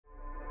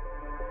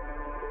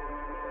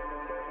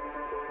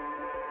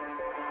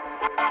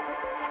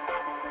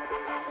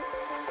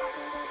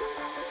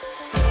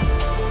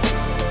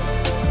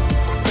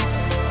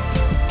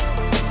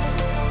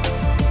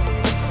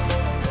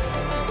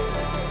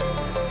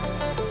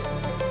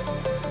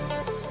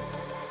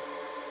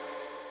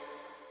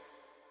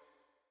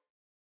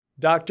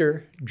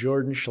Dr.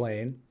 Jordan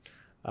Schlane,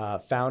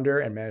 founder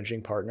and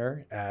managing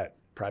partner at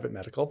Private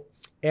Medical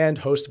and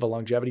host of a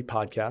longevity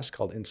podcast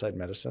called Inside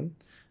Medicine.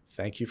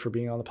 Thank you for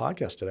being on the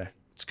podcast today.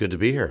 It's good to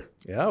be here.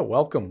 Yeah,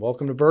 welcome.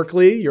 Welcome to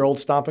Berkeley, your old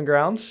stomping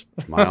grounds.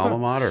 My alma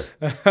mater.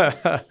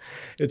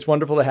 It's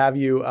wonderful to have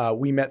you.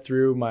 We met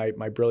through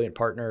my brilliant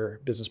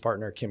business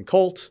partner, Kim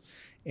Colt,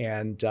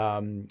 and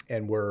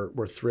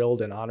we're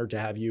thrilled and honored to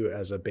have you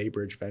as a Bay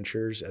Bridge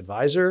Ventures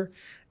advisor.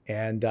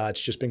 And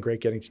it's just been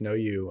great getting to know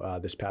you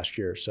this past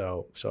year.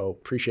 So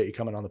appreciate you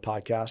coming on the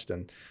podcast.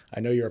 And I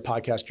know you're a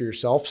podcaster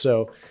yourself,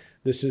 so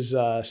this is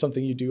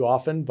something you do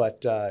often,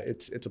 but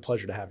it's a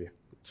pleasure to have you.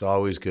 It's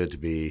always good to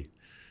be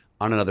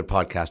on another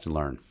podcast and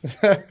learn.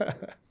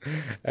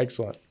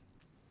 Excellent.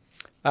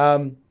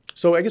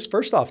 So I guess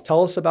first off,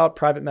 tell us about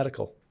Private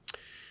Medical.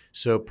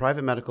 So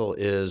Private Medical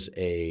is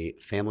a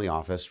family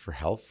office for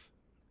health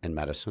and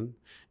medicine.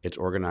 It's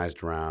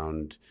organized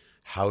around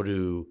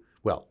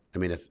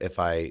if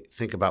I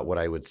think about what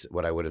I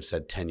would have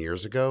said 10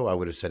 years ago, I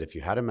would have said if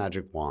you had a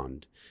magic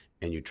wand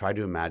and you tried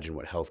to imagine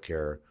what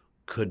healthcare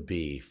could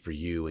be for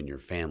you and your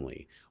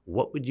family,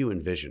 what would you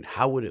envision?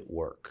 How would it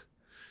work?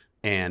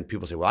 And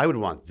people say, well, I would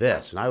want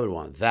this and I would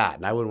want that.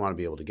 And I would want to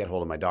be able to get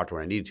hold of my doctor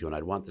when I needed to. And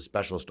I'd want the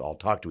specialists to all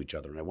talk to each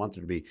other. And I want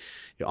there to be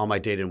all my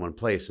data in one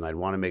place. And I'd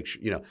want to make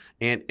sure,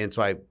 and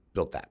so I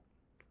built that.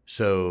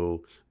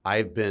 So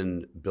I've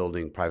been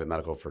building Private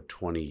Medical for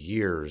 20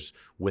 years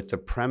with the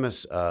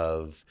premise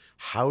of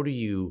how do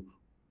you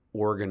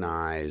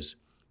organize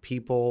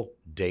people,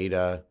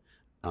 data,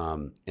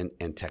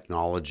 and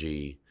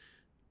technology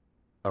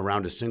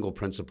around a single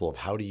principle of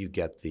how do you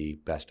get the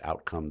best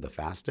outcome the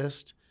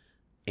fastest,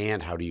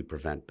 and how do you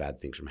prevent bad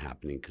things from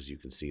happening because you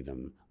can see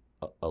them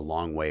a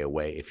long way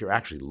away if you're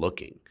actually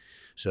looking.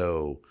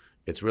 So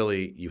it's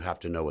really, you have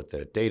to know what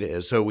the data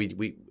is. So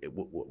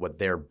what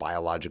their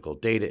biological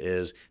data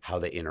is, how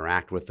they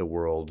interact with the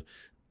world,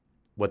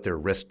 what their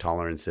risk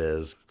tolerance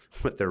is,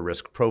 what their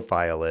risk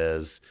profile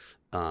is,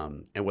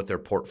 and what their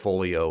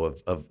portfolio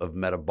of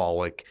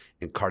metabolic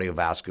and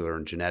cardiovascular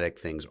and genetic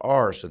things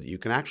are, so that you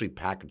can actually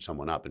package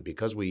someone up. And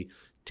because we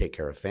take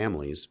care of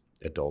families,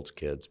 adults,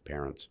 kids,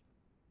 parents,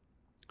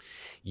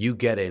 you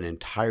get an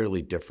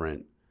entirely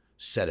different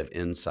set of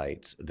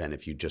insights than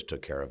if you just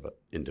took care of an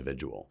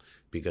individual.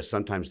 Because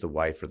sometimes the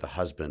wife or the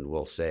husband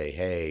will say,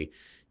 hey,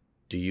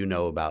 do you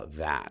know about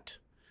that?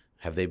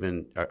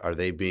 Are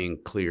they being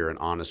clear and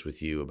honest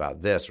with you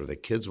about this? Or the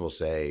kids will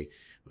say,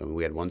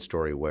 we had one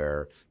story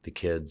where the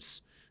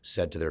kids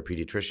said to their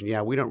pediatrician,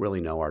 yeah, we don't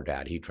really know our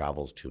dad. He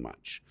travels too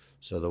much.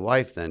 So the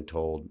wife then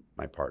told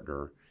my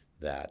partner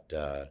that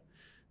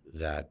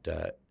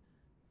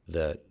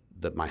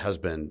my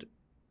husband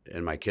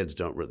and my kids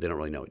don't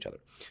really know each other.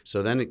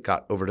 So then it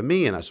got over to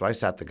me, and so I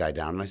sat the guy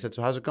down and I said,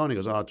 so how's it going? He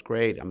goes, oh, it's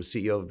great. I'm a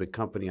CEO of a big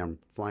company. I'm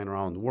flying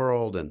around the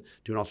world and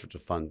doing all sorts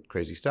of fun,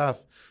 crazy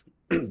stuff,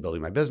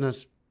 building my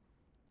business.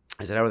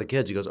 I said, how are the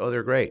kids? He goes, oh,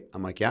 they're great.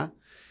 I'm like, yeah.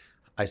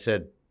 I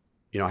said,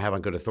 I have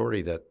on good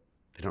authority that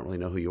they don't really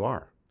know who you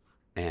are.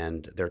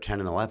 And they're 10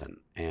 and 11,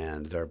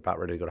 and they're about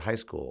ready to go to high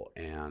school.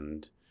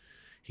 And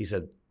he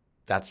said,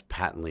 that's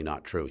patently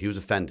not true. He was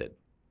offended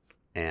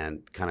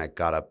and kind of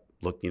got up,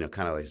 looked,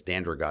 kind of like his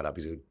dander got up.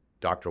 He said,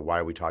 doctor, why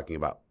are we talking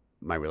about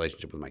my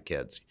relationship with my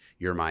kids?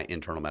 You're my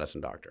internal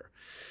medicine doctor.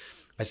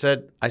 I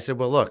said,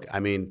 well, look, I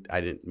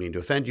didn't mean to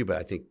offend you, but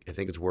I think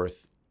it's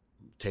worth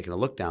taking a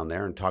look down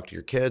there and talk to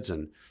your kids.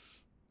 And,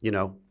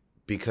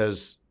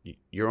 because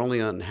you're only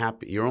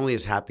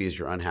as happy as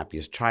your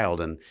unhappiest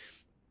child, and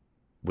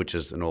which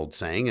is an old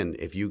saying. And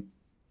if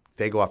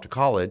they go off to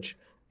college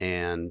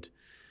and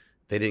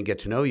they didn't get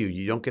to know you,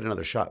 you don't get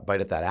another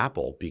bite at that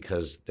apple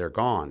because they're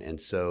gone. And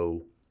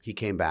so he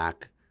came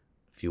back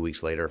a few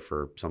weeks later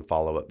for some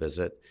follow-up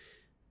visit,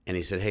 and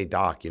he said, hey,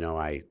 doc,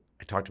 I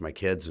talked to my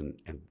kids, and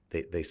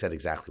they said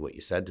exactly what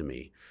you said to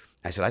me.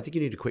 I said, I think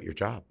you need to quit your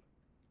job.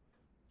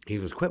 He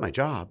goes, quit my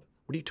job?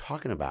 What are you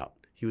talking about?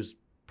 He was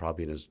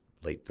probably in his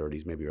late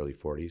 30s, maybe early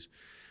 40s.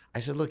 I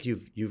said, look,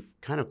 you've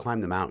kind of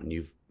climbed the mountain.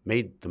 You've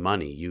made the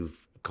money.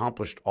 You've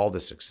accomplished all the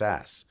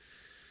success.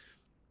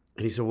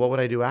 And he said, what would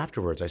I do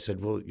afterwards? I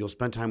said, well, you'll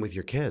spend time with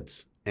your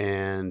kids,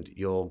 and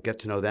you'll get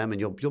to know them,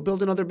 and you'll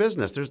build another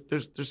business.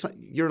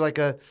 You're like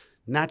a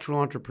natural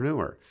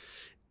entrepreneur.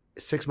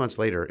 6 months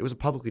later, it was a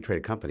publicly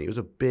traded company. It was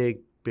a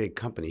big, big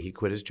company. He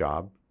quit his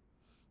job,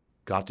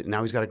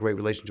 now he's got a great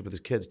relationship with his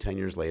kids 10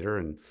 years later,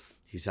 and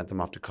he sent them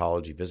off to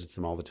college. He visits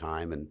them all the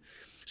time. And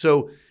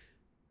so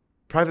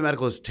Private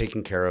Medical is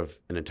taking care of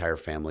an entire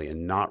family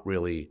and not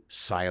really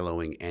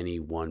siloing any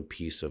one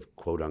piece of,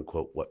 quote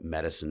unquote, what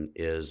medicine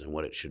is and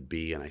what it should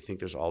be. And I think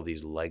there's all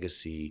these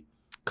legacy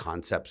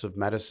concepts of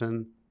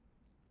medicine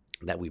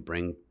that we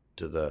bring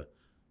to the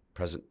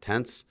present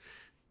tense,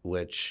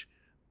 which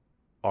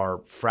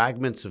are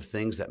fragments of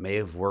things that may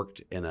have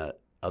worked in a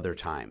other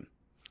time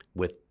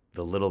with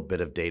the little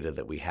bit of data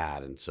that we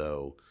had. And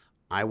so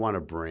I want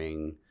to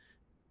bring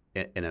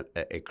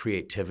a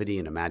creativity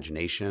and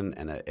imagination,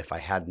 and if I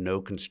had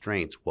no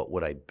constraints, what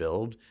would I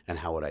build and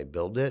how would I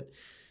build it?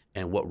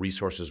 And what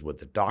resources would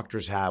the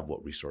doctors have?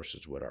 What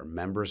resources would our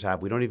members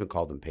have? We don't even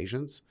call them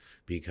patients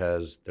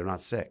because they're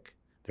not sick.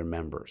 They're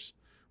members.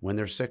 When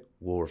they're sick,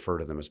 we'll refer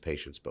to them as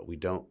patients, but we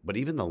don't. But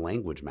even the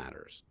language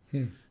matters.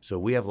 So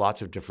we have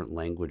lots of different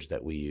language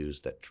that we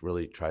use that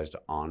really tries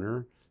to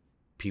honor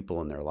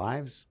people in their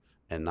lives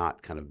and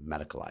not kind of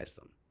medicalize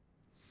them.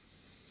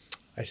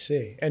 I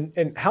see.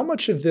 And how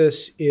much of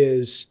this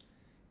is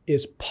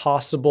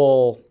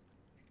possible?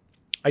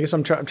 I guess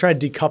I'm trying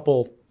to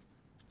decouple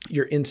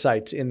your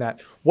insights in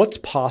that. What's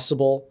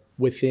possible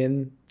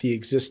within the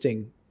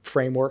existing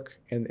framework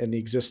and the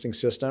existing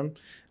system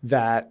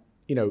that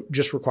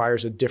just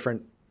requires a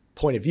different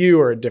point of view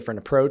or a different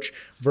approach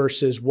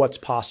versus what's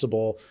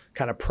possible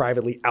kind of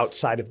privately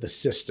outside of the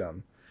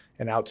system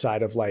and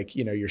outside of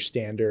your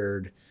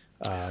standard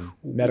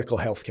medical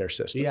healthcare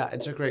system? Yeah,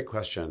 it's a great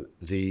question.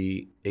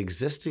 The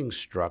existing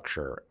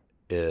structure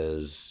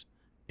is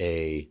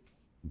a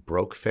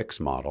broke-fix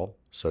model.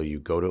 So you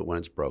go to it when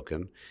it's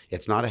broken.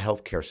 It's not a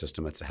healthcare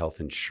system. It's a health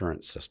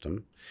insurance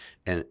system.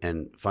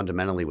 And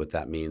fundamentally what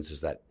that means is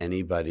that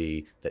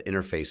anybody that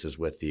interfaces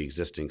with the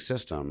existing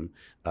system,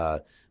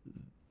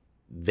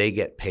 they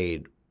get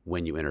paid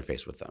when you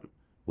interface with them,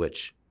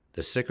 which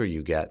the sicker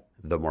you get,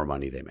 the more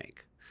money they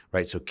make.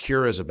 Right? So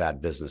cure is a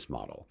bad business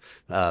model.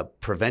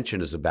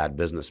 Prevention is a bad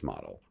business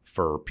model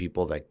for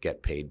people that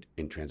get paid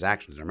in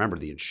transactions. Remember,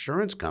 the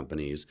insurance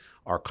companies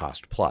are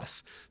cost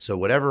plus. So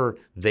whatever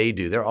they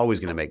do, they're always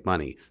going to make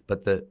money.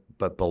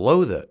 But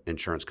below the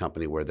insurance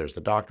company, where there's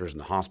the doctors and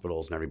the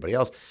hospitals and everybody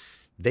else,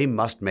 they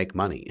must make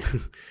money,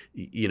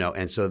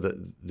 and so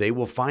they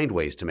will find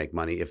ways to make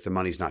money if the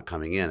money's not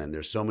coming in. And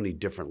there's so many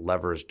different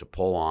levers to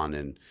pull on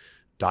and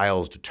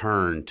dials to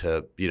turn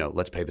to,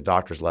 let's pay the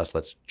doctors less,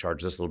 let's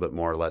charge this a little bit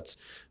more, let's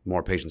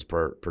more patients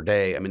per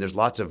day. I mean, there's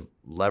lots of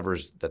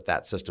levers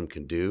that system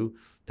can do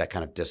that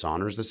kind of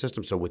dishonors the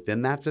system. So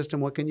within that system,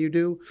 what can you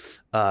do?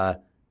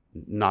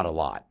 Not a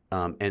lot.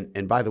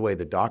 And by the way,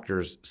 the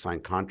doctors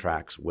sign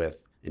contracts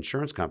with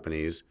insurance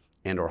companies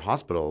and or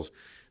hospitals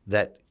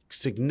that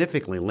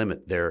significantly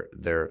limit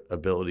their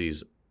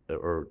abilities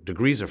or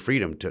degrees of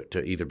freedom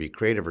to either be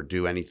creative or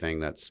do anything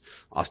that's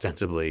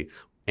ostensibly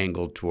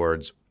angled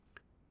towards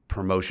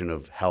promotion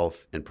of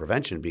health and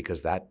prevention,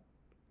 because that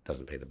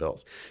doesn't pay the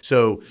bills.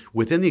 So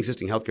within the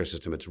existing healthcare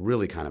system, it's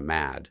really kind of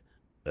mad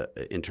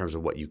in terms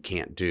of what you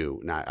can't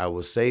do. Now, I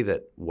will say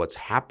that what's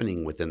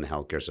happening within the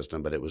healthcare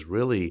system, but it was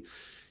really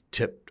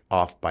tipped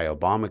off by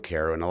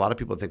Obamacare. And a lot of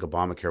people think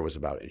Obamacare was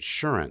about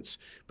insurance,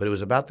 but it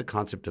was about the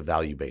concept of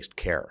value-based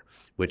care,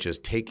 which is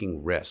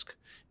taking risk.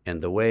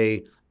 And the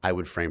way I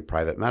would frame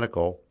private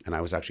medical, and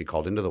I was actually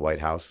called into the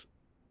White House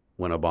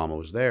when Obama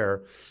was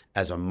there,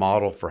 as a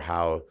model for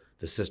how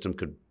the system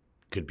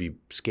could be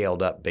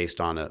scaled up based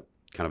on a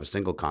kind of a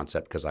single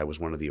concept, because I was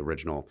one of the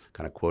original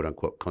kind of quote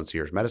unquote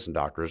concierge medicine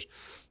doctors,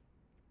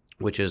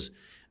 which is,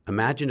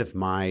 imagine if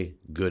my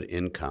good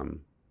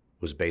income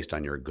was based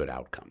on your good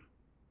outcome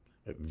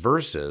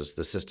versus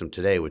the system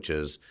today, which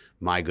is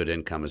my good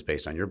income is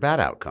based on your bad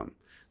outcome.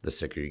 The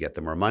sicker you get,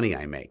 the more money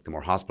I make, the more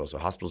hospitals. So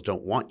hospitals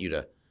don't want you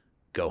to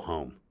go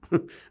home.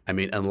 I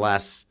mean,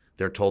 unless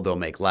they're told they'll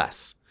make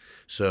less.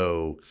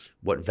 So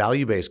what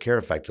value-based care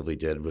effectively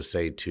did was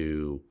say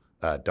to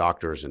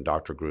doctors and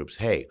doctor groups,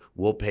 hey,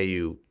 we'll pay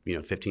you,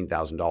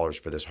 $15,000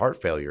 for this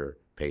heart failure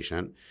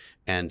patient.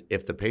 And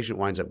if the patient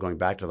winds up going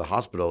back to the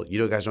hospital,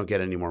 you guys don't get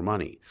any more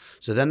money.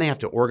 So then they have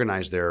to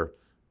organize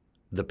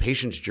the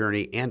patient's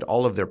journey and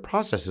all of their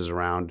processes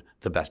around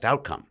the best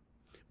outcome,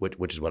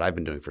 which is what I've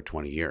been doing for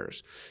 20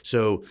 years.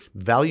 So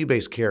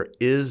value-based care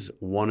is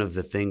one of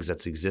the things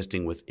that's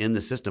existing within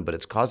the system, but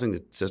it's causing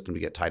the system to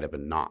get tied up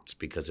in knots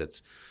because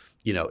it's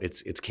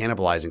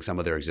cannibalizing some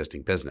of their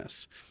existing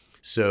business.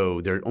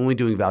 So they're only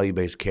doing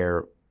value-based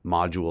care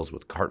modules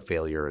with heart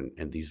failure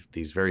and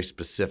these very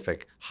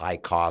specific high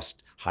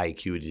cost, high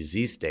acuity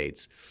disease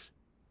states.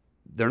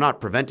 They're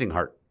not preventing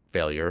heart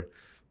failure.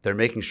 They're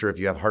making sure if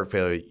you have heart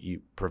failure,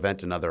 you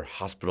prevent another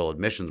hospital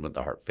admissions with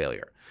the heart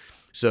failure.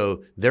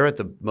 So they're at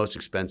the most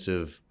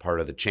expensive part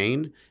of the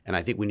chain. And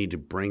I think we need to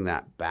bring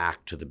that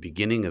back to the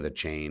beginning of the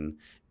chain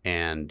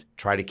and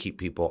try to keep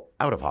people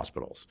out of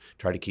hospitals,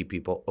 try to keep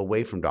people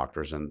away from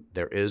doctors. And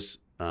there is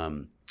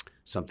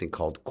something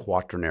called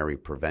quaternary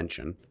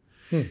prevention.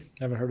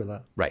 Haven't heard of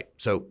that. Right.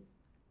 So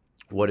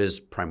what is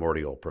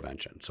primordial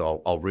prevention?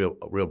 So I'll real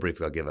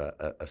briefly, I'll give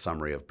a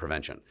summary of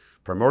prevention.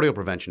 Primordial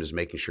prevention is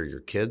making sure your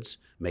kids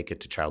make it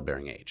to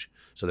childbearing age.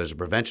 So there's a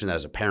prevention that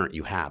as a parent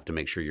you have to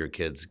make sure your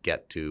kids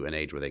get to an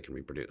age where they can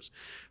reproduce.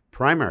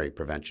 Primary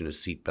prevention is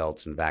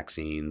seatbelts and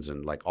vaccines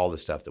and like all the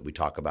stuff that we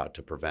talk about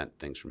to prevent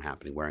things from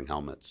happening, wearing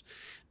helmets.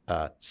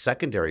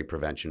 Secondary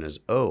prevention is,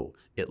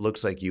 it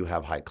looks like you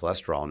have high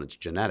cholesterol and it's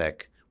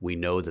genetic. We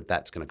know that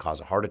that's going to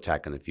cause a heart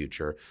attack in the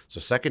future. So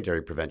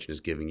secondary prevention is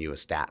giving you a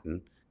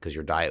statin because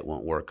your diet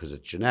won't work because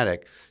it's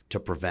genetic to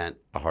prevent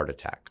a heart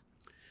attack.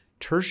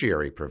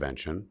 Tertiary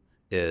prevention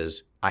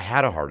is, I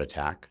had a heart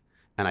attack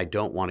and I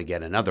don't want to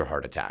get another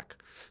heart attack.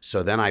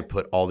 So then I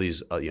put all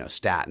these,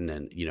 statin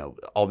and,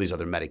 all these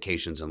other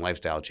medications and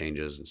lifestyle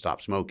changes and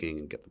stop smoking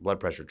and get the blood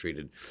pressure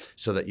treated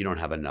so that you don't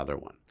have another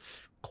one.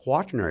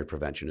 Quaternary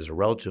prevention is a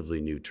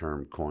relatively new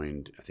term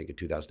coined, I think, in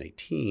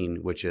 2018,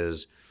 which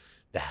is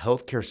the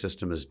healthcare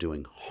system is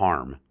doing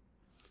harm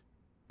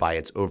by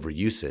its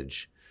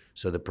overusage.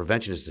 So the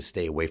prevention is to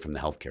stay away from the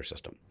healthcare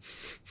system.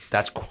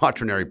 That's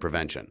quaternary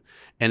prevention.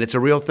 And it's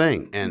a real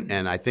thing.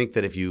 And I think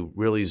that if you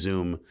really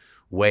zoom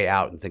way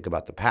out and think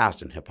about the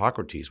past and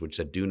Hippocrates, which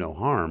said do no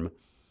harm,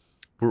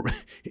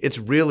 it's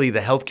really the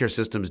healthcare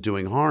system's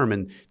doing harm.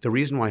 And the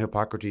reason why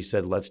Hippocrates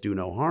said let's do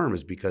no harm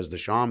is because the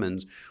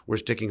shamans were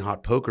sticking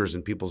hot pokers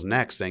in people's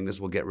necks saying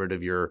this will get rid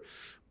of your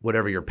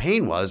whatever your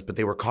pain was, but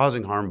they were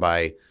causing harm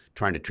by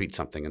trying to treat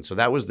something. And so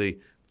that was the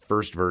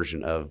first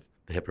version of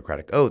the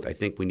Hippocratic Oath. I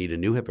think we need a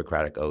new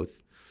Hippocratic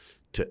Oath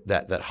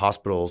that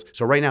hospitals.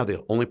 So right now,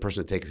 the only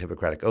person to take the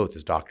Hippocratic Oath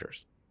is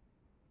doctors.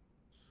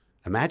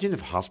 Imagine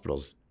if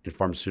hospitals and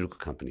pharmaceutical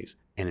companies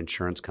and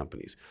insurance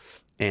companies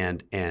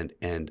and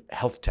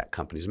health tech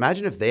companies,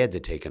 imagine if they had to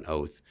take an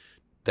oath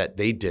that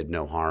they did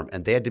no harm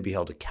and they had to be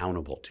held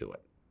accountable to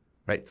it,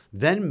 right?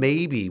 Then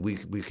maybe we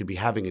could be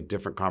having a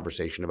different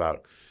conversation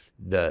about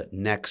the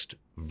next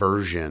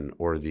version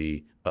or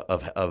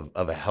of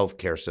a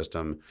healthcare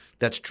system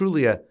that's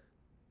truly a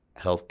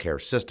healthcare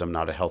system,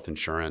 not a health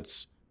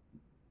insurance.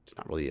 It's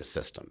not really a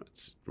system.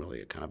 It's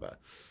really a kind of a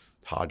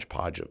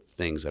hodgepodge of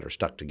things that are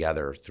stuck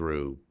together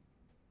through,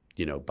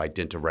 by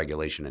dint of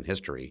regulation and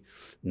history,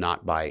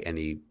 not by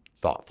any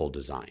thoughtful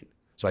design.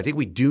 So I think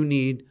we do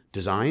need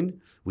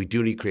design. We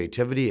do need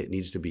creativity. It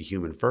needs to be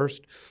human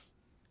first,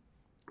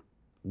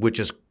 which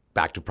is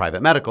back to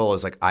private medical.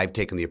 Is like I've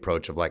taken the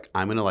approach of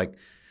I'm going to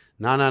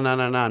no.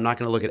 I'm not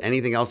going to look at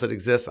anything else that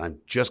exists. I'm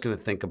just going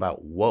to think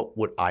about what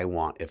would I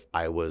want if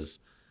I was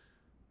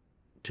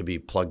to be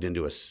plugged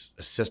into a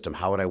system.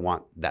 How would I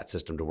want that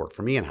system to work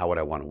for me and how would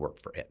I want to work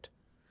for it?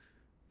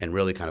 And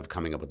really kind of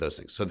coming up with those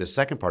things. So the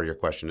second part of your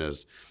question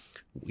is,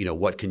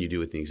 what can you do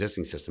with the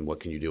existing system? What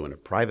can you do in a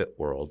private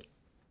world?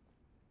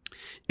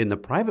 In the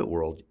private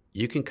world,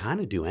 you can kind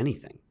of do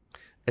anything.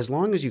 As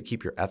long as you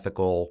keep your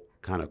ethical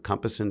kind of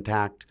compass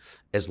intact,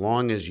 as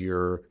long as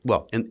you're,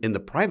 in the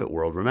private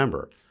world,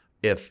 remember,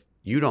 if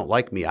you don't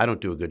like me, I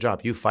don't do a good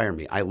job, you fire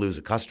me, I lose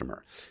a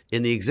customer.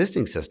 In the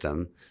existing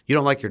system, you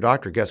don't like your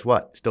doctor, guess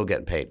what? Still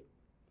getting paid.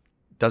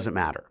 Doesn't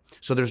matter.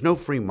 So there's no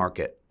free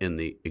market in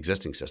the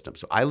existing system.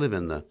 So I live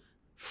in the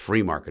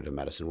free market of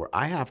medicine where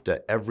I have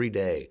to every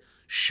day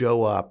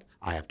show up.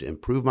 I have to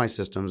improve my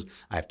systems.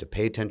 I have to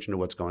pay attention to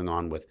what's going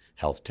on with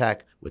health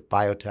tech, with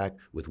biotech,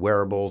 with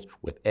wearables,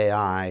 with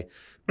AI,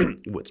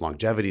 with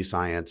longevity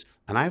science.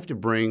 And I have to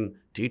bring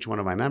to each one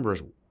of my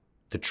members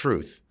the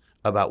truth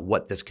about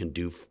what this can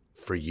do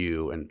for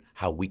you and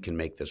how we can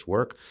make this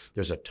work.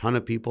 There's a ton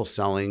of people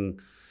selling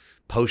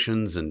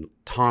potions and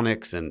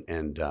tonics and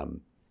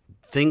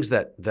things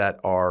that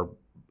are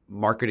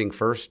marketing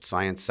first,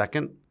 science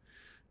second.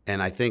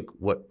 And I think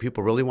what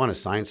people really want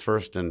is science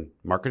first and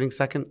marketing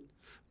second.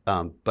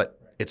 But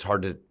it's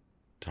hard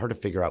to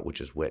figure out which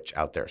is which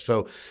out there.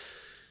 So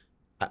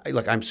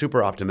I'm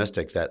super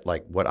optimistic that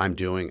what I'm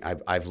doing,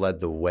 I've led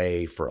the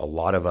way for a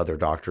lot of other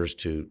doctors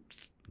to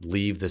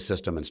leave the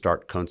system and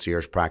start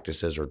concierge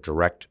practices or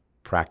direct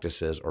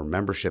practices or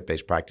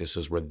membership-based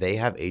practices where they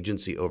have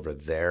agency over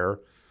their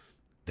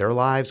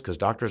lives, because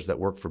doctors that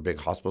work for big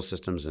hospital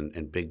systems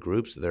and big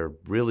groups, they're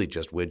really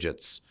just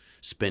widgets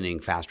spinning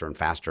faster and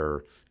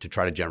faster to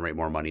try to generate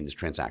more money in this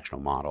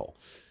transactional model.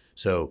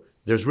 So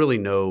there's really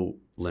no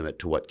limit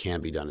to what can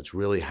be done. It's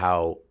really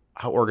how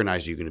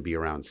organized are you going to be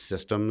around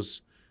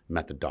systems,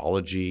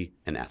 methodology,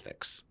 and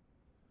ethics.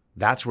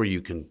 That's where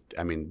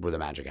where the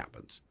magic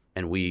happens.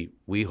 And we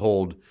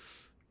hold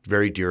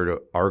very dear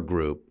to our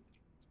group,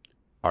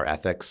 our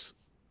ethics,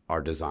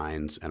 our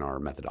designs, and our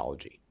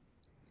methodology.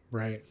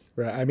 Right.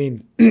 I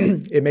mean,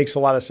 it makes a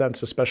lot of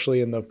sense,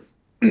 especially in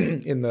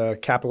the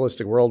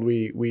capitalistic world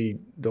we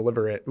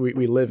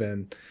live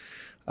in.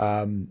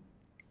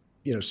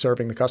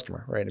 Serving the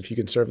customer, right? If you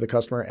can serve the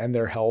customer and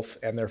their health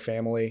and their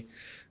family,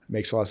 it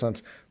makes a lot of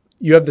sense.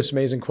 You have this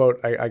amazing quote.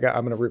 I'm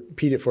going to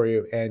repeat it for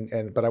you,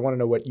 but I want to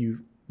know what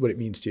it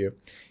means to you.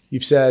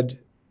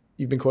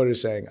 You've been quoted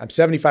as saying, "I'm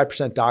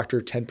 75%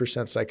 doctor,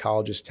 10%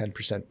 psychologist,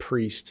 10%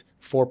 priest,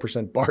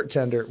 4%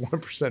 bartender,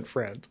 1%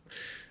 friend."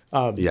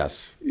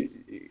 Yes.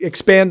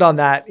 Expand on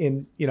that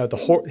in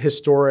the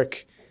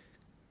historic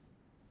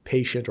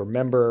patient or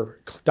member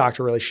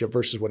doctor relationship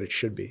versus what it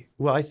should be.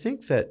 Well, I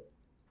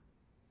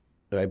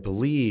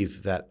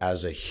believe that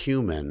as a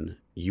human,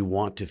 you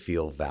want to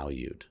feel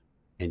valued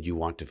and you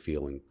want to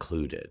feel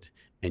included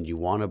and you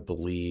want to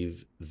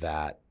believe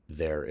that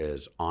there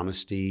is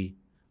honesty,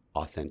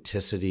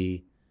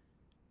 authenticity,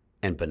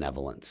 and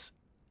benevolence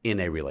in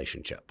a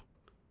relationship.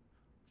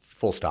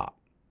 Full stop.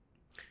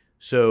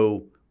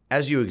 So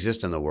as you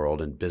exist in the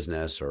world in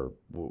business or,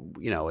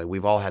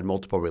 we've all had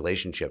multiple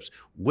relationships,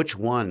 which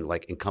one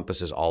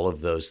encompasses all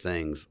of those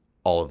things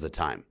all of the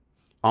time?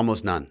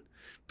 Almost none,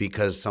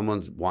 because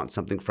someone wants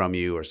something from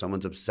you or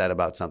someone's upset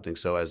about something.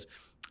 So as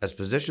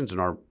physicians in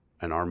our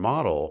our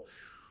model,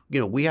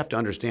 we have to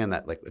understand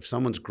that, like, if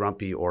someone's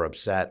grumpy or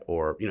upset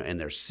or, and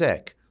they're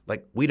sick,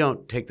 like, we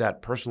don't take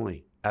that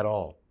personally at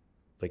all.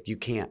 Like, you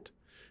can't.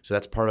 So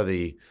that's part of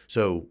the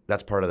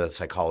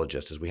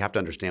psychologist, is we have to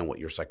understand what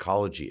your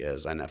psychology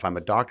is. And if I'm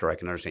a doctor, I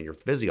can understand your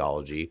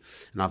physiology.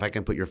 And if I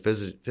can put your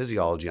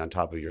physiology on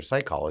top of your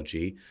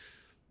psychology,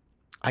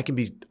 I can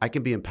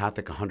be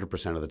empathic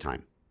 100% of the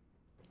time.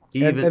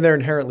 And they're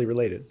inherently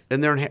related.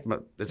 And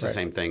it's the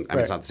same thing. I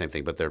mean, it's not the same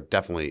thing, but they're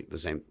definitely the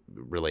same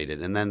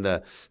related. And then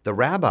the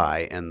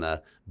rabbi and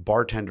the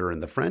bartender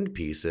and the friend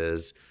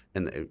pieces,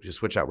 and you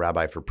switch out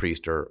rabbi for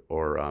priest or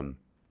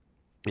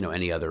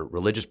any other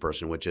religious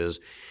person, which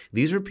is,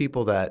 these are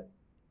people that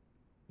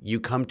you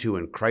come to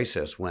in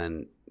crisis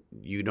when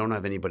you don't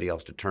have anybody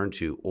else to turn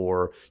to,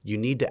 or you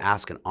need to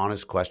ask an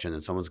honest question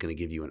and someone's going to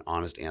give you an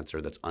honest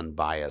answer that's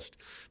unbiased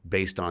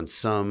based on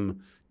some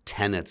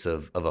tenets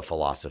of a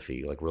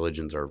philosophy. Like,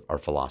 religions are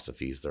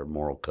philosophies, they're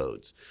moral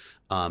codes.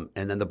 And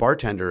then the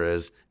bartender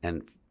is,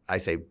 and I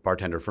say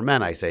bartender for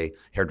men, I say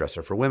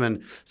hairdresser for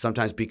women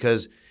sometimes,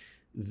 because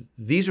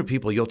these are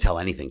people you'll tell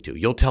anything to.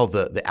 You'll tell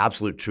the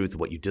absolute truth of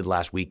what you did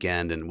last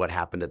weekend and what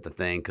happened at the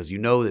thing, because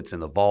it's in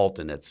the vault,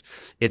 and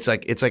it's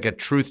like a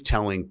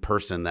truth-telling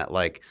person that,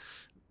 like,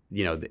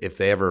 if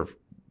they ever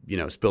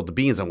spilled the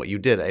beans on what you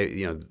did,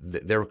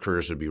 their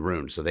careers would be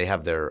ruined. So they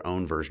have their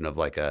own version of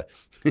like a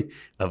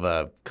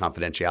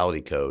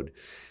confidentiality code.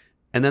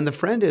 And then the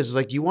friend is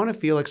like, you want to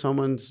feel like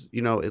someone's,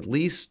 at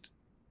least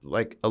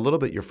like a little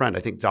bit your friend.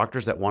 I think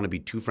doctors that want to be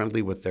too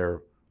friendly with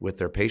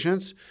their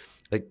patients,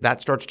 like,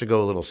 that starts to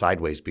go a little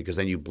sideways, because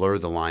then you blur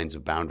the lines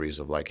of boundaries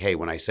of like, hey,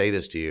 when I say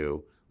this to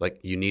you, like,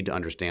 you need to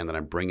understand that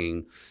I'm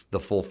bringing the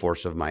full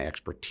force of my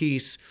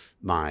expertise,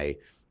 my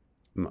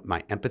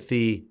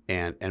empathy,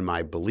 and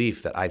my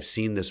belief that I've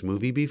seen this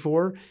movie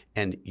before,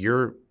 and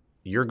you're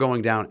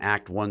going down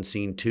act 1,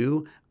 scene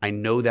 2. I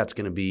know that's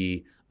going to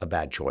be a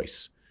bad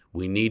choice.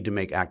 We need to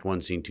make act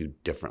 1, scene 2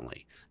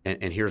 differently.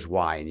 And here's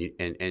why.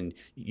 And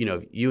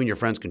you and your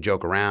friends can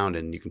joke around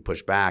and you can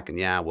push back, and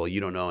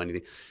you don't know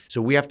anything.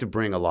 So we have to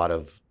bring a lot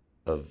of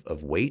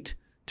weight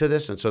to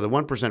this. And so the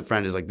 1%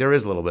 friend is like, there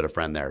is a little bit of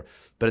friend there,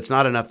 but it's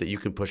not enough that you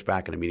can push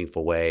back in a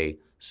meaningful way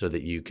so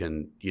that you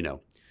can,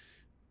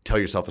 tell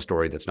yourself a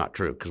story that's not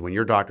true. Because when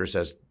your doctor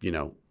says,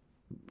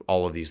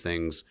 all of these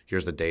things,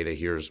 here's the data,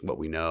 here's what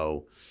we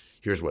know,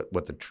 here's what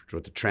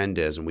the trend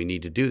is, and we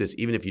need to do this,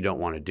 even if you don't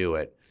want to do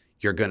it,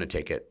 you're going to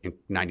take it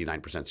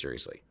 99%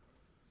 seriously.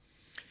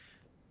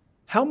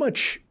 How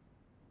much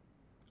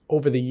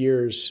over the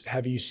years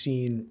have you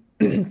seen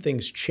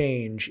things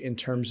change in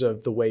terms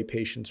of the way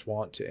patients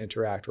want to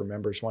interact, or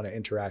members want to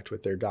interact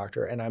with their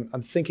doctor? And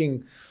I'm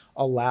thinking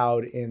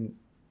aloud in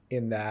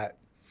that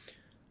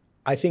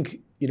I think,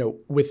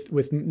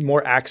 with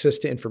more access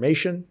to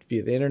information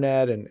via the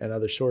internet and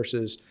other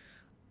sources,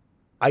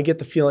 I get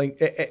the feeling,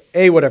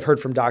 what I've heard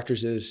from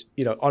doctors is,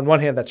 on one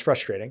hand, that's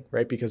frustrating,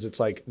 right? Because it's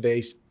like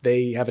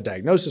they have a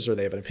diagnosis or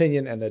they have an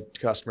opinion, and the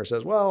customer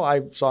says, well,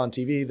 I saw on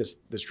TV this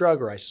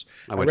drug, or I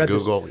went to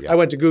Google. I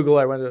went to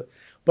Google.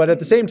 But at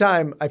the same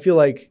time, I feel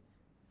like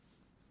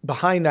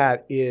behind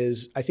that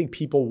is, I think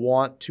people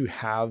want to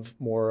have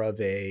more of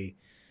a,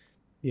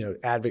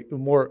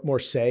 more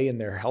say in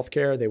their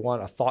healthcare. They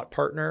want a thought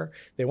partner.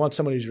 They want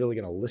someone who's really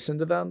going to listen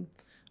to them.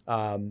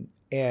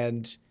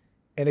 And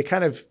it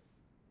kind of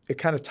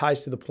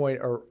ties to the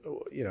point, or,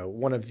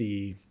 one of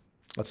the,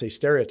 let's say,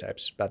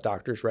 stereotypes about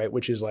doctors, right?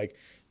 Which is like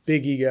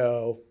big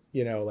ego,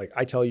 like,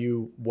 I tell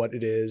you what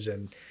it is.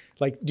 And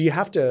like, do you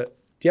have to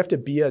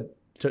be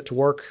to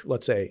work,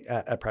 let's say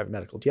at private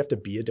medical, do you have to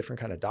be a different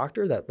kind of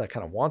doctor that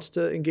kind of wants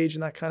to engage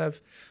in that kind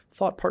of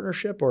thought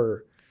partnership?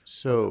 Or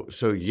so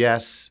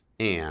yes.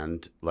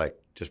 And like,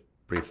 just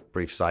brief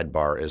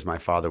sidebar is, my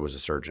father was a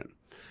surgeon.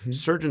 Mm-hmm.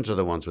 Surgeons are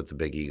the ones with the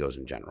big egos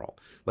in general.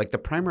 Like, the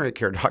primary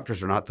care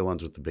doctors are not the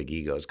ones with the big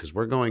egos, because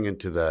we're going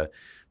into the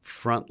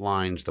front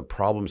lines, the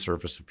problem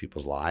surface of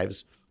people's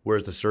lives.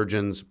 Whereas the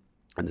surgeons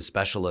and the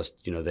specialists,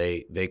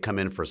 they come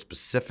in for a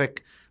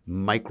specific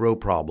micro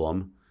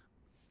problem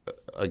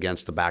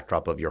against the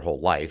backdrop of your whole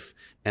life,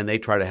 and they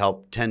try to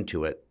help tend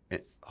to it,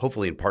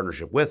 hopefully in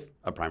partnership with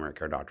a primary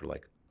care doctor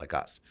like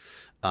us.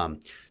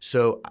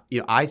 So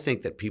I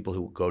think that people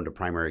who go into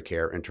primary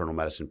care, internal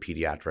medicine,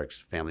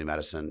 pediatrics, family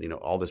medicine,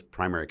 all this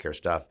primary care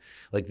stuff,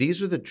 like,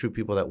 these are the true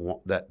people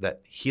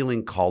that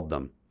healing called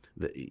them.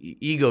 The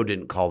ego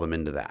didn't call them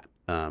into that.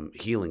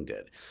 Healing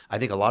did. I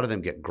think a lot of them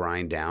get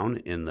grind down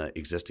in the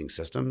existing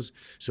systems.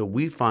 So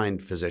we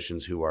find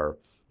physicians who are,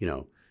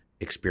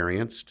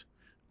 experienced.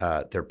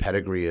 Their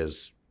pedigree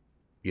is,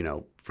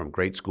 from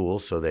great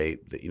schools. So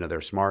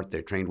they're smart,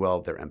 they're trained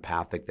well, they're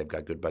empathic, they've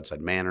got good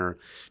bedside manner,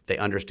 they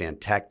understand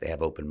tech, they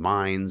have open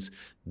minds.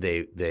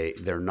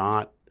 They're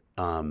not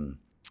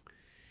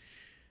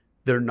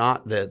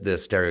the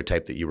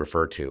stereotype that you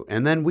refer to.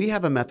 And then we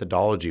have a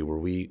methodology where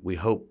we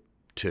hope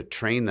to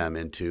train them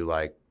into,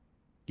 like,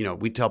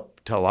 we tell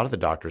a lot of the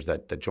doctors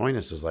that join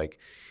us is like,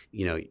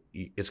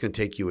 it's going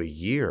to take you a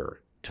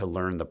year to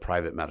learn the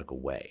private medical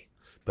way.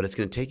 but it's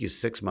going to take you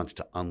 6 months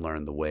to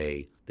unlearn the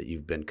way that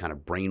you've been kind of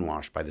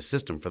brainwashed by the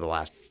system for the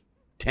last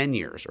 10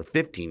 years or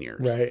 15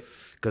 years. Right.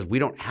 Because we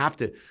don't have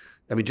to.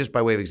 I mean, just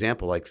by way of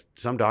example, like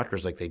some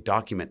doctors, like they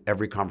document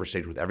every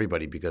conversation with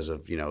everybody because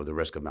of, the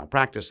risk of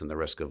malpractice and the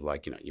risk of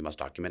you must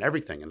document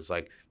everything. And it's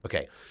like,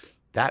 okay,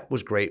 that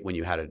was great when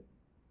you had a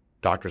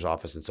doctor's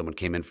office and someone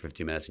came in for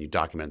 15 minutes and you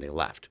documented and they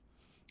left.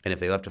 And if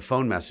they left a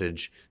phone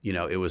message,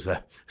 it was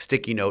a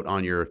sticky note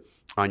on your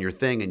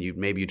thing, and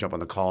maybe you jump on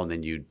the call and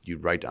then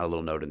you'd write down a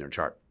little note in their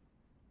chart.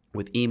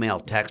 With email,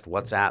 text,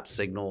 WhatsApp,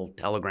 Signal,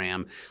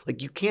 Telegram,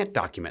 like you can't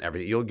document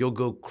everything. You'll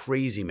go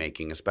crazy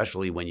making,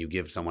 especially when you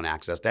give someone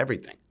access to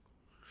everything.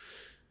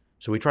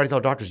 So we try to tell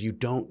doctors you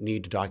don't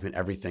need to document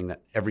everything,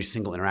 every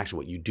single interaction.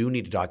 What you do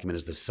need to document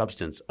is the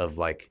substance of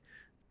like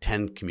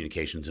 10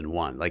 communications in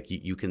one. Like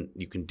you can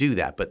do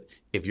that, but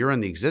if you're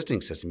in the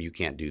existing system, you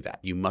can't do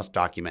that. You must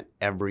document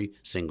every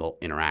single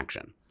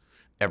interaction,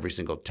 every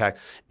single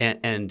text.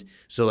 And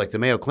so like the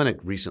Mayo Clinic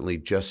recently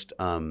just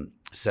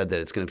said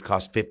that it's going to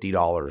cost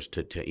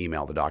 $50 to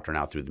email the doctor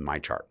now through the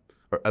MyChart.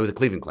 Or the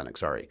Cleveland Clinic,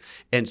 sorry.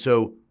 And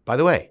so, by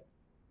the way,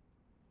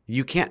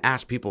 you can't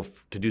ask people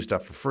to do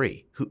stuff for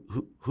free.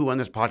 Who on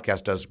this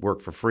podcast does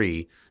work for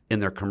free in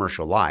their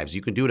commercial lives?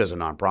 You can do it as a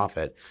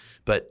nonprofit,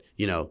 but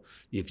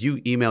if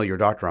you email your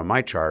doctor on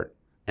MyChart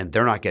and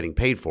they're not getting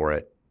paid for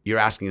it, you're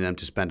asking them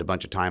to spend a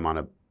bunch of time on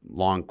a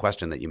long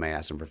question that you may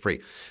ask them for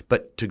free.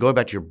 But to go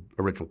back to your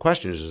original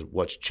question is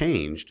what's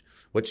changed?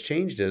 What's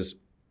changed is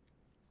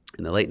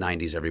in the late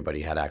 90s,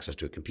 everybody had access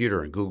to a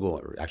computer and Google,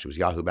 or actually it was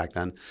Yahoo back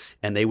then,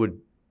 and they would,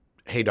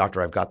 hey,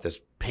 doctor, I've got this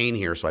pain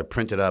here. So I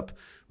printed up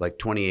like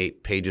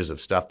 28 pages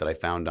of stuff that I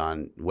found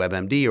on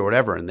WebMD or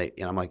whatever. And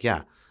I'm like,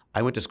 yeah,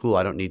 I went to school.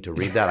 I don't need to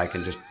read that. I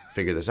can just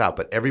figure this out.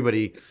 But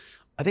everybody,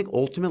 I think,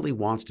 ultimately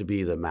wants to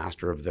be the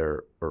master of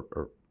their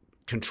or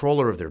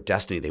controller of their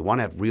destiny. They want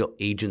to have real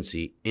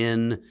agency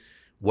in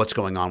what's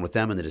going on with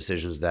them and the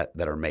decisions that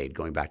are made,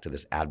 going back to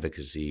this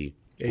advocacy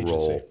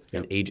role. Yep.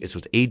 And it's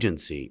with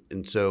agency.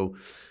 And so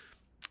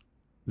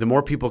the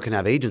more people can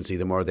have agency,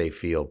 the more they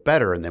feel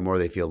better and the more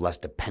they feel less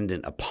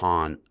dependent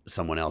upon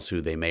someone else who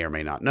they may or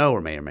may not know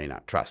or may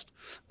not trust.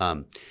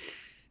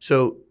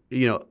 So,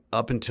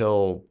 up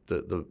until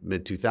the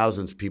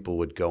mid-2000s, people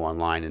would go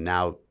online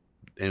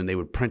and they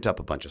would print up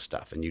a bunch of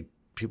stuff, and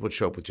people would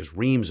show up with just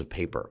reams of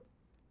paper.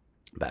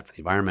 Bad for the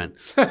environment,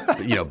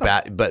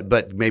 bad,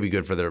 but maybe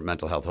good for their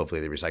mental health.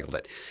 Hopefully they recycled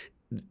it.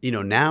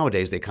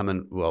 Nowadays they come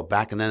in, well,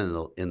 back and then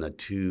in the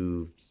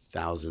 2000s,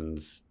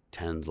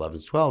 10s,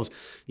 11s,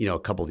 12s, a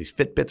couple of these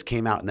Fitbits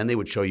came out, and then they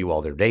would show you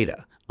all their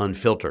data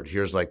unfiltered.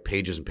 Here's like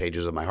pages and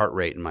pages of my heart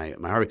rate and my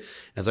heart rate.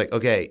 And it's like,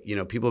 okay,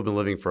 people have been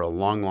living for a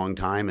long, long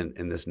time,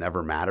 and this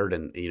never mattered.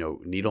 And,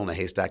 needle in a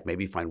haystack,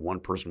 maybe find one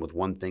person with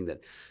one thing that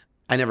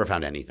I never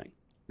found anything.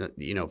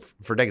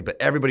 For decades, but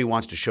everybody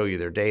wants to show you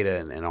their data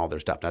and all their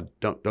stuff. Now,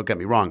 don't get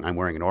me wrong. I'm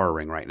wearing an Oura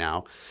Ring right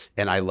now,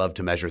 and I love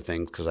to measure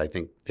things because I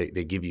think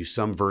they give you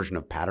some version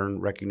of pattern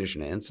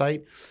recognition and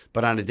insight.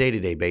 But on a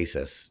day-to-day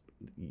basis,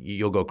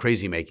 you'll go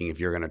crazy making if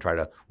you're going to try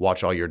to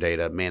watch all your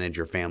data, manage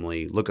your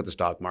family, look at the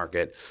stock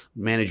market,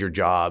 manage your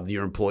job,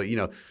 your employee.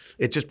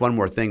 It's just one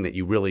more thing that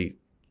you really,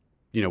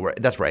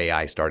 that's where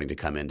AI is starting to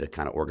come in to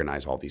kind of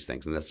organize all these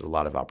things. And there's a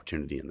lot of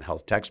opportunity in the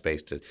health tech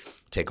space to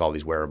take all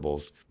these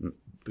wearables,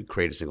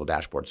 create a single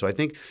dashboard. So I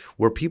think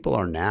where people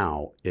are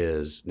now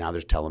is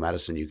there's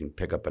telemedicine. You can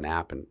pick up an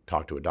app and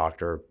talk to a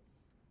doctor,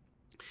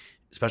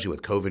 especially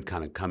with COVID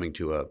kind of coming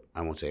to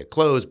I won't say a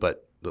close,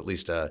 but at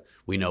least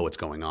we know what's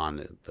going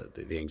on,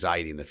 the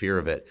anxiety and the fear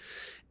of it.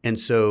 And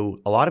so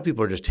a lot of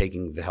people are just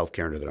taking the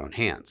healthcare into their own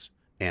hands,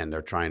 and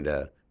they're trying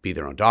to be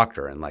their own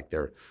doctor, and like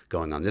they're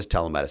going on this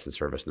telemedicine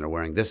service and they're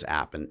wearing this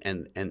app,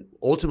 and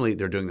ultimately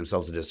they're doing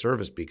themselves a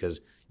disservice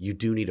because you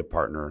do need a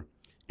partner.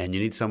 And you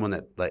need someone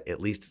that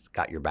at least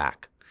got your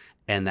back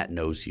and that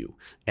knows you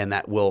and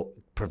that will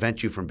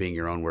prevent you from being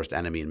your own worst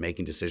enemy and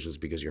making decisions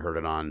because you heard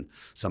it on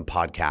some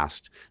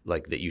podcast,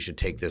 like that you should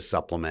take this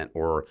supplement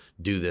or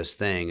do this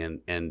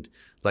thing. And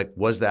like,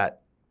 was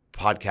that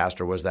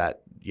podcast or was that,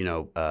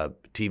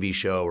 TV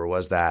show or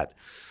was that,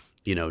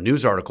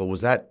 news article, was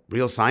that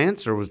real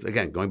science or was,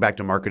 again, going back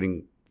to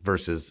marketing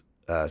versus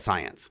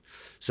science.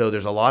 So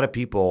there's a lot of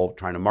people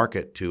trying to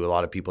market to a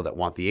lot of people that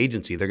want the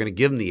agency. They're going to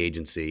give them the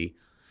agency.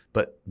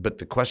 But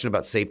the question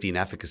about safety and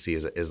efficacy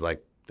is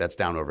like, that's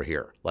down over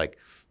here. Like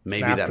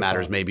maybe that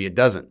matters, maybe it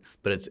doesn't.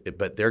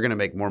 But they're going to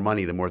make more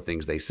money the more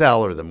things they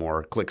sell or the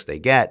more clicks they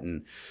get.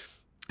 And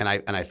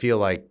I feel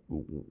like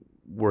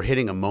we're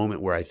hitting a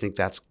moment where I think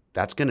that's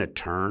going to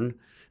turn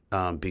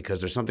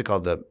because there's something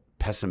called the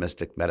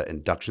pessimistic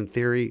meta-induction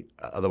theory,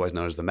 otherwise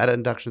known as the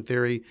meta-induction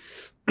theory,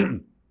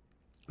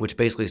 which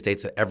basically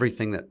states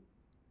that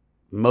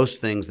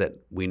most things that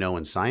we know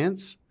in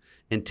science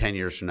in 10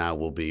 years from now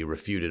will be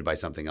refuted by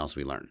something else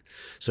we learn.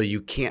 So you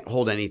can't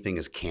hold anything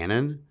as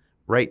canon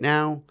right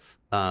now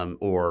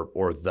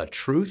or the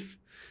truth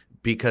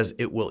because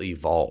it will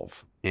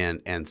evolve.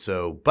 And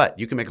so, but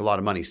you can make a lot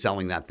of money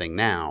selling that thing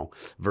now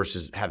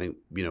versus having,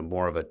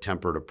 more of a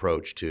tempered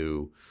approach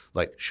to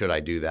like, should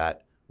I do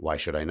that? Why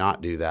should I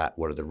not do that?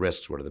 What are the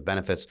risks? What are the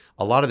benefits?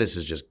 A lot of this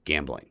is just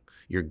gambling.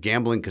 You're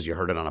gambling because you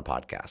heard it on a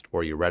podcast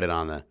or you read it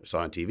saw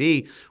it on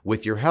TV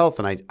with your health.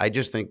 And I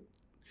just think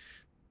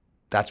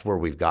that's where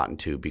we've gotten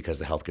to because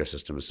the healthcare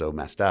system is so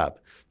messed up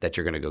that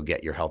you're going to go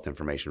get your health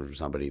information from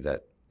somebody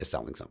that is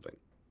selling something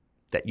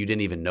that you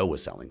didn't even know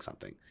was selling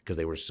something because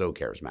they were so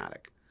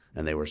charismatic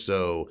and they were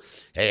so,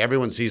 hey,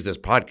 everyone sees this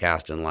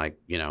podcast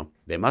and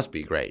they must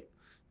be great.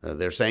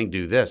 They're saying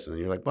do this. And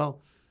you're like,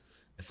 well,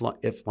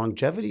 if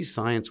longevity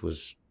science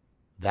was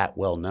that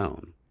well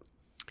known,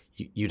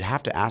 you'd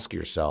have to ask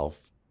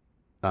yourself,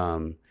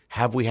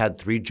 have we had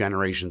 3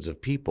 generations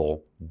of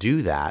people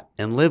do that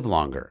and live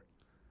longer?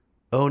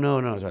 Oh,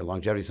 no, sorry,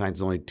 longevity science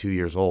is only 2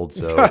 years old.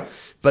 So,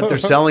 but they're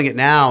selling it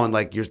now and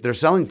they're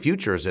selling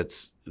futures.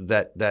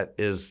 That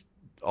is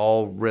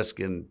all risk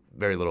and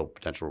very little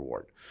potential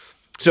reward.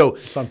 So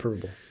it's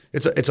unprovable.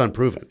 It's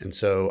unproven. And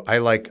so I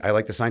like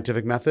the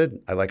scientific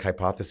method. I like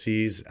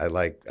hypotheses. I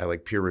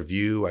like peer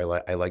review.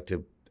 I like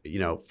to,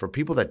 for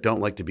people that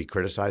don't like to be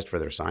criticized for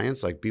their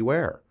science,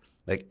 beware.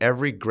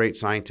 Every great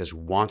scientist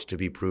wants to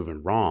be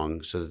proven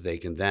wrong so that they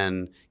can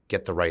then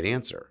get the right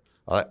answer.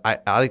 I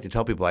like to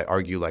tell people I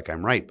argue like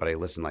I'm right, but I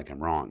listen like I'm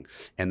wrong.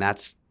 And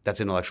that's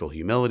intellectual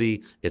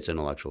humility. It's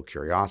intellectual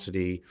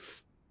curiosity.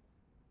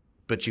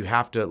 But you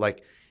have to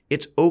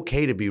it's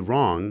okay to be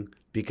wrong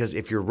because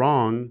if you're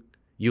wrong,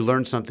 you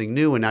learn something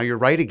new and now you're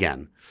right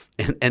again.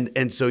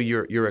 And so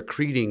you're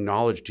accreting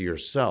knowledge to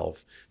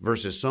yourself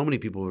versus so many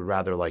people would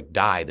rather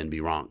die than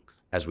be wrong,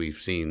 as we've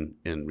seen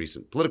in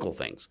recent political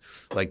things.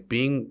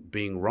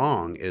 Being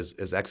wrong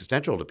is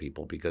existential to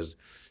people because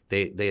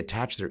they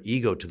attach their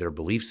ego to their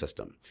belief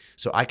system.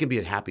 So I can be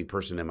a happy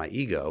person in my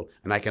ego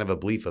and I can have a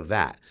belief of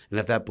that. And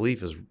if that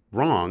belief is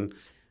wrong,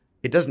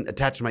 it doesn't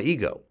attach to my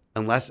ego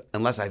unless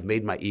I've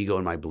made my ego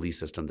and my belief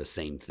system the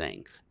same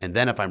thing. And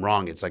then if I'm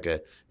wrong, it's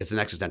an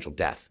existential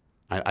death.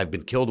 I've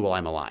been killed while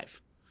I'm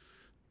alive.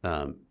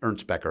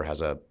 Ernst Becker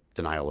has a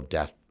denial of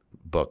death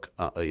book.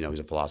 He's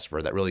a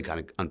philosopher that really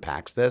kind of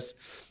unpacks this,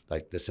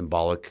 the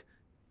symbolic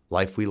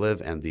life we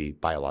live and the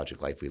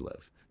biologic life we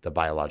live. The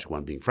biologic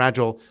one being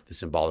fragile, the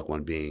symbolic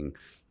one being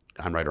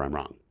I'm right or I'm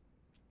wrong.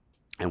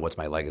 And what's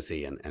my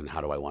legacy and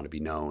how do I want to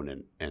be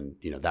known? And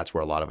that's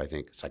where a lot of, I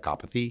think,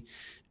 psychopathy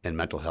and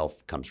mental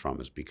health comes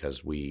from is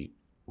because we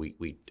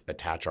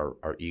attach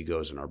our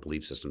egos and our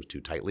belief systems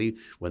too tightly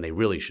when they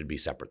really should be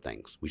separate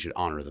things. We should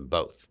honor them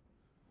both.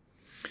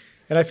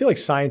 And I feel like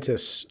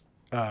scientists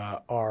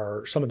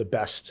are some of the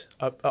best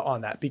on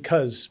that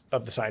because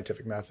of the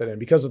scientific method and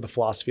because of the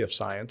philosophy of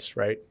science,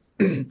 right?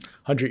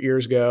 100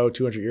 years ago,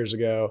 200 years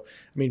ago,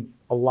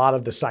 a lot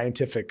of the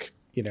scientific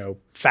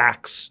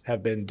facts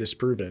have been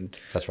disproven.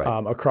 That's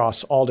right.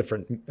 Across all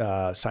different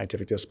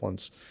scientific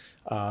disciplines,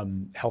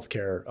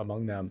 healthcare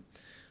among them.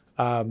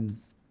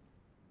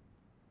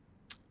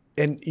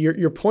 And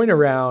your point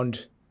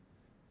around,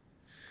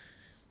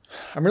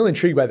 I'm really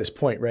intrigued by this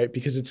point, right?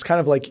 Because it's kind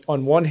of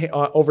on one hand,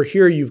 over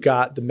here you've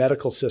got the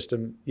medical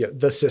system,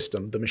 the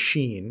system, the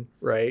machine,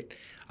 right?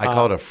 I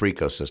call it a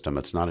freakosystem.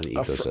 It's not an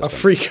ecosystem. A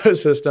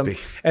freakosystem.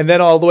 And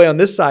then all the way on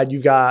this side,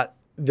 you've got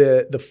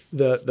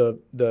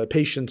the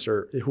patients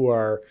who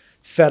are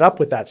fed up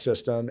with that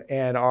system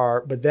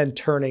but then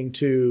turning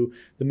to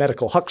the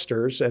medical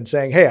hucksters and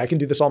saying, hey, I can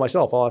do this all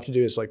myself. All I have to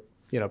do is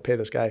pay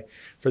this guy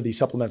for these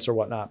supplements or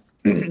whatnot.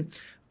 And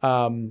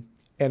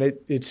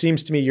it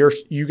seems to me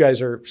you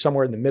guys are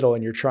somewhere in the middle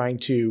and you're trying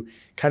to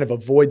kind of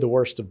avoid the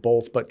worst of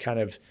both, but kind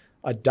of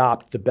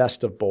adopt the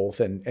best of both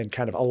and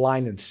kind of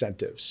align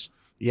incentives.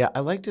 Yeah,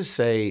 I like to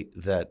say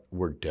that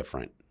we're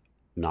different,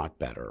 not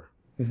better.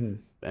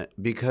 Mm-hmm.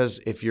 Because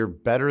if you're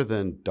better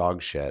than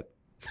dog shit,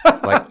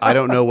 I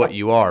don't know what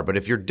you are, but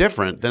if you're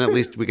different, then at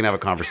least we can have a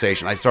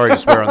conversation. I'm sorry to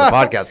swear on the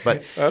podcast,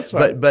 but that's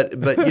fine. But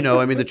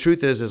the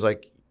truth is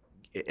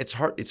it's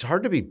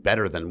hard to be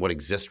better than what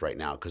exists right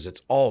now because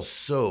it's all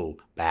so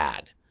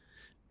bad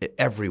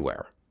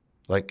everywhere.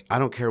 I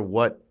don't care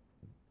what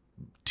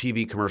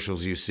TV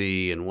commercials you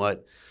see and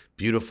what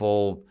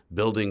beautiful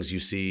buildings you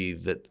see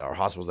that are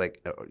hospitals,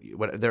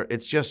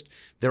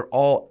 they're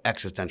all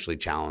existentially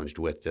challenged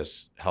with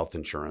this health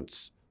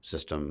insurance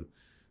system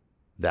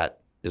that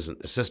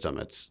isn't a system.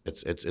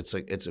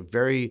 It's a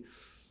very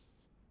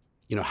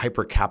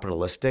hyper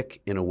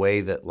capitalistic in a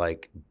way that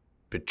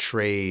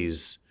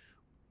betrays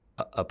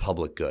a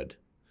public good.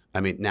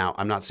 Now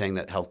I'm not saying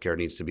that healthcare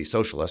needs to be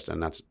socialist,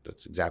 and that's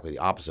exactly the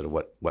opposite of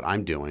what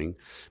I'm doing.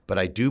 But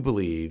I do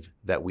believe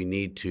that we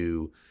need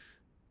to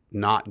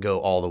not go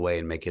all the way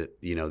and make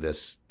it,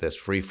 this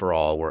free for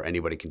all where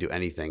anybody can do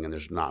anything and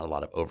there's not a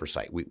lot of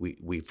oversight.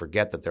 We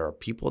forget that there are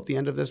people at the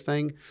end of this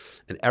thing,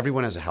 and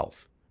everyone has a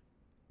health.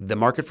 The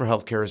market for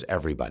healthcare is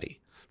everybody.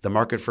 The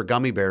market for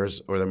gummy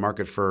bears or the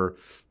market for,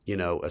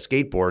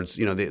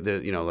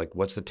 skateboards,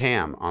 what's the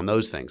TAM on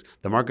those things?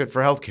 The market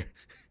for healthcare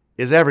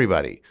is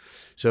everybody.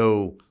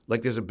 So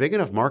there's a big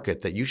enough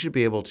market that you should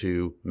be able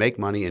to make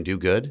money and do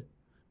good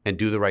and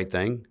do the right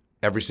thing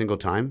every single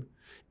time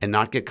and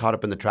not get caught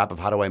up in the trap of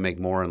how do I make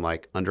more and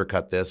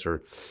undercut this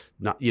or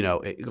not,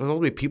 because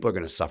ultimately people are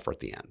going to suffer at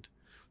the end.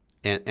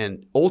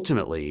 And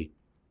ultimately,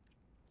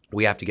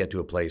 we have to get to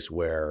a place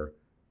where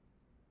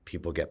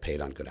people get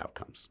paid on good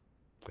outcomes,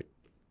 like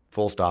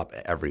full stop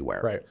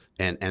everywhere. Right.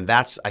 And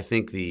that's, I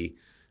think, the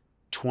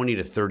 20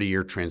 to 30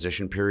 year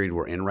transition period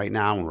we're in right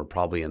now, and we're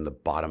probably in the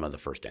bottom of the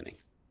first inning.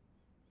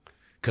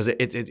 Because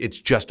it's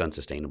just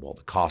unsustainable.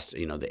 The cost,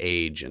 the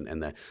age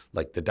and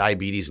the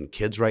diabetes in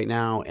kids right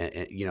now,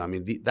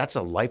 and that's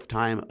a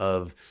lifetime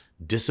of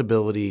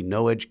disability,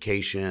 no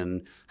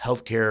education,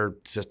 healthcare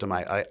system.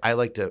 I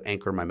like to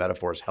anchor my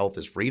metaphor as health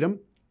is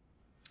freedom,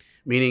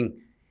 meaning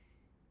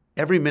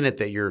every minute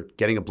that you're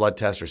getting a blood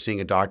test or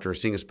seeing a doctor or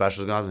seeing a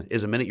specialist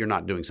is a minute you're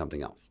not doing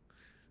something else,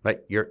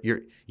 right?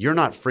 You're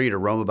not free to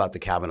roam about the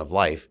cabin of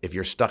life if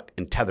you're stuck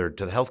and tethered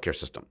to the healthcare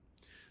system.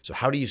 So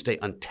how do you stay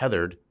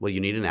untethered? Well, you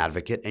need an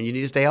advocate and you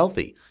need to stay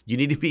healthy. You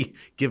need to be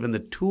given the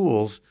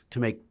tools to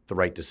make the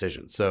right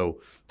decisions.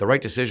 So the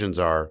right decisions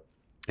are,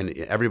 and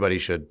everybody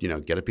should,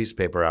 get a piece of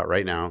paper out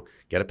right now,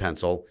 get a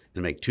pencil,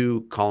 and make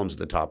 2 columns at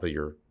the top of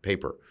your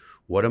paper.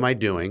 What am I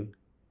doing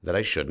that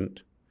I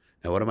shouldn't?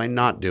 And what am I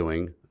not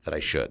doing that I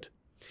should?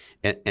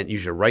 And you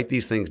should write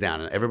these things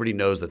down. And everybody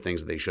knows the things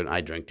that they shouldn't.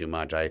 I drink too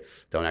much. I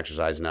don't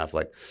exercise enough.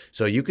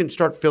 So you can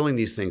start filling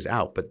these things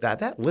out. But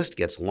that list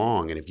gets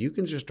long. And if you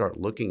can just start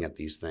looking at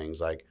these things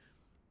like,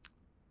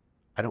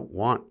 I don't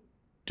want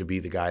to be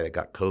the guy that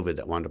got COVID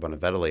that wound up on a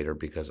ventilator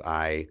because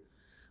I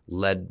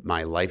led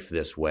my life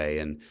this way.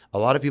 And a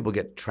lot of people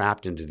get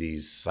trapped into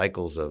these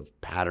cycles of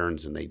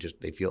patterns and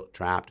they feel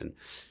trapped.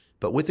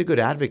 But with a good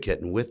advocate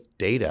and with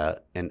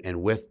data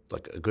and with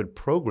like a good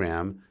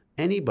program,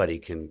 anybody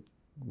can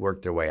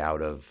work their way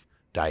out of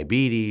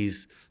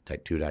diabetes,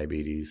 type 2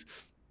 diabetes,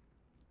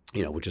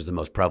 which is the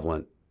most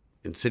prevalent,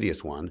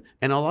 insidious one,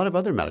 and a lot of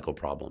other medical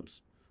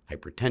problems,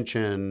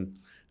 hypertension,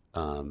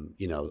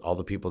 all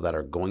the people that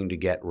are going to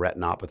get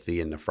retinopathy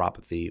and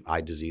nephropathy,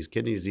 eye disease,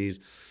 kidney disease.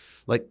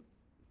 Like,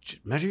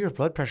 measure your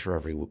blood pressure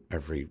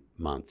every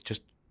month.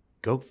 Just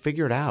go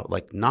figure it out.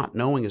 Like, not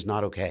knowing is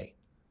not okay.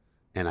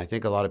 And I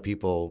think a lot of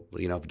people,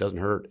 if it doesn't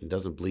hurt, it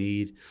doesn't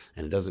bleed,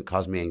 and it doesn't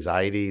cause me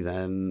anxiety,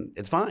 then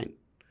it's fine.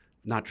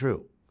 Not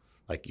true.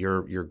 Like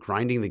you're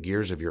grinding the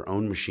gears of your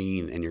own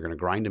machine, and you're going to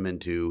grind them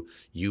into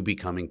you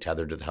becoming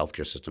tethered to the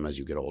healthcare system as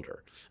you get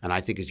older. And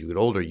I think as you get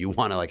older, you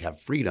want to have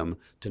freedom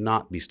to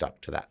not be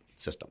stuck to that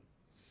system.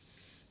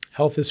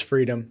 Health is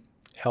freedom.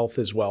 Health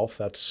is wealth.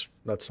 That's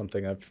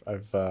something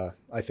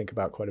I think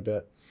about quite a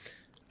bit.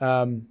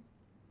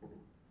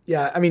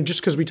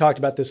 Just because we talked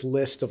about this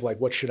list of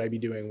what should I be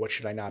doing, what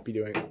should I not be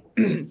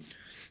doing.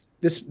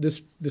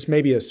 This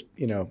may be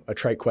a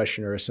trite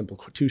question or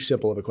too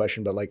simple of a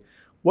question, but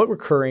what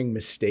recurring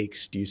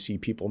mistakes do you see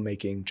people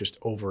making just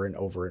over and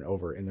over and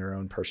over in their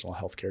own personal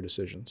healthcare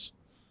decisions?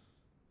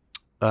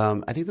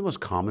 I think the most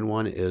common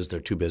one is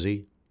they're too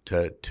busy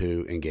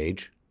to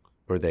engage,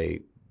 or they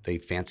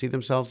fancy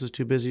themselves as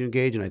too busy to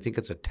engage, and I think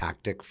it's a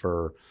tactic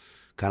for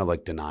kind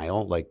of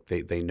denial.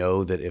 They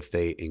know that if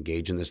they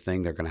engage in this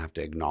thing, they're going to have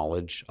to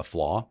acknowledge a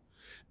flaw,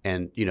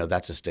 and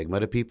that's a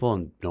stigma to people,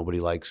 and nobody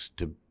likes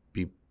to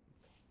be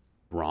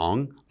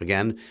wrong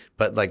again,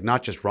 but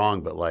not just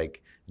wrong, but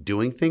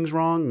doing things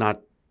wrong,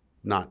 not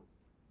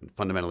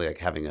fundamentally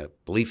having a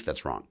belief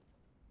that's wrong.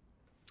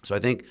 So I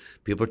think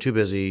people are too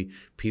busy.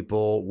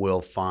 People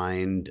will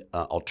find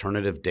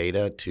alternative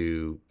data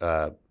to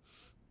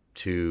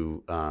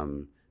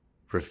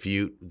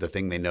refute the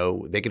thing they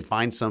know. They can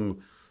find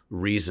some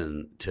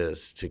reason to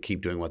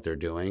keep doing what they're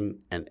doing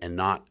and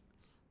not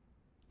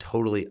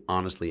totally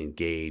honestly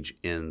engage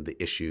in the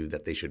issue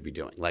that they should be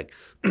doing.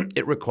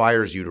 It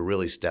requires you to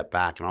really step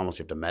back and almost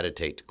have to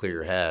meditate to clear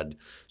your head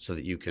so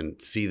that you can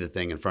see the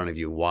thing in front of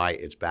you, why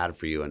it's bad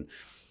for you. And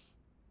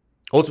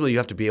ultimately you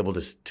have to be able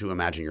to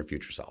imagine your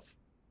future self,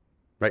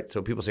 right?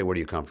 So people say, where do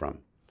you come from?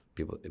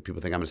 People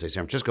think I'm going to say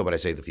San Francisco, but I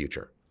say the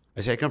future.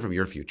 I say I come from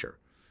your future,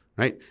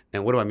 right?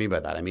 And what do I mean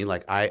by that? I mean,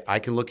 I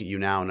can look at you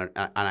now and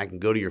I can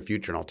go to your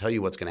future and I'll tell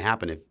you what's going to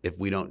happen if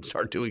we don't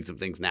start doing some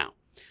things now.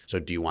 So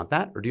do you want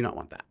that or do you not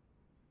want that,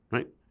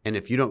 right? And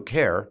if you don't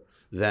care,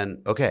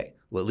 then okay,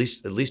 well, at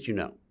least you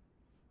know.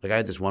 I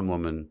had this one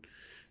woman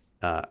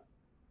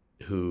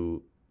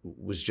who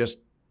was just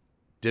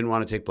didn't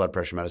want to take blood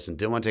pressure medicine,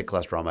 didn't want to take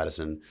cholesterol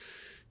medicine,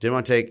 didn't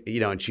want to take,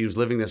 and she was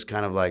living this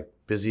kind of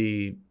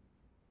busy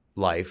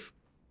life.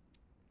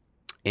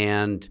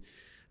 And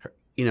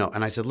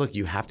and I said, look,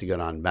 you have to get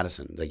on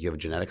medicine. You have a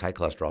genetic high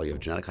cholesterol, you have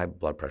genetic high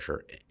blood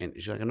pressure. And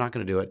she's like, I'm not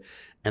going to do it.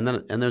 And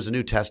there's a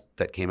new test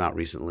that came out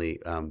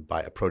recently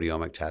by a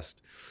proteomic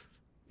test.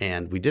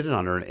 And we did it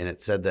on her, and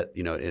it said that,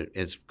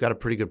 it's got a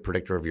pretty good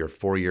predictor of your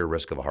 4-year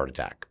risk of a heart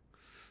attack.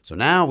 So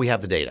now we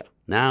have the data.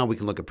 Now we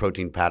can look at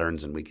protein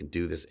patterns, and we can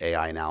do this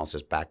AI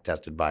analysis back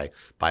tested by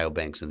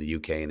biobanks in the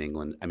UK and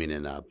England,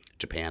 in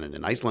Japan and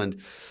in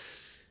Iceland.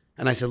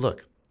 And I said,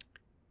 look,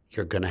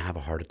 you're going to have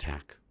a heart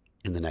attack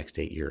in the next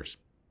 8 years.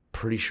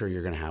 Pretty sure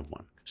you're going to have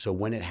one. So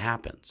when it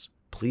happens,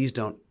 please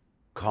don't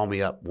call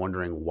me up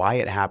wondering why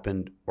it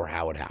happened or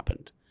how it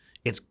happened.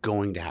 It's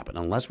going to happen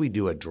unless we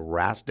do a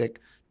drastic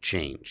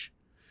change.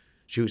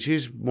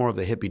 She's more of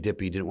the hippy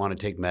dippy, didn't want to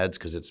take meds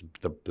because it's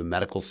the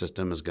medical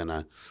system is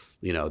gonna,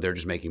 they're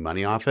just making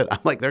money off it. I'm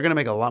like, they're gonna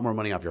make a lot more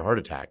money off your heart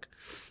attack.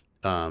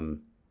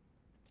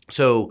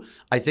 So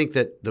I think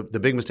that the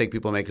big mistake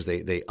people make is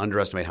they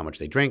underestimate how much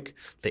they drink.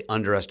 They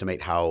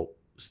underestimate how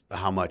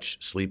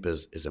much sleep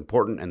is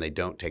important, and they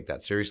don't take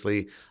that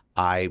seriously.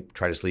 I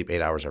try to sleep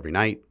 8 hours every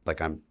night. Like,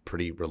 I'm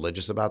pretty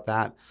religious about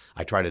that.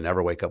 I try to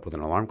never wake up with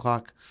an alarm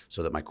clock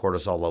so that my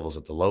cortisol level's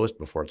at the lowest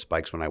before it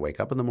spikes when I wake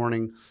up in the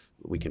morning.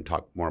 We can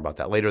talk more about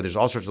that later. There's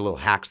all sorts of little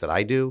hacks that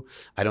I do.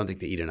 I don't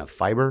think they eat enough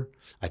fiber.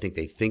 I think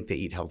they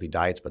eat healthy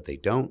diets, but they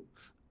don't.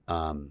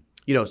 And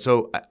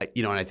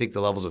I think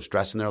the levels of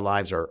stress in their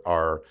lives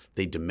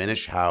they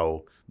diminish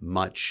how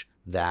much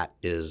that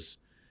is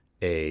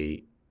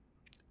a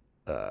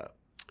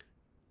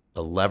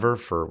lever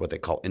for what they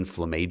call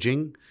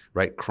inflammaging,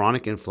 right?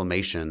 Chronic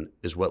inflammation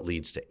is what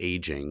leads to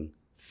aging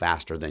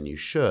faster than you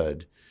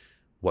should.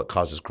 What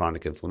causes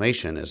chronic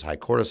inflammation is high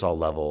cortisol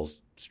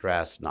levels,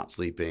 stress, not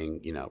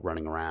sleeping,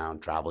 running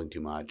around, traveling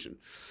too much. And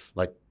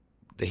like,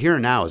 the here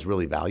and now is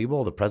really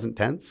valuable, the present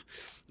tense,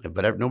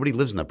 but nobody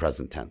lives in the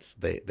present tense.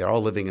 They're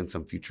all living in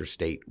some future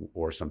state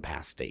or some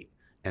past state,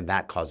 and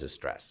that causes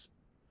stress.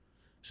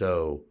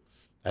 So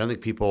I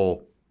think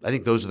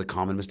those are the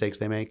common mistakes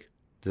they make.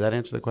 Did that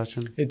answer the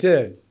question? It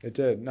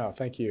did. No,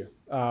 thank you.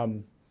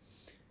 And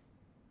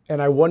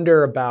I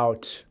wonder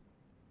about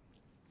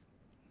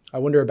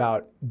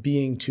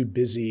being too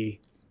busy.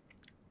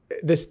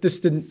 These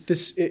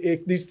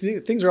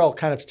things are all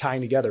kind of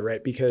tying together,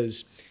 right?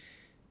 Because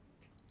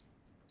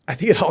I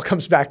think it all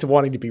comes back to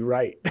wanting to be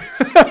right.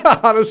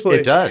 Honestly,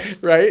 it does.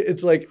 Right?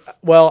 It's like,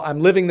 well, I'm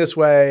living this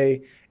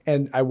way,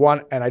 and I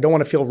don't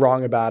want to feel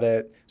wrong about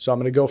it. So I'm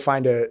going to go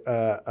find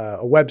a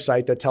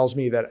website that tells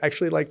me that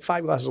actually, like,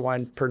 5 glasses of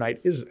wine per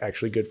night is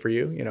actually good for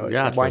you.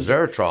 Yeah, it's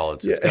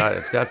resveratrol.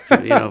 It's got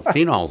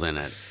phenols in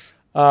it.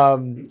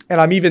 And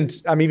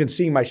I'm even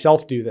seeing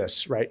myself do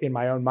this, right, in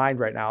my own mind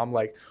right now. I'm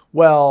like,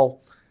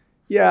 well,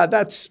 yeah,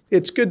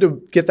 it's good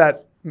to get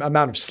that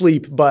amount of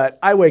sleep, but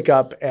I wake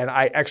up and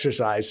I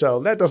exercise, so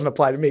that doesn't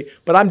apply to me.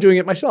 But I'm doing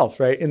it myself,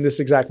 right, in this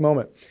exact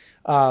moment.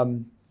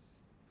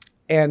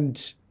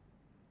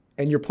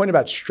 And your point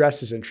about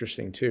stress is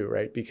interesting too,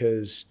 right?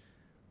 Because,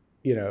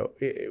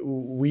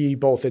 we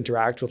both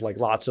interact with like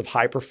lots of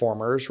high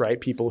performers,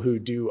 right? People who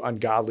do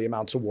ungodly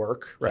amounts of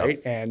work,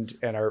 right? Yep.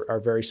 And are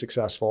very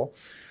successful.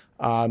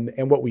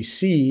 And what we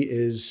see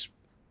is,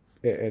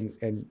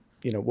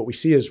 what we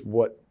see is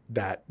what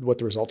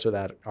the results of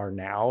that are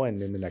now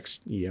and in the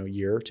next,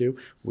 year or two.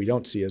 We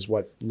don't see is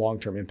what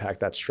long-term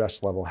impact that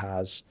stress level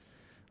has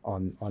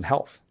on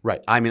health.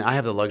 Right. I mean, I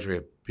have the luxury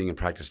of being in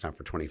practice now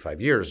for 25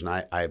 years, and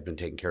I've been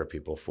taking care of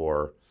people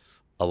for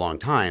a long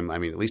time. I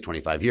mean, at least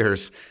 25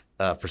 years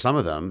for some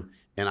of them.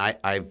 And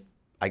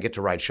I get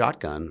to ride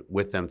shotgun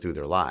with them through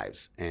their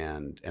lives.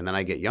 And then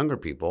I get younger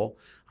people.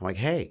 I'm like,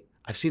 hey,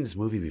 I've seen this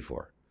movie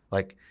before.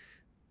 Like,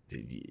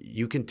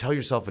 you can tell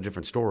yourself a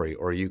different story,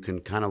 or you can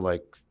kind of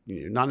like,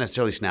 not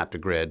necessarily snap to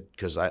grid,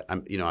 because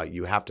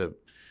you have to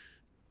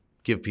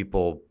give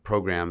people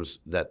programs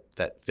that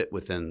fit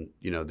within,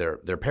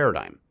 their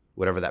paradigm,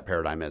 whatever that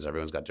paradigm is.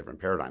 Everyone's got different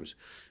paradigms,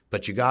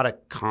 but you got to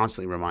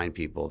constantly remind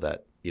people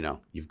that,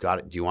 you've got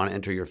it. Do you want to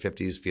enter your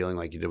 50s feeling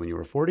like you did when you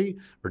were 40,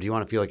 or do you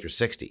want to feel like you're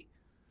 60?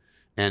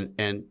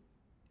 And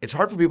it's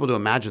hard for people to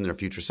imagine their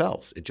future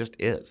selves. It just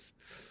is.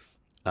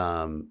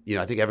 I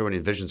think everyone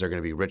envisions they're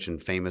going to be rich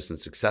and famous and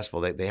successful.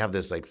 They have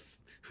this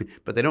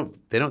but they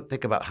don't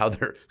think about how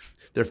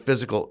their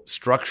physical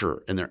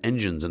structure and their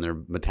engines and their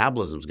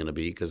metabolism is going to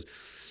be,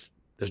 because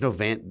there's no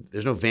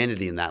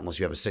vanity in that unless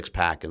you have a six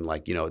pack and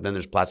then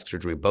there's plastic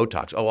surgery and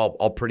Botox. Oh,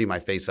 I'll pretty my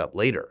face up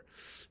later.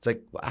 It's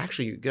like, well,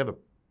 actually, you can have a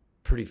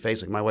pretty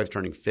face. Like, my wife's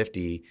turning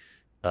 50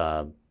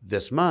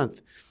 this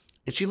month,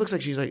 and she looks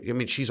like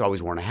she's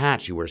always worn a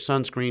hat. She wears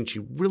sunscreen. She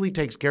really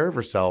takes care of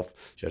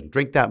herself. She doesn't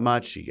drink that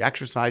much. She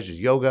exercises,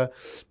 yoga.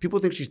 People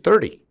think she's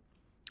 30.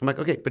 I'm like,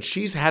 okay, but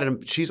she's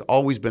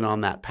always been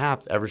on that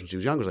path ever since she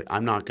was younger. It's like,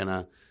 I'm going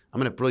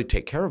to really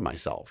take care of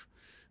myself.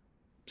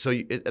 So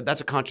that's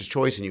a conscious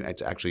choice, and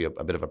it's actually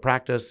a bit of a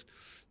practice.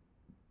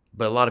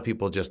 But a lot of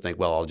people just think,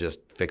 well, I'll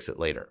just fix it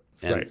later.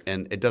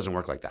 And it doesn't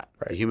work like that.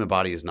 Right. The human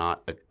body is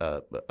not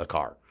a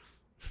car,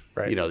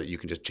 right? That you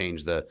can just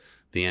change the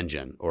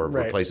engine or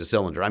replace a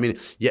cylinder. I mean,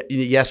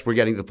 yes, we're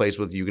getting to the place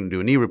with you can do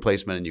a knee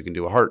replacement and you can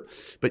do a heart,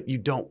 but you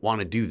don't want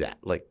to do that.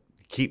 Like,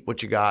 keep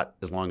what you got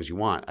as long as you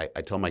want.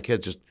 I tell my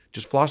kids,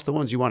 just floss the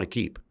ones you want to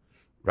keep,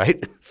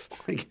 right?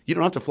 You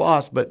don't have to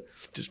floss, but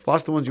just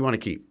floss the ones you want to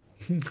keep.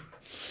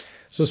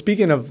 So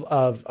speaking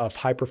of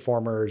high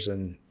performers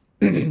and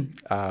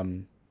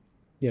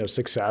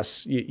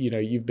success,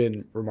 you've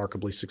been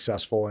remarkably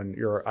successful, and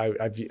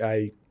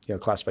I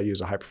classify you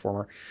as a high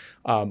performer.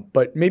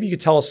 But maybe you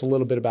could tell us a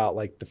little bit about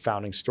like the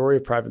founding story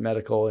of Private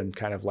Medical and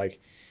kind of like,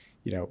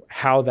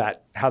 how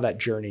that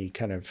journey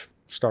kind of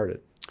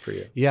started for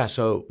you. Yeah.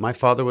 So my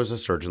father was a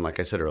surgeon, like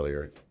I said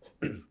earlier,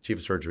 chief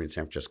of surgery in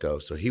San Francisco.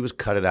 So he was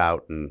cut it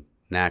out and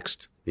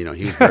next, He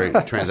was very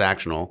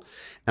transactional.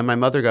 And my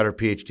mother got her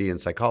PhD in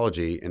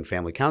psychology and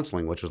family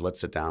counseling, which was let's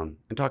sit down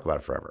and talk about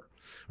it forever.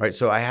 Right.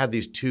 So I had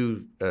these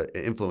two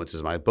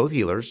influences, both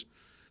healers,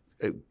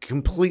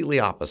 completely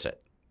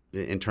opposite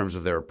in terms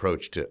of their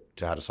approach to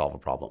how to solve a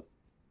problem.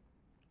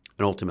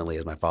 And ultimately,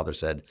 as my father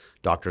said,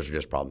 doctors are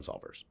just problem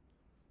solvers.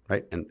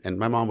 Right. And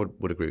my mom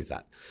would agree with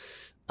that.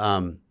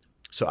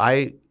 So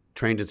I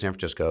trained in San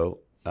Francisco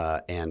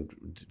and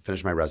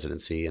finished my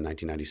residency in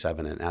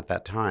 1997. And at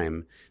that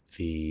time,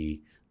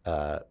 the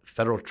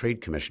Federal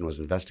Trade Commission was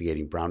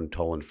investigating Brown and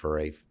Toland for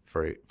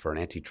an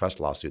antitrust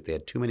lawsuit. They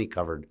had too many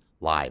covered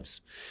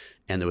lives.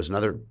 And there was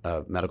another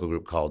medical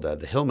group called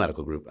the Hill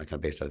Medical Group, kind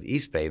of based out of the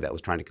East Bay, that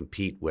was trying to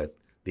compete with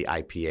the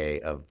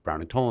IPA of Brown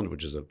and Toland,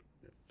 which is a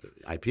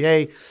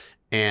IPA.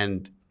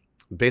 And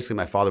basically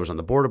my father was on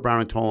the board of Brown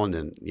and Toland,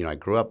 and I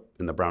grew up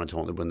in the Brown and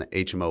Toland when the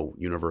HMO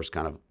universe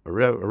kind of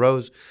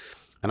arose.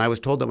 And I was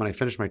told that when I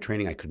finished my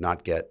training, I could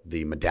not get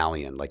the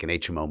medallion, like an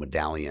HMO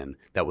medallion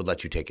that would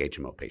let you take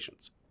HMO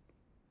patients.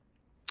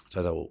 So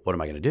I thought, well, what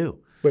am I going to do?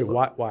 Wait,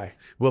 why?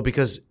 Well,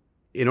 because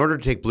in order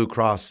to take Blue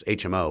Cross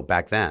HMO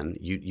back then,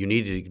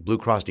 Blue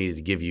Cross needed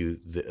to give you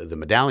the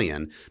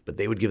medallion, but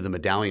they would give the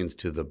medallions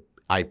to the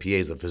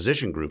IPAs, the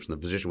physician groups, and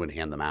the physician would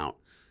hand them out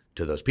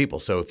to those people.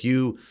 So in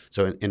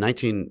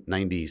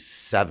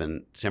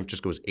 1997, San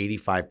Francisco was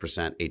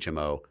 85%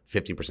 HMO,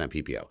 15%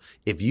 PPO.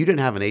 If you didn't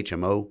have an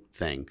HMO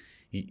thing,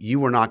 you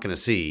were not going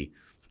to see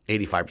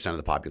 85% of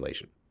the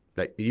population.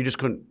 You just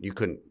couldn't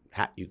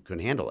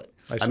handle it.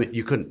 I mean,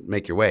 you couldn't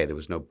make your way. There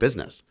was no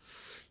business.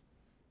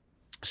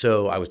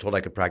 So I was told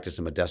I could practice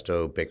in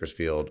Modesto,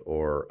 Bakersfield,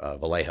 or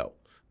Vallejo.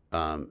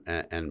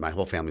 And my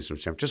whole family's from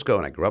San Francisco,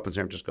 and I grew up in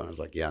San Francisco, and I was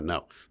like, yeah,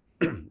 no,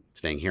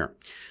 staying here.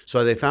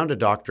 So they found a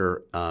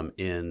doctor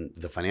in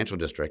the financial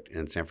district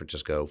in San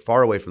Francisco,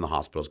 far away from the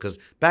hospitals, because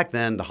back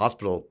then the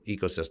hospital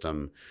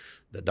ecosystem,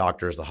 the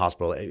doctors, the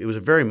hospital, it was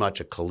very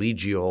much a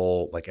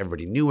collegial, like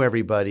everybody knew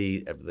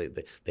everybody.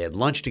 They had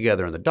lunch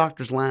together in the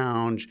doctor's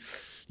lounge.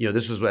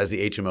 This was as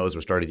the HMOs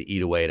were starting to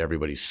eat away at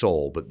everybody's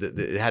soul, but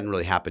it hadn't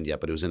really happened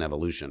yet, but it was in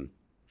evolution.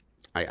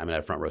 I had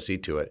a front row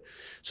seat to it.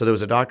 So there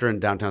was a doctor in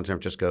downtown San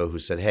Francisco who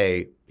said,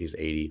 hey, he's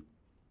 80,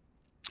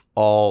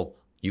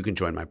 you can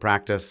join my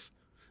practice,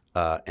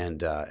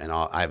 and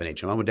I have an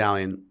HMO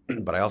medallion,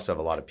 but I also have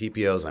a lot of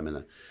PPOs. I'm in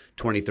the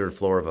 23rd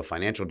floor of a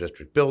financial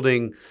district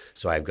building,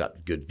 so I've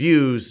got good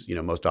views.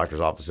 Most doctors'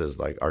 offices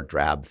are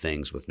drab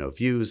things with no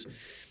views.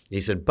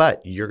 He said,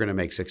 but you're going to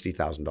make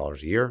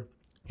 $60,000 a year.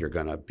 You're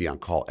going to be on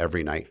call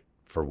every night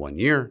for 1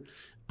 year.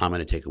 I'm going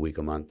to take a week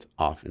a month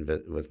off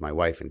with my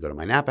wife and go to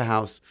my Napa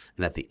house.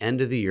 And at the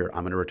end of the year,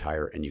 I'm going to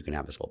retire and you can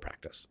have this whole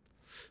practice.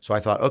 So I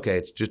thought, okay,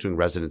 it's just doing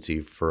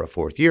residency for a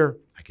 4th year.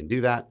 I can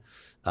do that.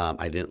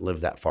 I didn't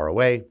live that far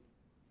away,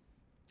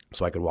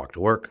 so I could walk to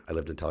work. I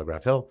lived in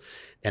Telegraph Hill.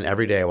 And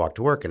every day I walked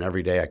to work, and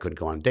every day I couldn't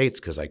go on dates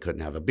because I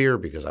couldn't have a beer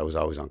because I was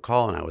always on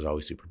call and I was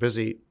always super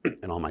busy.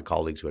 And all my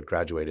colleagues who had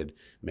graduated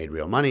made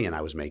real money, and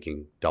I was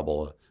making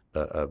double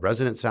a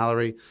resident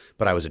salary,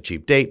 but I was a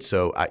cheap date,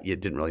 so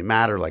it didn't really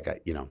matter.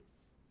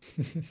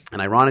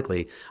 And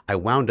ironically, I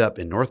wound up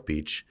in North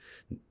Beach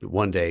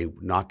one day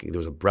knocking. There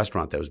was a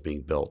restaurant that was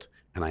being built,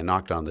 and I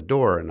knocked on the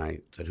door and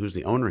I said, "Who's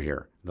the owner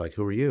here?" They're like,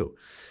 "Who are you?"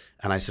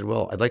 And I said,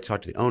 "Well, I'd like to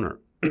talk to the owner."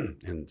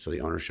 And so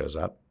the owner shows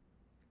up.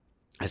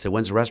 I said,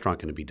 "When's the restaurant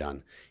going to be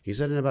done?" He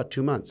said, "In about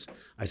 2 months."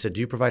 I said,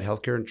 "Do you provide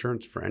healthcare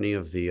insurance for any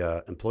of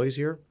the employees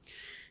here?"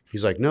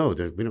 He's like, "No,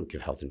 we don't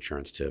give health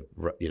insurance to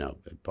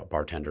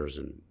bartenders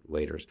and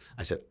waiters."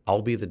 I said,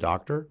 "I'll be the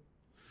doctor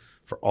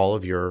for all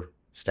of your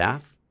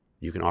staff.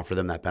 You can offer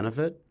them that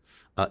benefit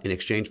in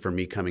exchange for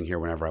me coming here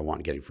whenever I want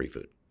and getting free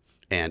food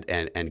and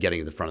getting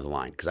to the front of the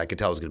line because I could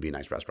tell it was going to be a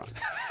nice restaurant."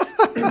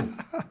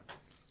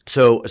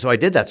 So I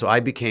did that. So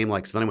I became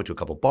so then I went to a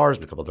couple bars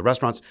and a couple of the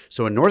restaurants.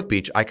 So in North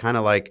Beach, I kind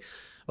of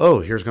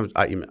here comes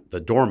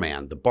the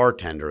doorman, the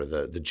bartender,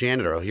 the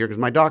janitor. Oh, here comes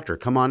my doctor.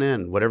 Come on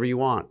in, whatever you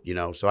want.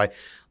 So like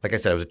I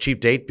said, it was a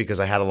cheap date because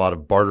I had a lot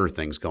of barter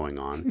things going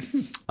on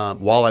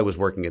while I was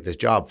working at this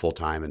job full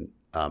time. And,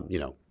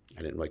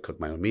 I didn't really cook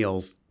my own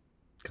meals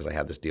because I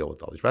had this deal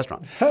with all these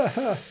restaurants.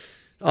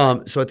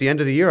 So at the end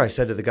of the year, I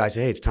said to the guy,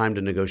 "Hey, it's time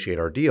to negotiate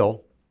our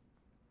deal.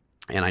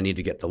 And I need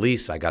to get the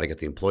lease. I got to get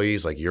the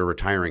employees. You're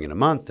retiring in a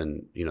month.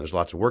 And, there's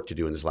lots of work to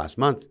do in this last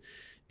month."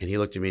 And he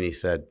looked at me and he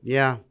said,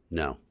 "Yeah,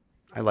 no.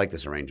 I like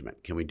this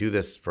arrangement. Can we do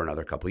this for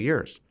another couple of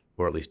years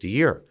or at least a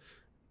year?"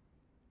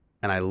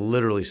 And I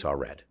literally saw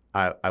red.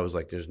 I was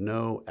like, there's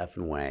no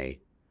effing way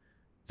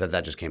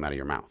that just came out of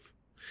your mouth.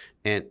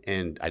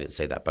 And I didn't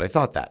say that, but I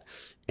thought that.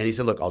 And he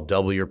said, "Look, I'll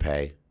double your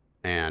pay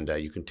and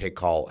you can take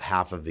call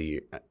half of the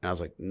year." And I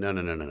was like,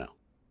 no.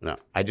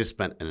 I just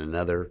spent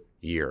another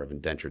year of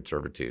indentured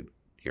servitude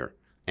here.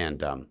 And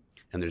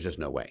there's just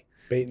no way.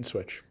 Bait and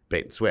switch.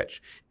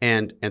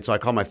 And so I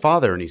called my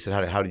father and he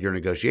said, how did your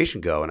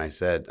negotiation go? And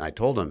I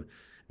told him.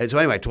 And so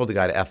anyway, I told the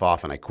guy to F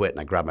off and I quit and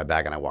I grabbed my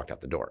bag and I walked out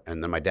the door.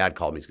 And then my dad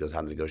called me and he goes,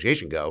 "How'd the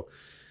negotiation go?"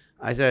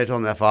 I told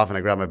him to F off and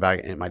I grabbed my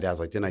bag and my dad's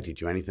like, "Didn't I teach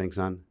you anything,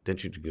 son?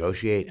 Didn't you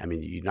negotiate? I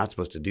mean, you're not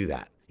supposed to do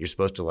that. You're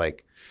supposed to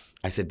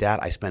I said, Dad,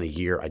 I spent a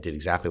year. I did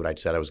exactly what I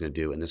said I was going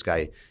to do. And this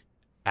guy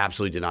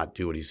absolutely did not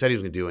do what he said he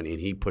was going to do. And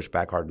he pushed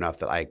back hard enough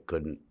that I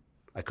couldn't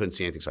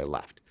see anything. So I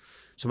left.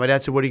 So my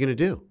dad said, what are you going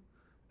to do?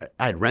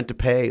 I had rent to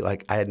pay.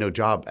 Like, I had no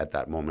job at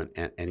that moment.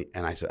 And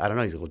I said, I don't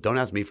know. He said, well, don't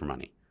ask me for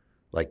money.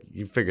 Like,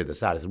 you figured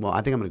this out. I said, well,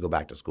 I think I'm going to go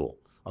back to school.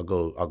 I'll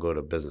go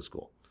to business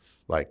school.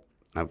 Like,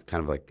 I'm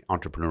kind of like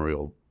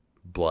entrepreneurial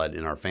blood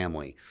in our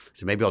family.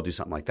 So maybe I'll do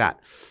something like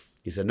that.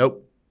 He said,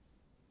 nope.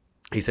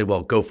 He said,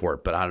 well, go for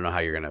it, but I don't know how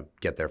you're going to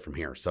get there from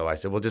here. So I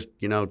said, well, just,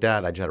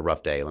 Dad, I just had a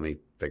rough day. Let me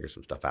figure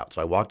some stuff out.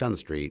 So I walked down the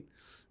street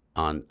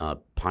on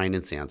Pine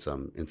and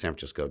Sansom in San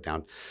Francisco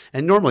down.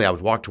 And normally I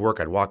would walk to work.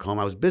 I'd walk home.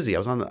 I was busy. I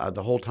was on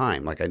the whole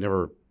time. Like, I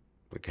never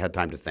had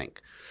time to think.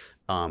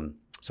 So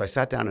I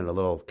sat down in a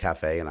little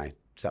cafe and I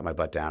sat my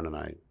butt down and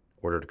I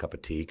ordered a cup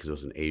of tea because it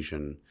was an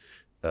Asian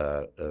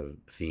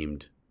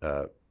themed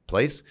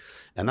place.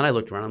 And then I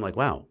looked around. I'm like,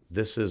 wow,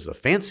 this is a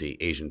fancy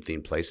Asian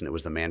themed place. And it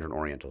was the Mandarin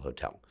Oriental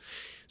Hotel.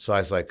 So I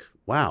was like,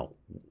 wow,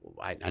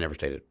 I never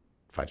stayed at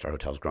 5-star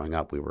hotels growing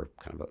up. We were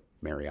kind of a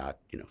Marriott,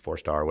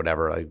 4-star or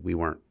whatever. We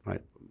weren't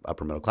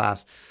upper middle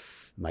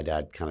class. My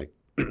dad kind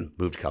of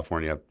moved to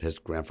California.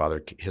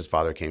 His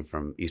father came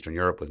from Eastern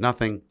Europe with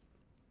nothing.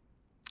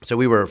 So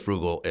we were a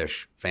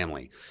frugal-ish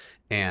family.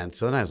 And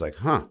so then I was like,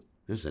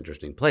 this is an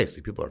interesting place.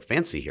 These people are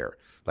fancy here.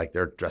 Like,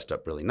 they're dressed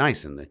up really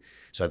nice.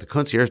 So the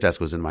concierge desk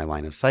was in my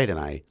line of sight, and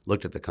I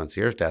looked at the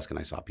concierge desk and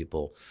I saw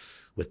people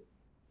with,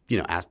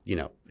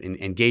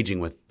 engaging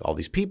with all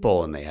these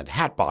people, and they had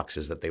hat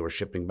boxes that they were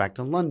shipping back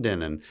to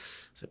London. And I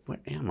said, where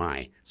am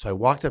I? So I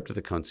walked up to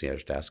the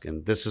concierge desk,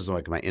 and this is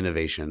like my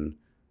innovation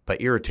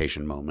but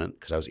irritation moment,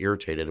 because I was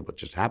irritated at what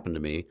just happened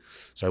to me.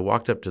 So I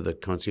walked up to the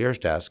concierge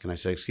desk and I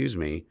said, excuse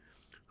me,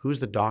 who's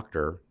the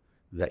doctor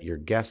that your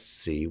guests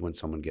see when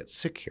someone gets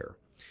sick here?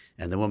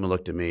 And the woman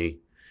looked at me,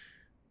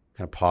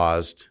 kind of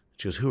paused.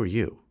 She goes, who are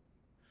you?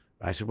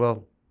 I said,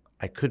 well,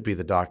 I could be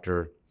the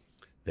doctor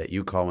that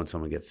you call when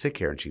someone gets sick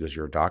here. And she goes,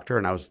 you're a doctor?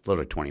 And I was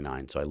literally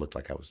 29, so I looked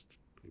like I was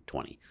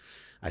 20.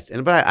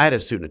 But I had a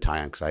suit and a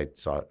tie on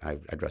because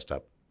I dressed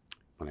up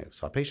when I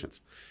saw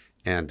patients.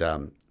 And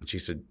she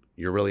said,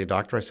 you're really a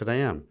doctor? I said, I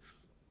am.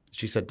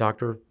 She said,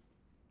 doctor,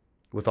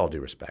 with all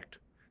due respect,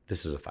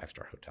 this is a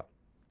 5-star hotel.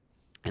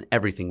 And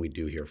everything we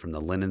do here, from the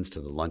linens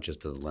to the lunches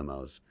to the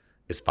limos,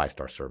 is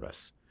 5-star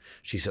service.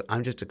 She said,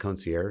 I'm just a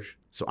concierge,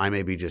 so I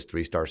may be just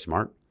 3-star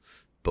smart,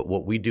 but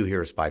what we do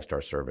here is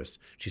 5-star service.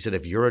 She said,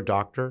 if you're a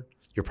doctor,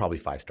 you're probably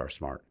 5-star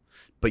smart,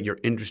 but your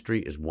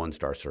industry is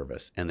 1-star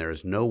service, and there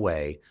is no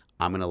way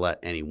I'm going to let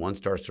any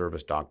 1-star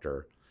service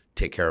doctor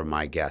take care of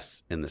my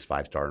guests in this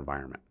 5-star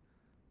environment.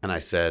 And I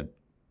said,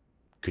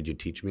 could you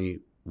teach me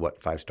what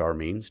 5-star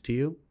means to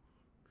you?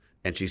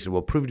 And she said,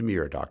 well, prove to me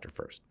you're a doctor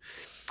first.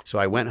 So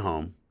I went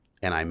home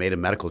and I made a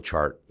medical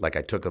chart. Like,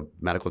 I took a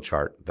medical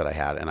chart that I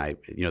had, and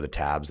the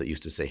tabs that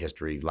used to say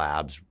history,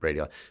 labs,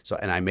 radio. So,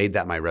 and I made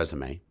that my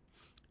resume,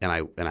 and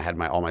I had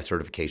all my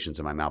certifications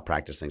and my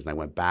malpractice things. And I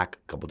went back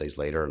a couple of days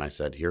later and I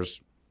said,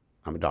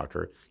 I'm a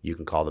doctor. You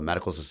can call the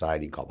medical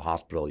society, you can call the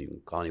hospital, you can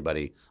call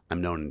anybody.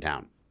 I'm known in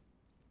town.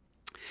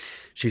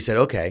 She said,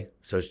 okay.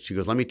 So she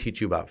goes, let me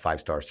teach you about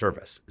 5-star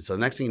service. So the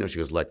next thing you know, she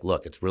goes, like,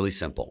 look, it's really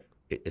simple.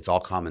 It's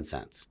all common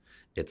sense.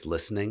 It's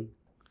listening.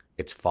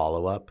 It's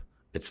follow-up.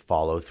 It's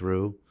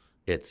follow-through.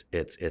 It's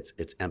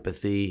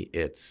empathy.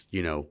 It's,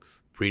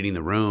 reading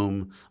the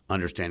room,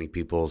 understanding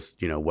people's,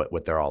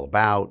 what they're all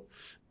about.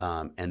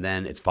 And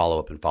then it's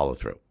follow-up and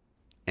follow-through.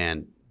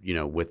 And,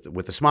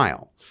 with a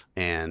smile,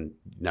 and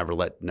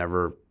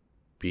never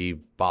be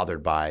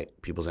bothered by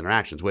people's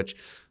interactions, which,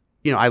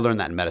 I learned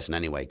that in medicine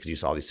anyway, because you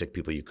saw these sick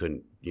people, you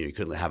couldn't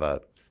have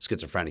a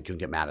schizophrenic, you couldn't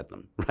get mad at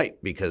them,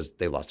 right? Because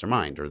they lost their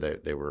mind, or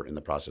they were in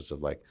the process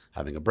of like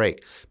having a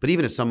break. But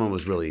even if someone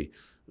was really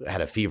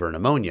had a fever and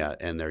pneumonia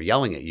and they're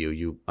yelling at you,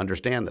 you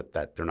understand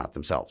that they're not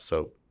themselves.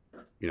 So,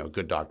 a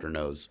good doctor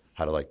knows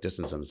how to like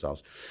distance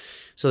themselves.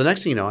 So the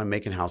next thing you know, I'm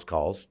making house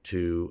calls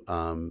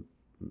to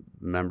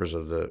members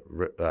of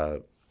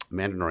the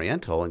Mandarin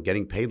Oriental and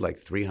getting paid like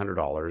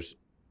 $300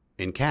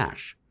 in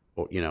cash,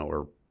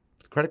 or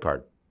credit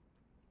card.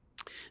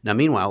 Now,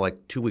 meanwhile,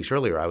 like 2 weeks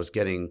earlier, I was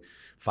getting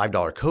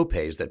 $5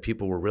 copays that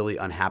people were really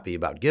unhappy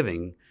about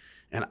giving.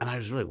 And I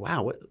was really,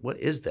 wow, what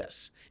is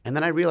this? And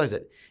then I realized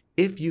that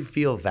if you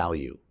feel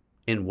value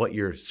in what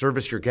your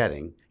service you're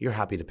getting, you're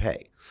happy to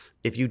pay.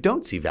 If you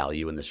don't see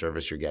value in the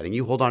service you're getting,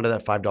 you hold on to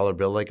that $5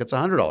 bill like it's a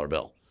 $100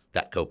 bill,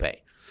 that copay.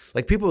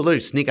 Like, people would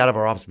literally sneak out of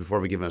our office before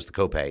we give us the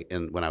copay,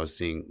 and when I was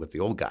seeing with the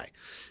old guy.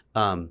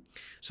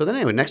 So then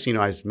anyway, next thing you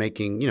know, I was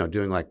making,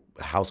 doing like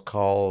a house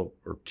call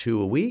or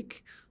 2 a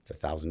week. It's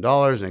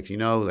 $1,000. Next thing you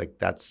know, like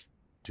that's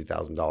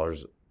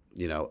 $2,000,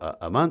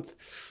 a month.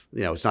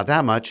 It's not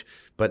that much,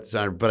 but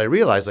I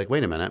realized, like,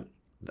 wait a minute.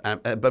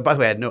 But by the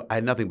way, I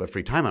had nothing but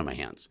free time on my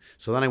hands.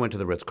 So then I went to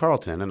the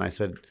Ritz-Carlton and I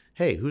said,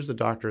 hey, who's the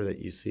doctor that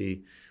you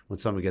see when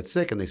someone gets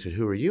sick? And they said,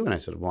 who are you? And I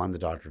said, well, I'm the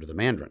doctor to the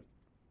Mandarin.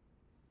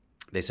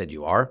 They said,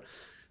 you are?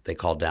 They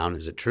called down,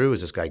 is it true?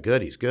 Is this guy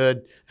good? He's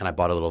good. And I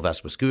bought a little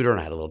Vespa scooter and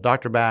I had a little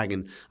doctor bag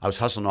and I was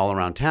hustling all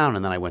around town.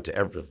 And then I went to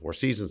every Four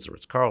Seasons, the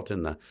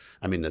Ritz-Carlton, the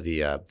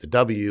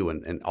W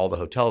and all the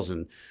hotels.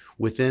 And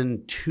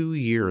within 2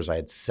 years, I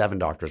had 7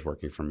 doctors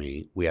working for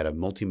me. We had a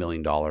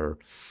multi-million-dollar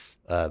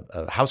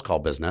house call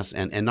business.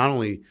 And not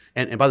only,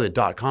 and by the way,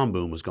 the .com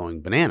boom was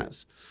going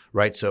bananas,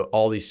 right? So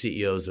all these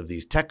CEOs of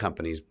these tech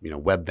companies,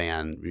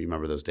 Webvan, you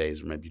remember those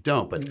days, or maybe you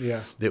don't, but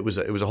Yeah. it was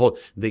a whole,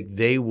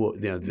 they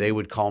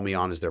would call me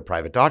on as their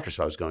private doctor.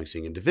 So I was going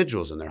seeing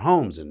individuals in their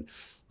homes and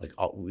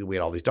we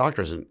had all these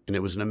doctors and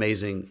it was an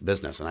amazing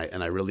business.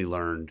 And I really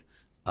learned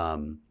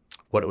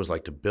what it was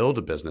like to build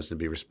a business and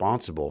be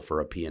responsible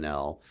for a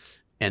P&L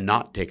and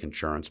not take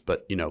insurance.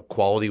 But,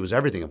 quality was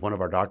everything. If one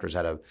of our doctors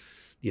had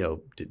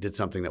did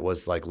something that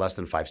was like less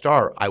than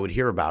 5-star, I would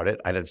hear about it.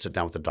 I'd have to sit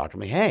down with the doctor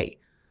and be, hey,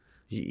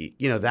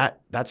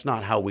 that's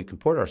not how we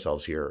comport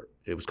ourselves here.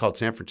 It was called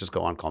San Francisco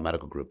On-Call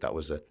Medical Group. That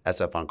was a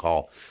SF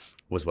On-Call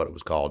was what it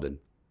was called. And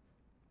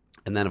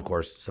then, of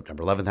course,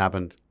 September 11th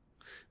happened.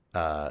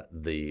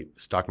 The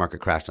stock market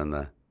crashed on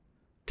the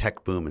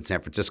tech boom in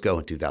San Francisco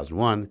in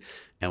 2001.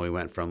 And we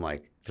went from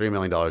like $3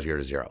 million a year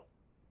to zero.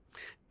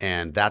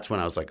 And that's when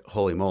I was like,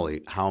 holy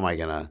moly, how am I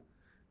going to,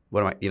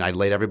 I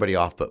laid everybody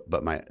off, but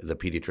the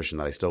pediatrician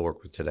that I still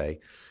work with today,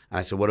 and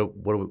I said, what are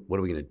we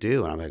going to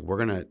do? And I'm like, we're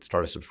going to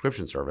start a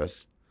subscription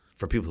service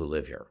for people who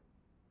live here,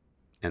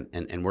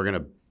 and we're going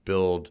to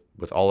build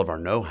with all of our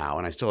know-how.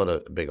 And I still had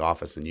a big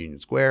office in Union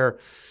Square.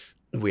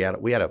 We had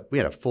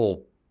a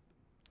full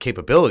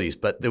capabilities,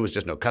 but there was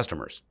just no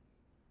customers.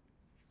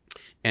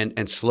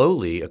 And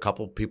slowly, a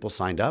couple people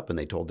signed up, and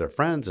they told their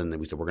friends, and then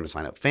we said we're going to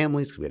sign up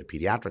families because we had a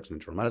pediatrics and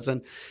internal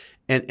medicine,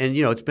 and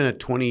it's been a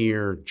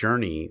 20-year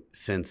journey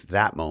since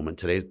that moment.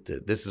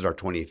 This is our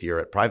 20th year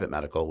at Private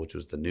Medical, which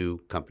was the new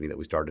company that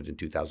we started in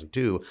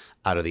 2002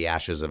 out of the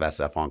ashes of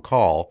SF On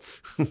Call,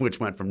 which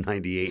went from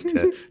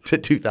 98 to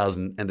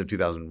 2000, end of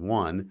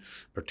 2001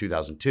 or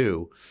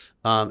 2002,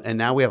 and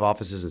now we have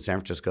offices in San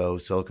Francisco,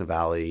 Silicon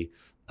Valley,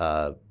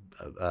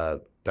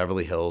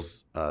 Beverly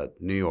Hills,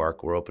 New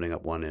York. We're opening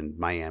up one in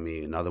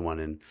Miami, another one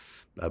in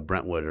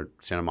Brentwood or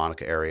Santa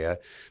Monica area.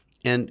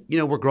 And,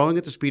 we're growing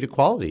at the speed of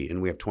quality.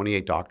 And we have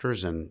 28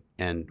 doctors and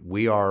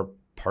we are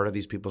part of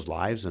these people's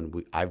lives.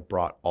 And I've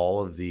brought all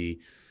of the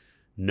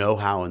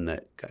know-how and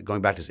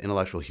going back to this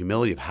intellectual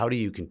humility of how do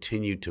you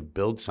continue to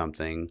build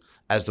something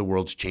as the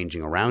world's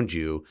changing around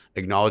you,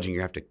 acknowledging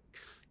you have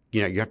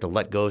to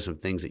let go of some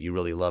things that you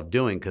really love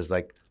doing because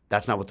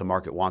that's not what the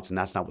market wants, and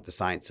that's not what the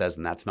science says,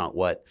 and that's not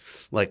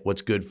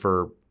what's good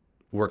for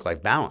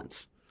work-life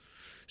balance.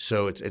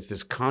 So it's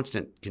this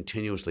constant,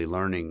 continuously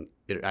learning.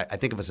 I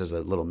think of us as a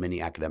little mini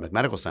academic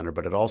medical center,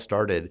 but it all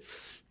started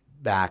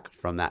back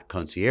from that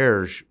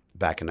concierge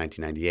back in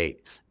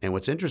 1998. And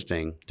what's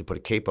interesting, to put a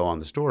capo on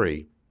the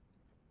story,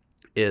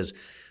 is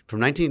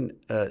from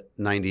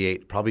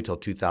 1998 probably till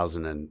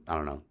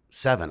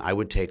 2007, I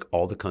would take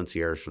all the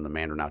concierge from the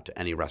Mandarin out to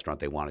any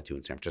restaurant they wanted to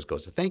in San Francisco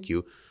as a thank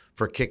you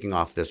for kicking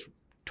off this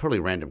totally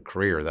random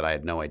career that I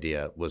had no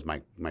idea was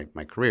my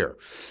career.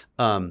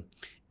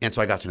 And so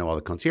I got to know all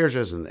the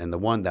concierges and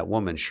that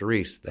woman,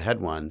 Charisse, the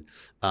head one.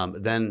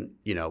 Then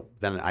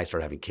I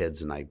started having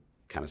kids and I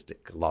kind of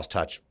lost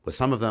touch with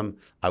some of them.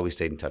 I always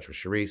stayed in touch with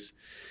Charisse.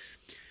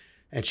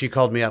 And she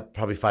called me up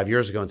probably 5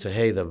 years ago and said,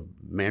 hey, the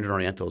Mandarin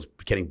Oriental is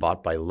getting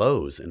bought by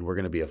Lowe's and we're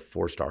going to be a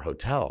 4-star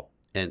hotel.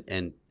 And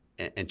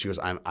she goes,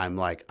 I'm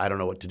like, I don't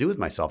know what to do with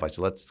myself. I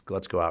said,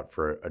 let's go out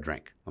for a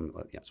drink.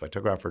 So I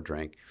took her out for a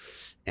drink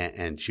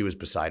and she was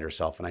beside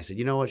herself. And I said,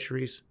 you know what,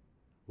 Charisse,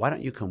 why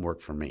don't you come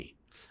work for me?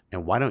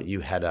 And why don't you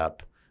head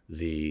up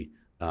the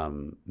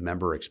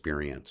member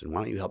experience? And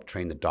why don't you help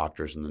train the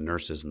doctors and the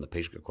nurses and the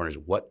patient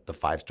coordinators what the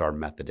 5-star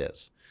method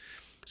is?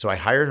 So I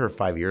hired her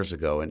 5 years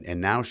ago, and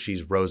now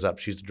she's rose up.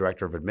 She's the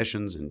director of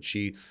admissions, and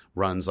she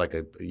runs like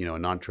a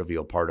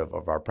non-trivial part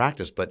of our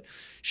practice. But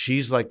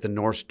she's like the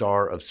North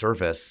Star of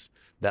service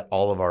that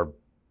all of our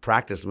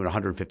practice,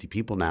 150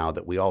 people now,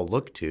 that we all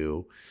look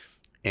to.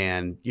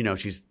 And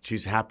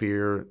she's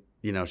happier.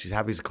 She's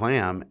happy as a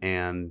clam,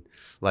 and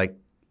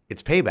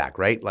it's payback,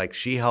 right? Like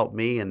she helped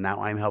me, and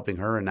now I'm helping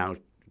her, and now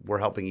we're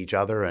helping each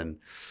other, and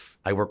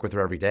I work with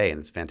her every day, and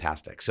it's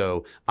fantastic.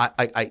 So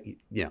I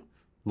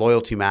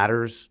loyalty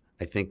matters.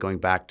 I think going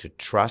back to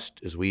trust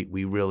is we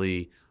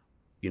really,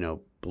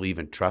 believe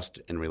in trust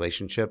in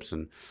relationships.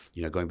 And,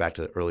 going back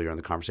to earlier in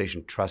the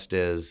conversation, trust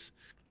is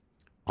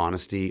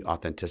honesty,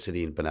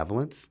 authenticity, and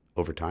benevolence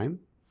over time.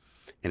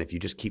 And if you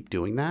just keep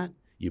doing that,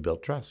 you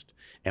build trust.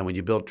 And when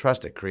you build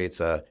trust, it creates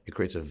a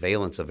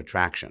valence of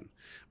attraction,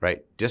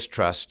 right?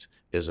 Distrust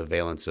is a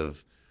valence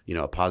of,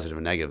 a positive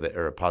and negative,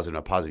 or a positive and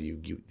a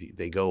positive.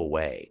 They go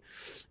away.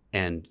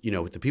 And,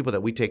 with the people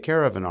that we take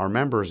care of and our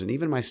members and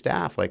even my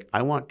staff,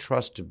 I want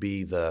trust to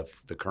be the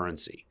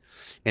currency.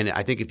 And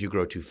I think if you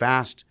grow too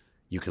fast,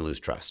 you can lose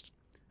trust.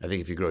 I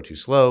think if you grow too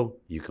slow,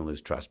 you can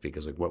lose trust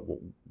because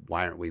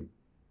why aren't we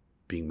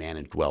being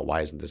managed well?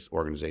 Why isn't this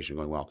organization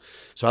going well?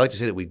 So I like to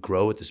say that we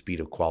grow at the speed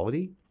of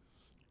quality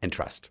and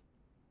trust.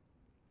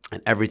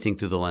 and everything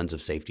through the lens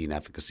of safety and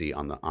efficacy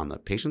on the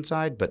patient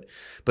side. But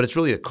it's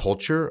really a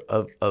culture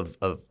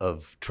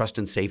of trust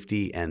and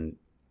safety and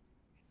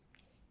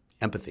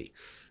empathy.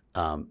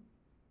 And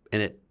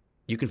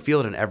you can feel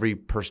it in every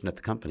person at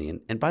the company.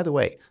 And by the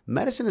way,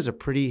 medicine is a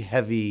pretty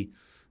heavy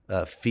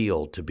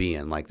field to be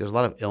in. Like there's a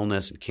lot of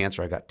illness and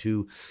cancer. I got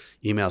 2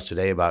 emails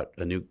today about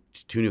 2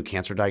 new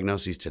cancer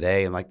diagnoses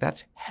today. And like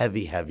that's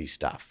heavy, heavy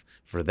stuff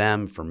for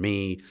them, for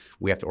me.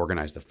 We have to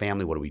organize the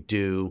family. What do we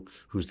do?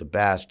 Who's the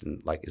best?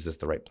 And like, is this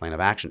the right plan of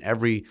action?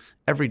 Every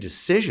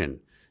decision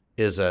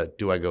is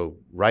do I go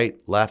right,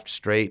 left,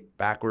 straight,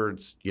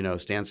 backwards,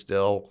 stand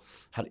still?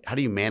 How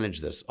do you manage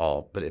this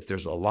all? But if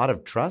there's a lot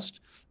of trust,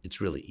 it's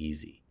really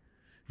easy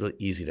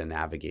to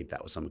navigate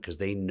that with someone because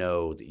they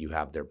know that you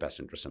have their best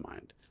interests in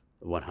mind,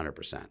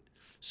 100%.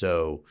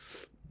 So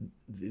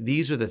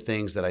these are the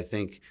things that I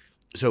think,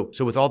 so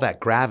with all that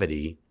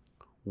gravity,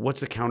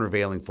 what's the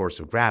countervailing force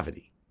of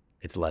gravity?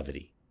 It's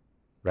levity,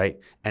 right?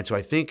 And so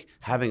I think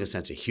having a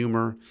sense of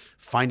humor,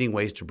 finding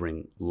ways to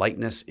bring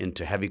lightness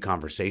into heavy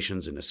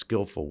conversations in a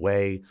skillful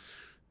way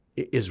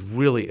is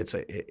really, it's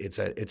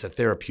a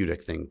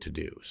therapeutic thing to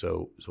do.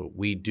 So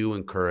we do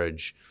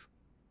encourage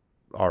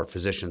our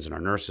physicians and our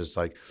nurses,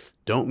 like,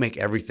 don't make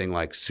everything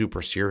like super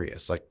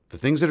serious. Like the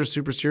things that are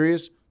super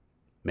serious,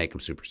 make them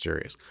super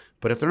serious.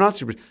 But if they're not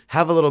super,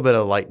 have a little bit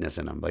of lightness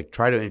in them. Like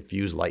try to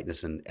infuse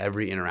lightness in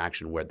every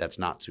interaction where that's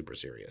not super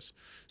serious.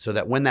 So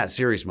that when that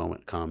serious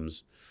moment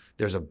comes,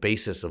 there's a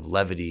basis of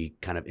levity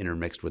kind of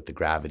intermixed with the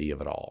gravity of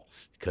it all.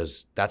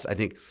 Because that's, I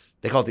think,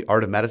 they call it the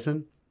art of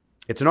medicine.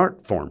 It's an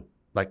art form.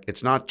 Like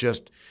it's not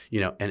just,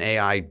 an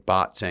AI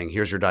bot saying,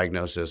 here's your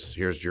diagnosis,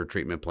 here's your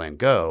treatment plan,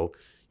 go.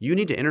 You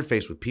need to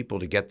interface with people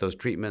to get those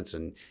treatments,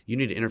 and you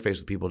need to interface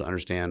with people to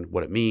understand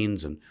what it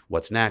means and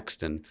what's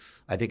next. And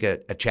I think a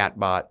chat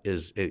bot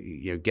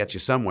gets you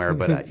somewhere,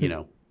 but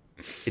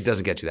it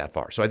doesn't get you that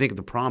far. So I think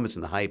the promise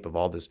and the hype of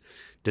all this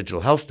digital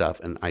health stuff,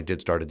 and I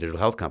did start a digital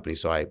health company,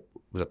 so I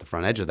was at the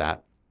front edge of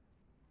that.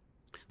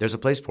 There's a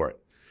place for it.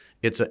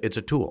 It's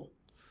a tool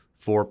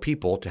for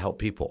people to help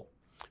people.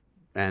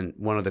 And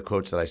one of the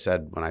quotes that I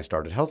said when I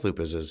started Health Loop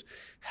is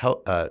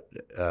healthcare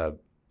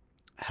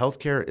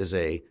is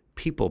a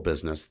people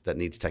business that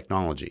needs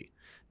technology.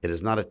 It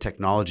is not a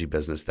technology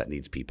business that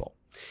needs people.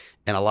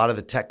 And a lot of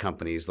the tech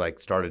companies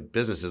started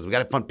businesses. We got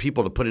to fund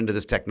people to put into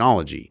this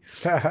technology,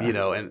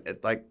 and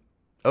it's like,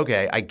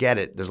 okay, I get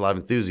it. There's a lot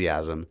of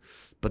enthusiasm,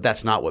 but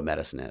that's not what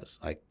medicine is.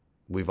 Like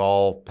we've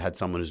all had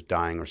someone who's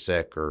dying or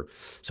sick or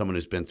someone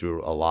who's been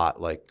through a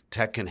lot. Like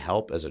tech can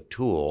help as a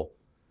tool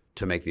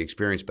to make the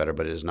experience better,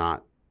 but it is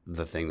not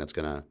the thing that's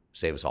going to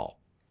save us all.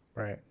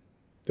 Right.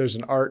 There's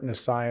an art and a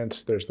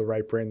science. There's the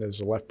right brain. There's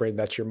the left brain.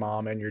 That's your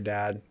mom and your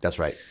dad. That's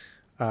right.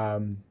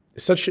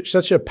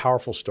 Such a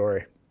powerful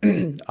story.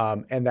 And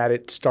that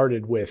it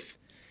started with,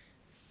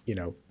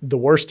 the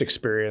worst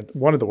experience,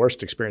 one of the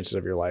worst experiences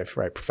of your life,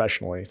 right?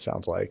 Professionally, it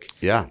sounds like.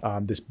 Yeah.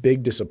 This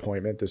big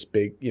disappointment, this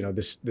big,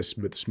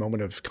 this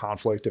moment of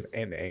conflict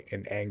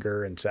and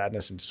anger and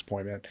sadness and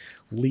disappointment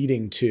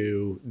leading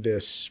to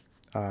this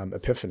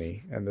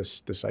epiphany and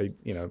this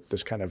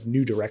kind of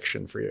new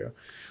direction for you.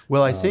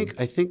 Well, I think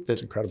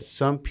that incredible.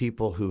 Some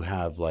people who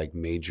have like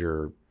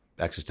major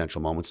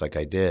existential moments like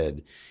I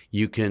did,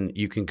 you can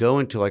go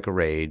into like a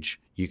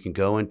rage, you can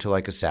go into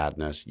like a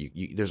sadness.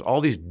 There's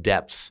all these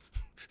depths,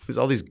 there's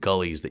all these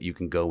gullies that you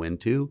can go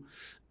into,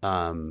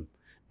 and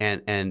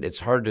it's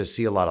hard to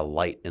see a lot of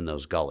light in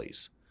those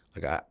gullies.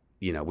 Like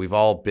we've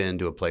all been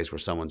to a place where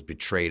someone's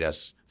betrayed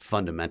us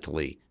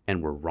fundamentally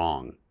and we're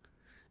wrong.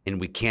 And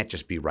we can't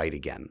just be right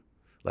again.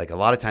 Like a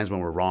lot of times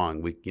when we're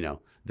wrong,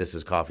 this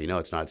is coffee. No,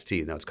 it's not. It's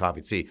tea. No, it's coffee.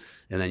 It's tea.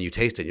 And then you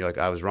taste it and you're like,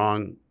 I was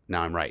wrong.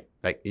 Now I'm right.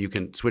 Like you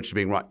can switch to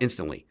being wrong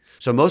instantly.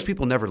 So most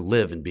people never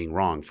live in being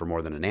wrong for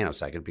more than a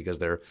nanosecond because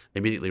they're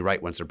immediately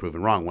right once they're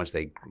proven wrong, once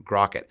they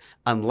grok it.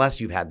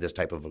 Unless you've had this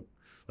type of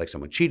like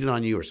someone cheated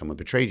on you or someone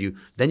betrayed you,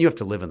 then you have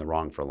to live in the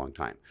wrong for a long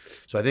time.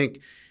 So I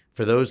think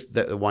for those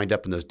that wind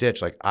up in those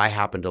ditch, like I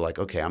happened to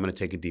okay, I'm going to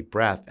take a deep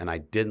breath, and I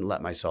didn't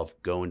let myself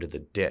go into the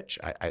ditch.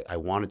 I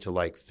wanted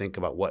to think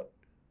about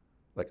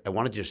I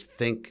wanted to just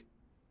think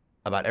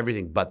about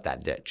everything but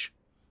that ditch.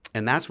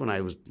 And that's when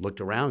I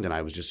looked around and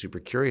I was just super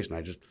curious and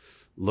I just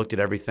looked at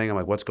everything. I'm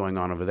like, what's going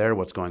on over there?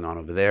 What's going on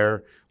over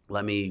there?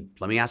 Let me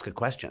ask a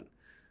question,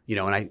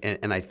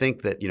 and I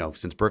think that,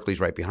 since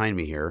Berkeley's right behind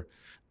me here,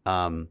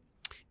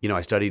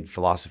 I studied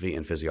philosophy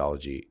and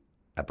physiology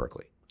at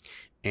Berkeley,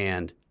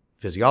 and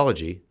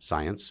physiology,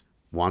 science,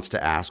 wants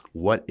to ask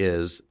what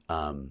is,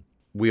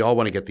 we all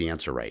want to get the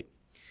answer right.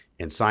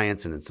 In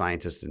science and in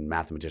scientists and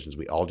mathematicians,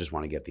 we all just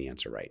want to get the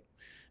answer right.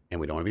 And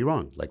we don't want to be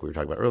wrong, like we were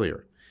talking about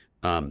earlier.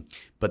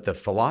 But the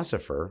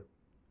philosopher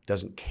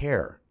doesn't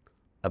care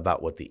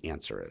about what the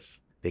answer is.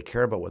 They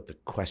care about what the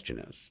question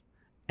is.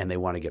 And they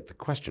want to get the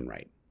question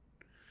right.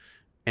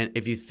 And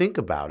if you think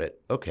about it,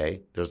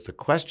 okay, there's the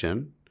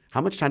question.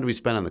 How much time do we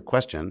spend on the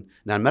question?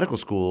 Now in medical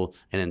school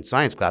and in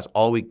science class,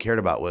 all we cared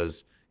about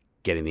was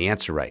getting the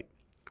answer right.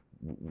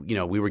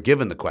 We were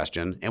given the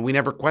question and we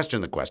never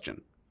questioned the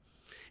question.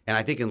 And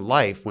I think in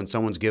life, when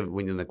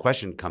when the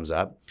question comes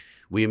up,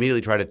 we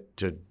immediately try to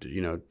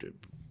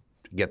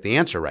get the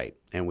answer right.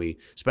 And we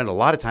spend a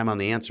lot of time on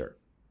the answer.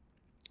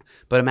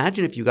 But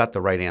imagine if you got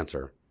the right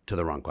answer to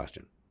the wrong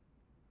question.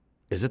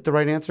 Is it the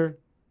right answer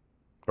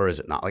or is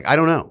it not? Like, I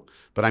don't know,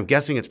 but I'm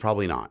guessing it's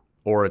probably not,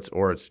 or it's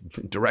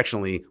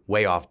directionally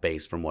way off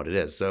base from what it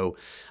is. So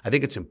I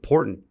think it's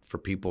important for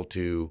people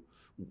to,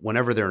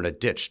 whenever they're in a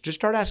ditch, just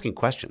start asking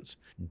questions.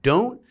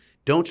 Don't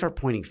start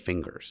pointing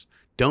fingers.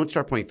 Don't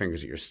start pointing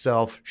fingers at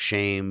yourself,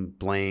 shame,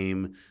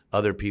 blame,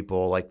 other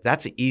people. Like,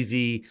 that's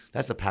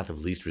the path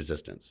of least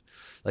resistance.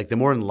 Like, the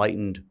more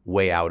enlightened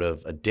way out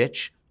of a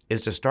ditch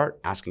is to start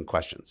asking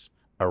questions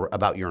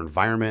about your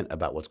environment,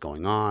 about what's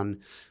going on,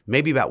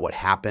 maybe about what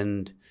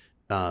happened.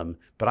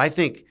 But I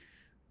think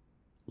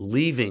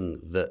leaving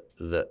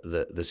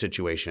the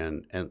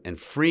situation and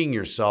freeing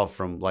yourself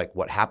from like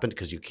what happened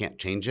because you can't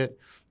change it,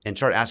 and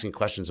start asking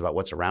questions about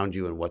what's around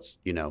you and what's,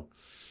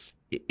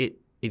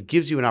 it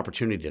gives you an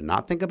opportunity to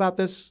not think about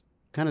this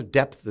kind of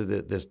depth,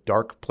 this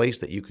dark place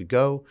that you could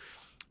go.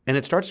 And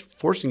it starts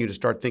forcing you to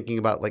start thinking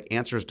about like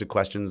answers to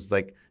questions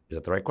like, is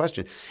that the right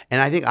question?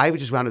 And I think I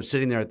just wound up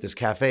sitting there at this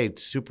cafe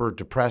super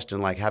depressed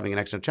and like having an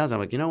existential challenge. I'm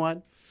like, you know what?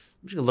 I'm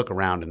just going to look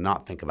around and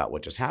not think about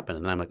what just happened.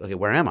 And then I'm like, okay,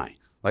 where am I?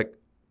 Like,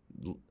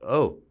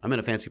 oh, I'm in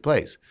a fancy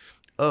place.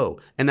 Oh,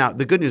 and now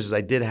the good news is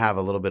I did have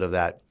a little bit of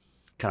that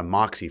kind of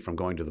moxie from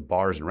going to the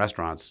bars and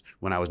restaurants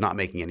when I was not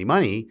making any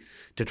money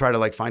to try to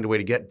like find a way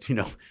to get,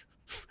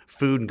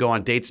 food and go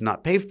on dates and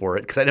not pay for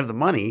it because I didn't have the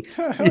money,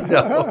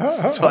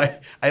 So I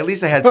at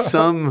least I had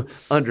some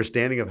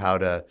understanding of how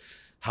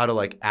to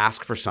like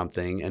ask for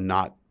something and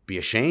not be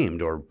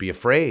ashamed or be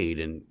afraid.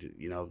 And,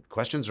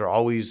 questions are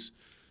always,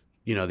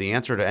 the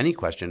answer to any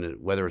question,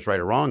 whether it's right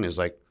or wrong, is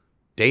like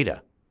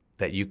data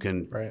that you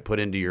can put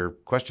into your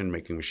question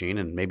making machine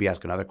and maybe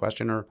ask another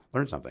question or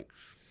learn something.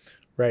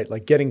 Right,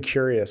 like getting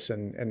curious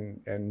and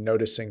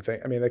noticing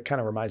things. I mean, that kind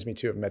of reminds me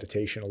too of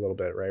meditation a little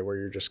bit, right? Where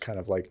you're just kind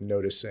of like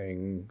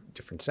noticing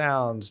different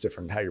sounds,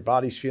 how your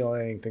body's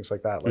feeling, things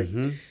like that, like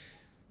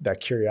that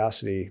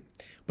curiosity.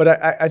 But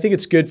I think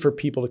it's good for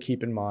people to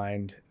keep in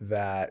mind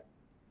that,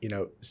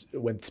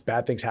 when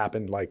bad things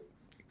happen, like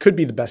could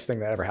be the best thing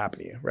that ever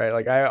happened to you, right?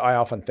 Like I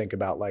often think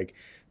about like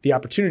the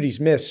opportunities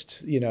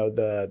missed,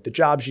 the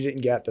jobs you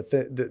didn't get,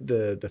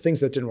 the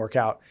things that didn't work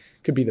out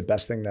could be the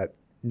best thing that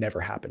never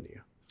happened to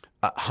you.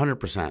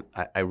 100%.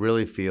 I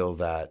really feel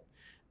that,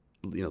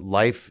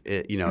 life,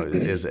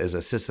 is a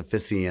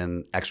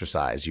Sisyphean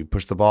exercise. You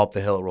push the ball up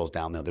the hill, it rolls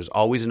down there. There's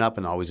always an up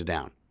and always a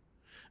down.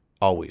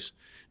 Always.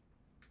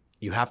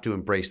 You have to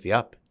embrace the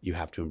up. You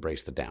have to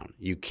embrace the down.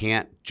 You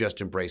can't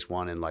just embrace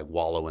one and like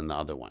wallow in the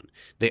other one.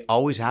 They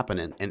always happen.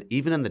 And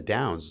even in the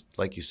downs,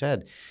 like you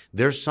said,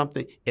 there's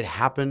something, it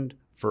happened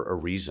for a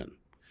reason.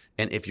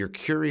 And if you're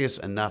curious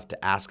enough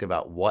to ask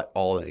about what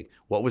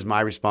was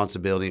my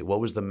responsibility, what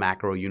was the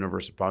macro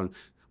universe problem,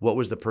 what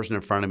was the person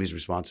in front of me's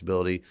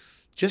responsibility,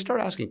 just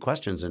start asking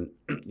questions. And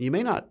you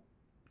may not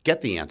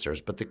get the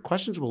answers, but the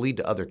questions will lead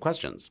to other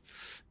questions.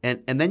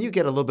 And then you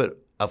get a little bit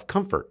of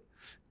comfort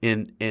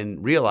in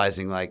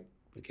realizing like,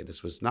 okay,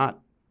 this was not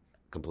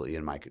completely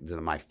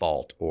my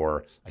fault,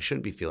 or I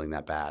shouldn't be feeling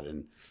that bad.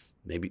 And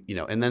maybe,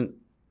 and then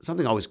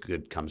something always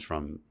good comes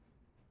from,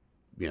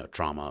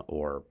 trauma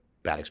or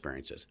bad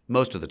experiences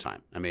most of the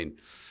time. I mean,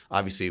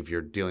 obviously if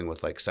you're dealing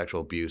with like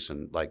sexual abuse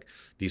and like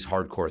these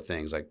hardcore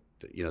things, like,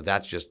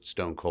 that's just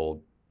stone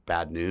cold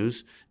bad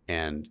news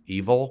and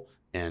evil,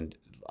 and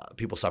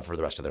people suffer for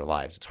the rest of their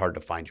lives. It's hard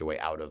to find your way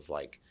out of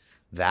like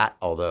that.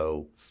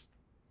 Although,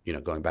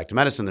 going back to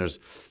medicine, there's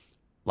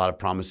a lot of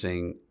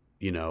promising,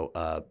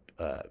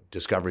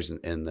 discoveries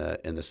in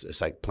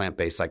the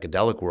plant-based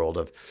psychedelic world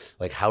of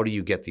like, how do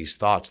you get these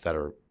thoughts that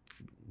are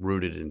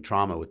rooted in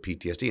trauma with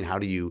PTSD, and how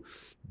do you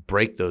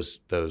break those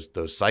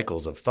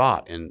cycles of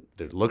thought? And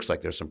it looks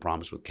like there's some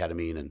promise with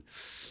ketamine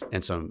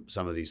and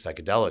some of these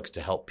psychedelics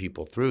to help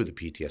people through the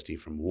PTSD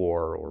from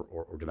war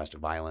or domestic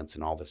violence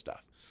and all this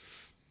stuff.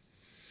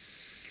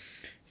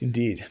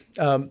 Indeed.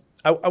 I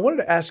wanted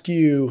to ask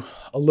you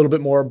a little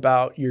bit more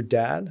about your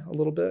dad a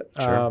little bit.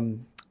 Sure.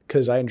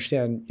 Because I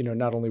understand,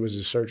 not only was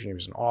he a surgeon, he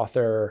was an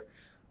author.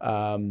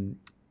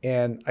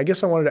 And I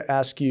guess I wanted to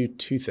ask you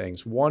two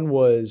things. One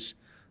was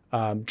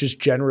just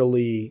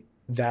generally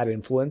that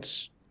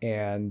influence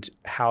and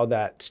how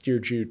that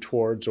steered you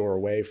towards or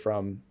away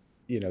from,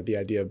 the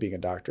idea of being a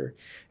doctor.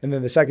 And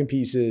then the second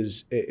piece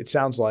is, it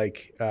sounds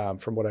like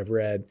from what I've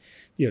read,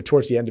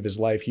 towards the end of his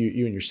life,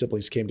 you and your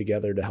siblings came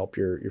together to help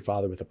your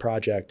father with a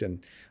project.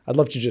 And I'd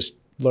love to just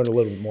learn a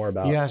little bit more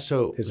about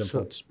his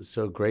influence.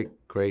 So great.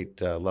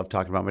 Love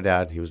talking about my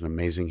dad. He was an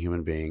amazing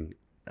human being.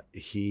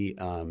 He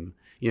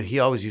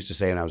always used to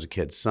say when I was a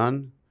kid,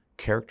 son,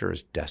 character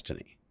is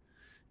destiny.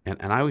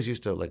 And I always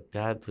used to like,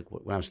 Dad, like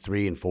when I was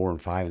 3 and 4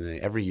 and 5, and then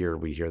every year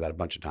we hear that a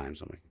bunch of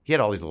times. I'm like, he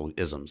had all these little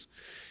isms.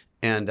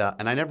 And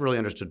I never really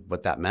understood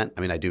what that meant.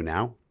 I mean, I do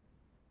now.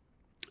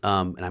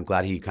 And I'm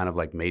glad he kind of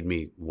like made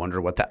me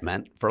wonder what that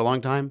meant for a long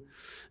time.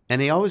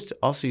 And he always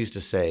also used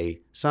to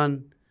say,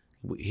 son,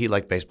 he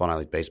liked baseball and I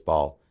liked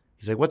baseball.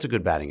 He's like, what's a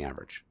good batting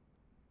average?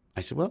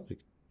 I said, well,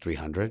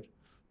 300.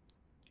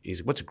 He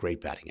said, what's a great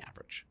batting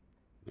average?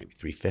 Maybe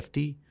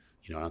 350.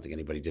 I don't think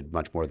anybody did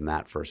much more than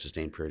that for a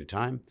sustained period of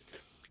time.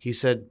 He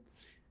said,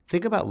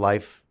 think about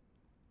life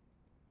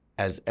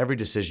as every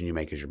decision you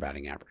make is your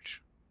batting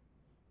average.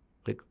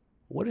 Like,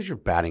 what is your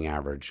batting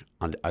average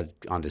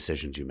on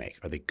decisions you make?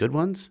 Are they good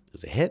ones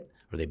as a hit?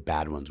 Or are they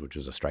bad ones, which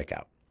is a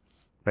strikeout,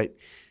 right?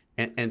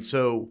 And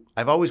so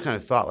I've always kind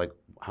of thought, like,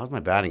 how's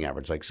my batting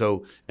average? Like,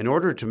 so in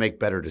order to make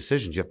better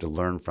decisions, you have to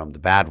learn from the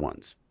bad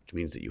ones, which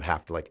means that you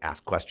have to like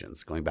ask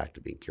questions, going back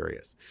to being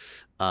curious.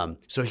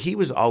 So he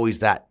was always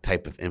that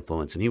type of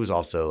influence. And he was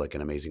also like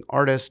an amazing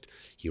artist.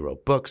 He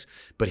wrote books.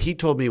 But he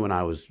told me when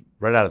I was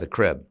right out of the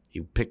crib,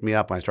 he picked me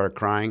up when I started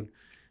crying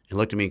and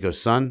looked at me and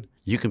goes, son,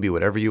 you can be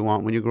whatever you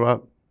want when you grow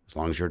up, as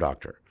long as you're a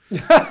doctor.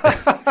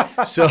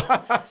 So,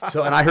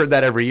 and I heard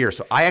that every year.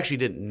 So I actually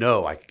didn't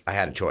know I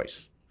had a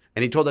choice.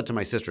 And he told that to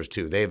my sisters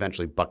too. They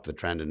eventually bucked the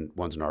trend, and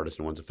one's an artist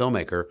and one's a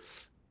filmmaker,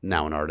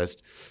 now an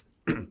artist.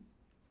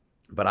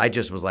 But I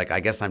just was like, I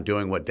guess I'm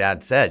doing what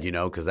Dad said,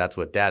 because that's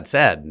what Dad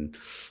said. And,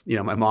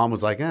 my mom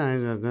was like,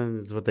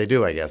 that's what they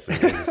do, I guess.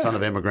 Son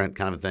of immigrant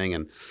kind of a thing.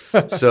 And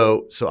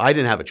so I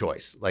didn't have a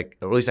choice, or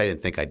at least I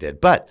didn't think I did.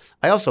 But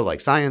I also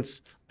like science.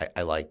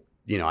 I like,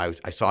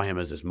 I saw him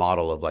as this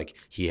model of like,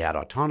 he had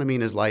autonomy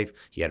in his life.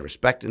 He had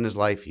respect in his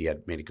life. He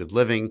had made a good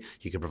living.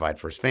 He could provide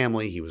for his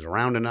family. He was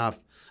around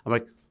enough. I'm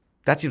like,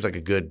 that seems like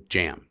a good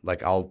jam.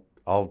 Like I'll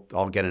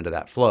get into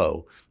that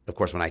flow. Of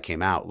course, when I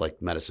came out, like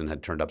medicine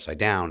had turned upside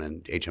down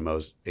and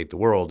HMOs ate the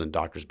world and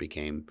doctors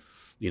became,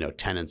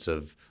 tenants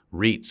of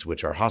REITs,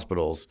 which are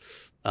hospitals,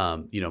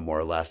 more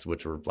or less,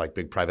 which were like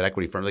big private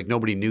equity firms. Like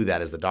nobody knew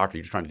that as the doctor.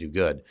 You're just trying to do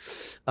good.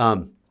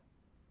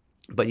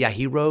 But yeah,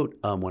 he wrote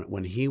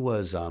when he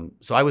was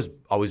so I was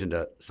always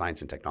into science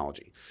and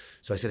technology.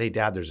 So I said, hey,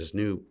 Dad, there's this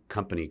new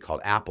company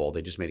called Apple.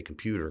 They just made a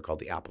computer called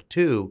the Apple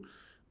II.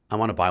 I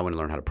want to buy one and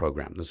learn how to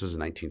program. This was in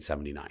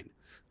 1979.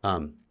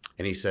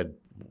 And he said,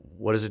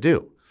 what does it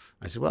do?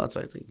 I said, well, it's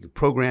like you can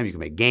program, you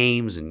can make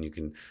games, and you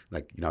can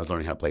I was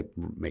learning how to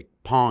make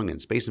Pong and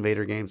Space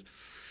Invader games.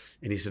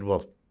 And he said,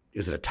 well,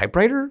 is it a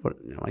typewriter?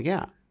 I'm like,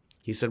 yeah.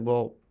 He said,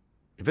 well,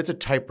 if it's a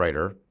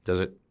typewriter,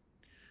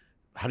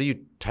 how do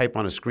you type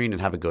on a screen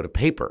and have it go to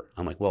paper?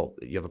 I'm like, well,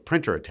 you have a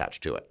printer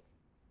attached to it.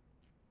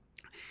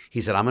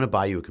 He said, I'm going to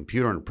buy you a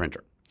computer and a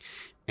printer,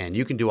 and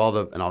you can do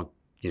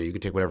you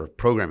can take whatever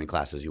programming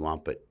classes you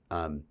want, but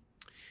I'm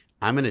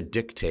going to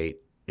dictate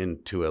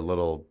into a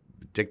little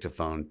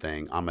dictaphone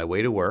thing on my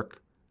way to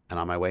work and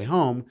on my way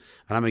home,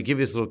 and I'm going to give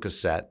you this little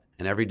cassette,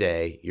 and every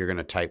day you're going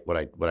to type what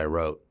I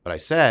wrote, what I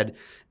said,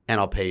 and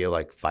I'll pay you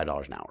like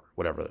 $5 an hour,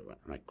 whatever.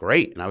 I'm like,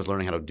 great. And I was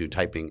learning how to do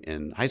typing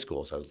in high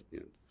school, so I was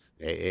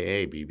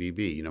AAA,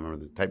 BBB, remember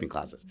the typing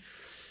classes.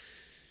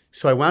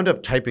 So I wound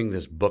up typing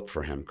this book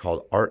for him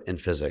called Art and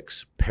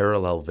Physics,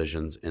 Parallel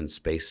Visions in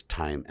Space,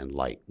 Time, and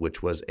Light,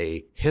 which was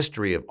a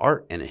history of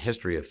art and a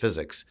history of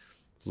physics,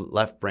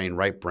 left brain,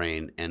 right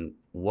brain, and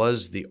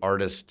was the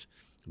artist,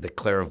 the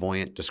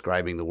clairvoyant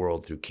describing the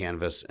world through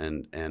canvas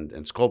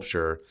and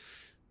sculpture,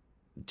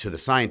 to the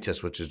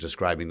scientist, which is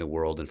describing the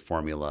world in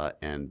formula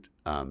and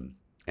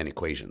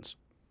equations.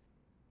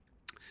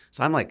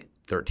 So I'm like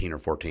 13 or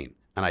 14,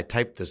 and I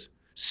typed this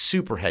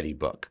super heady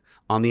book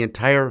on the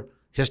entire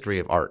history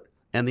of art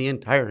and the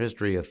entire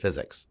history of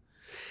physics.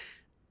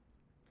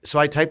 So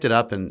I typed it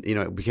up, and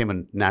it became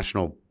a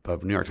national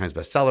New York Times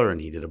bestseller,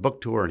 and he did a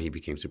book tour, and he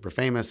became super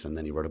famous, and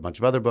then he wrote a bunch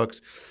of other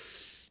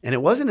books. And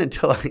it wasn't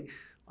until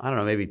I don't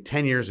know, maybe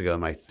 10 years ago in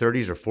my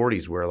 30s or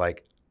 40s where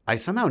like I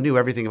somehow knew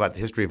everything about the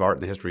history of art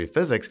and the history of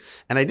physics,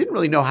 and I didn't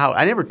really know how.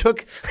 I never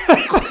took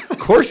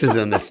courses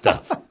in this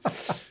stuff.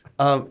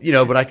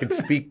 But I could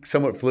speak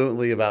somewhat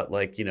fluently about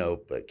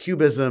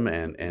cubism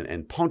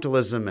and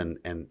pointillism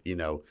and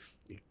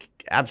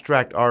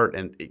abstract art,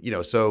 and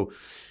so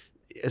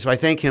I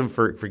thank him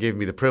for giving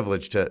me the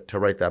privilege to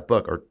write that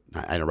book. Or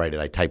I didn't write it;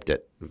 I typed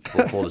it.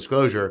 Full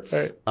disclosure.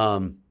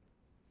 Right.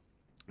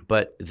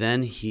 But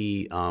then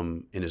he,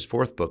 in his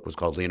fourth book, was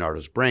called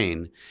Leonardo's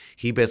Brain.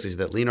 He basically said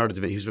that Leonardo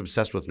da Vinci, he was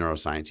obsessed with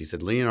neuroscience. He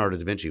said Leonardo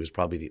da Vinci was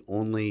probably the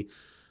only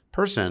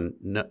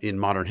person in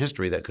modern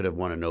history that could have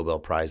won a Nobel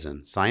Prize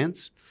in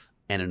science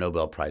and a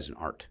Nobel Prize in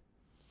art.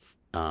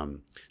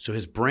 So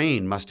his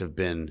brain must have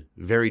been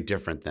very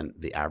different than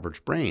the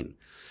average brain.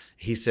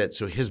 He said,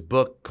 so his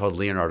book called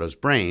Leonardo's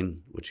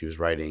Brain, which he was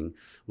writing,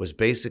 was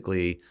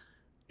basically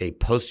a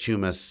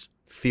posthumous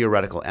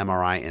theoretical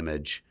MRI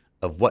image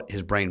of what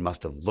his brain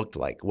must have looked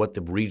like, what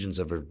the regions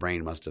of his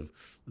brain must have,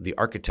 the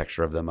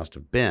architecture of them must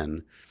have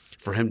been,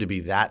 for him to be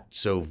that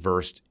so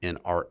versed in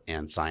art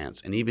and science.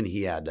 And even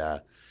he had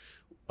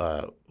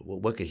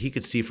he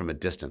could see from a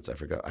distance. I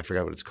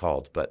forgot what it's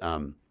called. But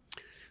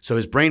so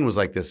his brain was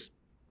like this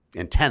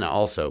antenna,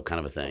 also kind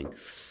of a thing.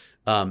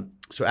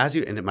 So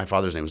and my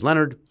father's name was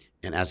Leonard.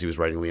 And as he was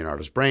writing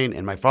Leonardo's Brain,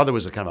 and my father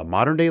was a kind of a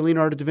modern-day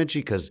Leonardo da Vinci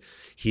because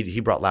he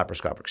brought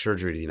laparoscopic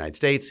surgery to the United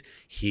States.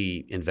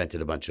 He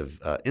invented a bunch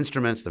of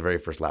instruments, the very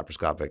first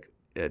laparoscopic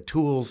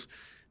tools.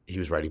 He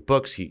was writing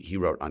books. He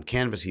wrote on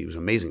canvas. He was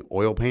an amazing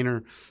oil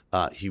painter.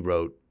 He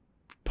wrote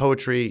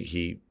poetry.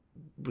 He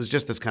was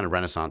just this kind of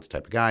Renaissance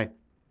type of guy.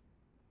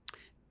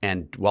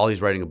 And while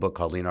he's writing a book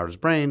called Leonardo's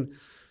Brain,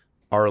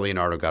 our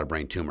Leonardo got a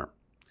brain tumor.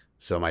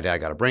 So my dad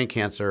got a brain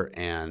cancer,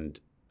 and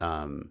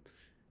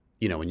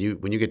you know, when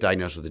you get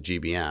diagnosed with a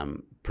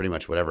GBM, pretty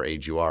much whatever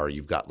age you are,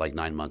 you've got like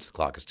 9 months, the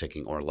clock is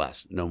ticking or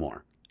less, no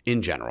more.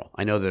 In general,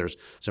 I know there's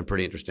some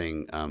pretty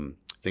interesting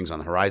things on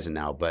the horizon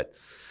now, but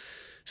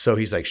so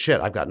he's like,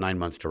 shit, I've got 9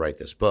 months to write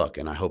this book,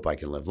 and I hope I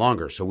can live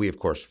longer. So we, of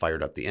course,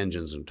 fired up the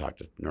engines and talked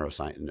to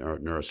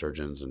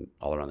neurosurgeons and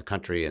all around the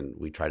country, and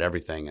we tried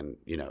everything, and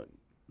you know,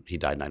 he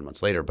died 9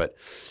 months later. But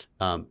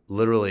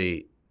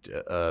literally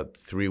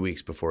 3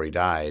 weeks before he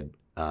died,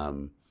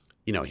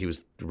 you know, he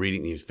was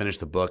reading, he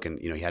finished the book,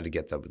 and you know, he had to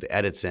get the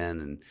edits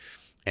in,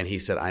 and he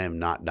said, I am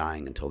not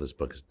dying until this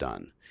book is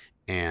done.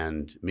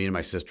 And me and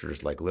my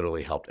sisters like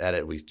literally helped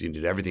edit. We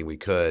did everything we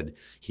could.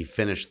 He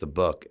finished the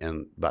book,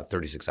 and about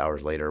 36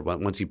 hours later,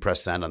 once he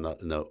pressed send on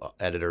the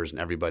editors and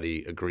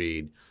everybody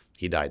agreed,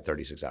 he died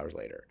 36 hours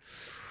later.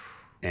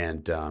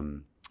 And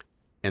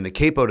the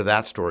capo to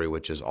that story,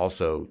 which is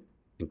also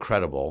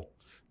incredible,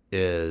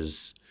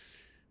 is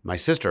my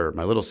sister,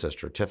 my little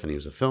sister, Tiffany,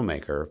 who's a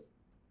filmmaker,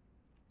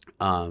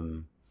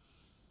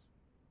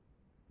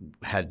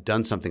 had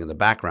done something in the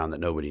background that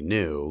nobody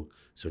knew.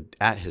 So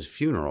at his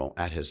funeral,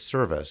 at his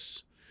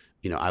service,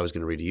 you know, I was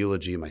going to read a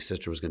eulogy. My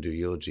sister was going to do a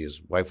eulogy. His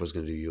wife was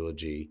going to do a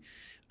eulogy.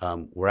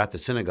 We're at the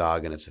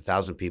synagogue, and it's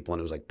 1,000 people, and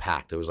it was like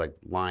packed. There was like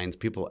lines.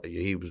 People.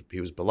 He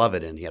was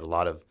beloved, and he had a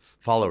lot of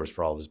followers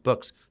for all of his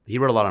books. He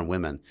wrote a lot on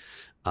women,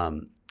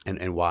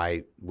 and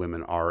why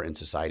women are in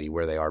society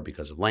where they are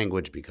because of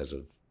language, because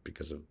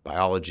of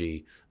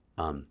biology.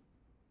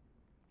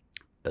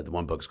 The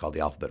one book is called The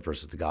Alphabet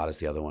versus the Goddess.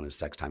 The other one is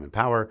Sex, Time, and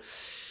Power.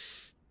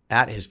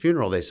 At his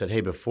funeral, they said, hey,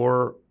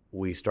 before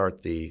we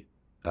start the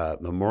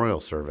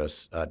memorial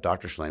service,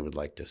 Dr. Shalane would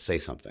like to say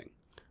something.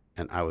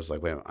 And I was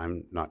like, wait,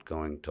 I'm not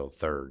going till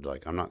third.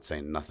 Like, I'm not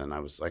saying nothing. I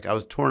was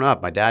torn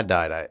up. My dad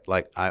died. I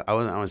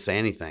wasn't going to say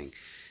anything.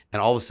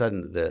 And all of a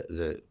sudden,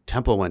 the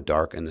temple went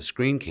dark, and the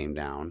screen came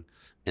down.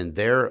 And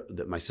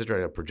my sister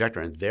had a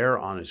projector, and there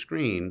on a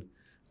screen,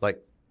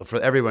 like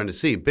for everyone to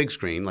see, big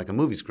screen, like a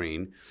movie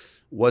screen,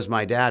 was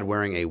my dad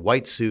wearing a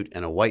white suit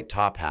and a white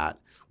top hat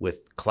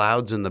with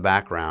clouds in the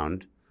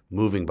background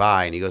moving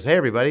by. And he goes, hey,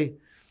 everybody,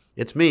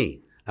 it's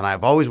me. And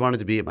I've always wanted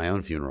to be at my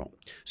own funeral.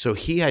 So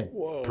he had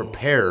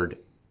prepared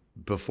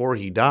before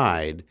he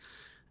died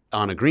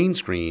on a green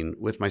screen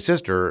with my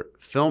sister,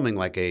 filming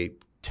like a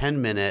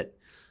 10-minute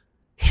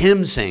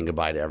him saying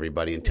goodbye to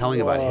everybody and telling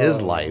about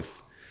his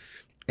life.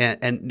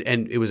 And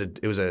it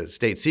was a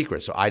state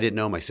secret. So I didn't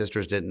know, my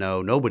sisters didn't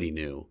know, nobody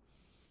knew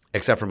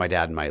except for my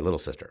dad and my little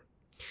sister.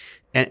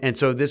 And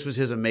so this was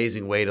his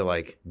amazing way to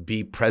like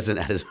be present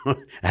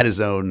at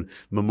his own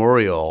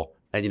memorial.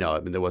 And, you know,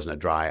 I mean, there wasn't a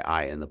dry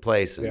eye in the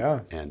place.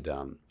 And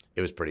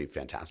it was pretty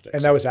fantastic.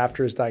 And that was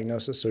after his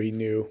diagnosis, so he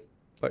knew.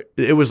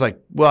 It was like,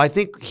 well, I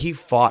think he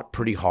fought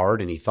pretty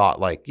hard, and he thought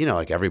like, you know,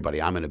 like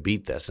everybody, I'm going to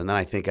beat this. And then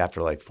I think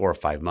after like 4 or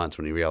 5 months,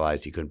 when he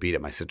realized he couldn't beat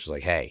it, my sister's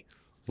like, hey,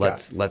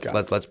 let's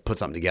put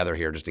something together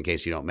here just in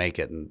case you don't make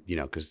it. And, you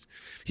know, because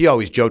he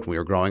always joked when we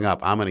were growing up,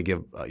 I'm going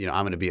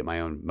to be at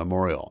my own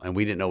memorial. And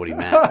we didn't know what he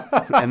meant.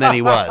 And then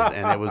he was,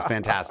 and it was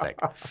fantastic.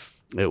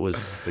 It was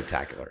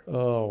spectacular.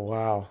 Oh,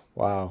 wow.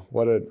 Wow.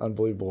 What an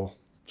unbelievable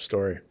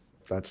story.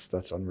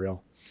 That's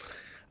unreal.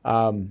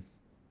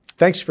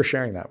 Thanks for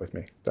sharing that with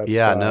me.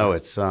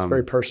 It's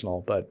very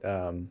personal, but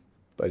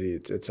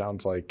it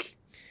sounds like,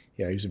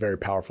 you know, he was a very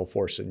powerful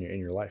force in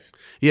your life.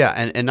 Yeah,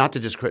 and not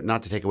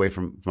to take away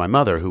from my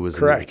mother, who was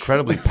Correct. An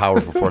incredibly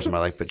powerful force in my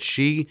life, but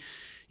she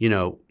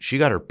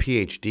got her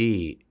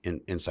PhD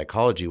in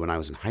psychology when I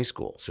was in high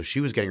school. So she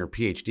was getting her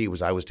PhD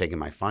as I was taking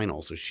my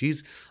finals. So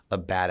she's a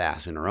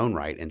badass in her own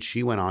right, and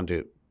she went on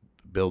to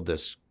build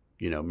this,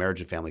 you know,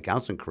 marriage and family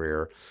counseling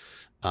career.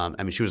 I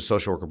mean, she was a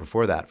social worker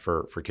before that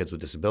for kids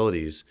with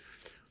disabilities.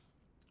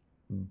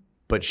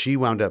 But she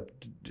wound up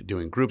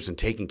doing groups and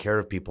taking care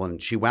of people.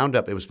 And she wound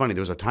up, it was funny,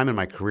 there was a time in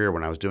my career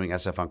when I was doing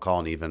SF on call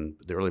and even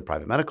the early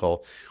private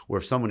medical, where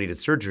if someone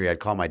needed surgery, I'd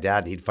call my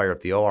dad and he'd fire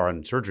up the OR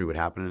and surgery would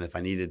happen. And if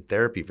I needed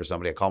therapy for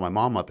somebody, I'd call my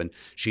mom up and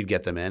she'd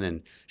get them in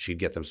and she'd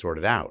get them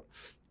sorted out.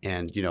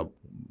 And, you know,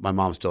 my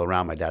mom's still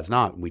around, my dad's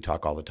not. And we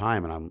talk all the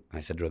time. And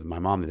I said to my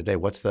mom the other day,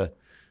 what's the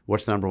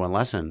number one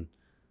lesson,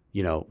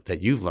 you know,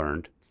 that you've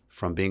learned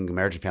from being a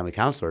marriage and family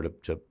counselor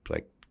to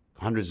like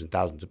hundreds and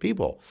thousands of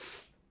people?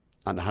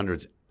 On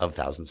hundreds of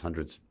thousands,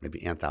 hundreds,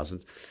 maybe and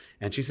thousands.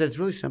 And she said, it's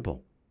really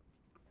simple.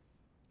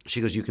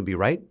 She goes, you can be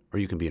right or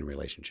you can be in a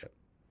relationship.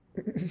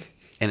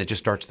 And it just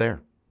starts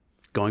there,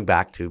 going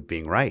back to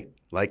being right.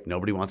 Like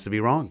nobody wants to be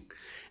wrong.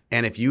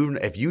 And if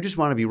you just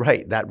want to be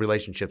right, that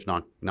relationship's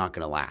not going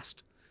to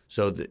last.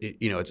 So,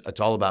 it's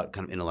all about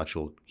kind of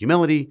intellectual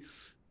humility,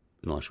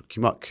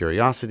 intellectual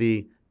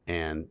curiosity,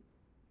 and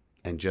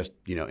just,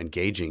 you know,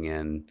 engaging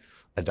in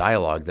a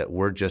dialogue that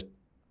we're just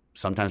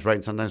sometimes right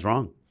and sometimes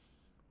wrong.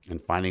 And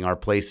finding our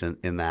place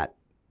in that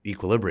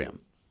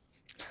equilibrium.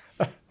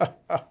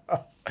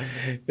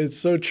 It's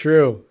so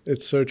true.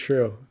 It's so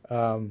true.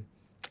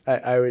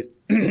 I would,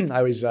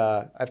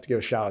 I have to give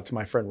a shout out to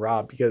my friend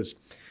Rob because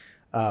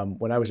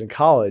when I was in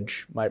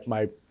college, my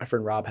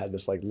friend Rob had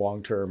this like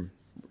long-term,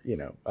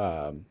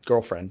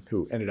 girlfriend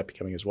who ended up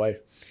becoming his wife.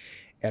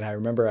 And I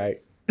remember I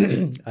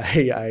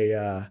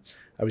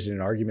was in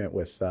an argument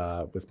with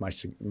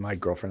my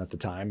girlfriend at the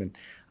time, and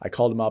I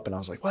called him up and I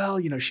was like, well,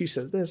 she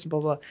said this and blah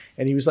blah,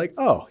 and he was like,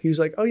 oh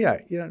yeah,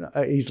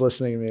 he's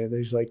listening to me, and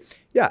he's like,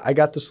 yeah, I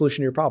got the solution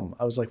to your problem.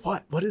 I was like,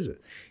 what is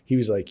it? He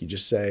was like, you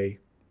just say,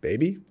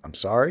 baby, I'm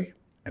sorry,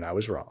 and I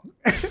was wrong.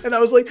 And I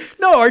was like,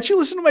 no, aren't you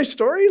listening to my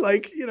story?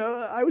 Like,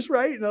 I was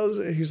right,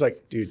 and he was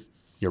like, dude,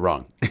 you're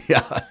wrong.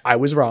 Yeah, I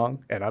was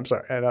wrong, and I'm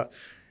sorry,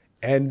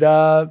 and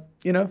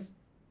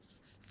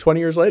 20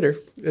 years later,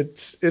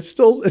 it's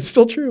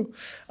still true.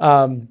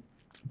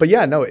 But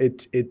yeah, no,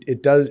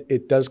 it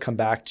does come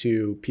back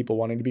to people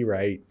wanting to be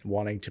right,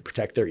 wanting to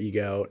protect their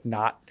ego,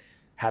 not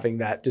having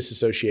that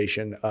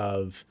disassociation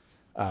of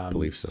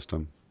belief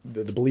system.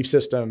 The belief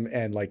system,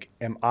 and like,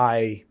 am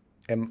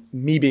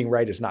me being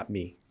right is not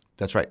me.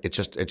 That's right. It's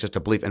just a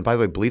belief. And by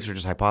the way, beliefs are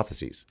just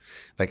hypotheses.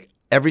 Like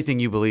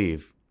everything you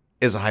believe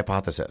is a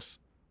hypothesis.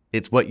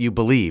 It's what you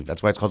believe.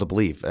 That's why it's called a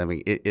belief. I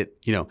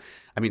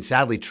mean,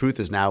 sadly, truth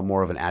is now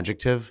more of an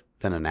adjective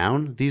than a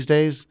noun these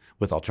days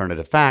with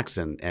alternative facts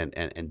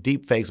and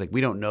deep fakes. Like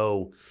we don't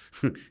know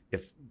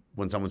if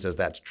when someone says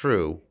that's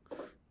true,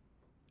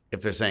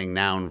 if they're saying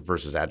noun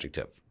versus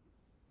adjective,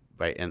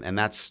 right? And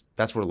that's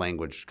where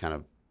language kind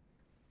of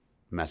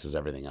messes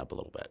everything up a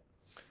little bit.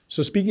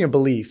 So speaking of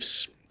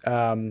beliefs,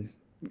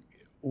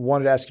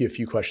 wanted to ask you a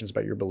few questions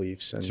about your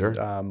beliefs. And sure.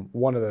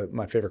 One of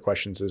my favorite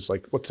questions is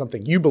like, what's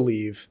something you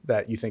believe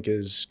that you think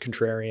is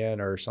contrarian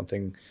or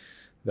something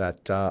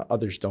that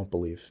others don't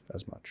believe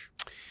as much?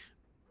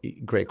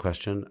 Great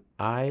question.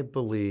 I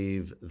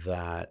believe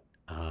that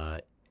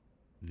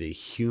the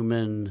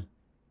human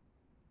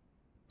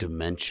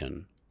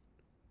dimension,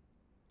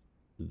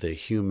 the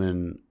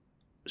human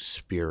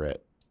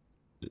spirit,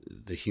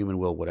 the human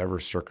will, whatever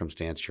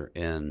circumstance you're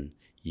in,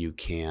 you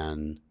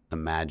can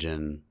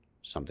imagine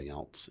something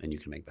else and you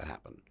can make that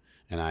happen.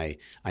 And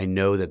I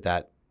know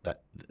that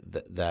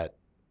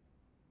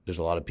there's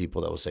a lot of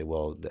people that will say,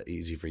 well, that's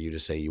easy for you to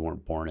say you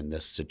weren't born in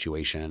this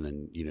situation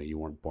and you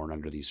weren't born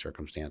under these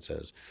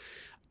circumstances.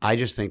 I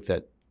just think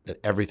that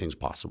everything's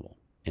possible.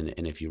 And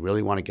if you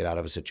really want to get out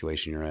of a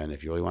situation you're in,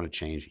 if you really want to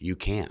change, you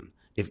can.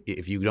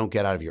 If you don't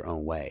get out of your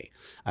own way.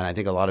 And I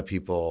think a lot of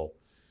people,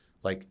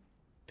 like,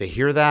 they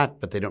hear that,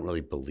 but they don't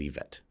really believe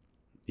it.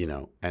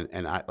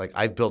 And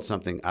I've built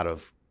something out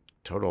of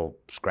total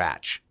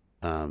scratch.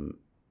 And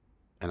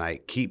I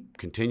keep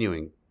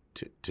continuing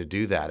to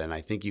do that. And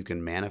I think you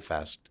can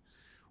manifest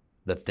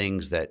the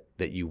things that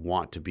you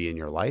want to be in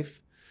your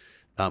life,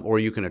 or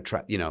you can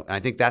attract, and I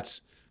think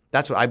that's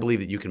what I believe,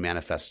 that you can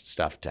manifest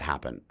stuff to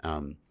happen.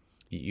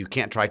 You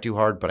can't try too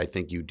hard, but I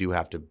think you do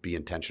have to be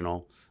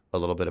intentional a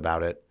little bit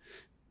about it.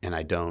 And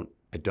I don't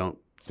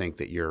think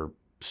that you're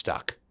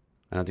stuck.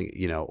 I don't think,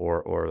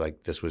 or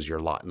like this was your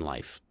lot in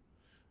life.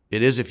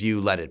 It is if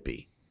you let it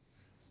be.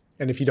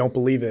 And if you don't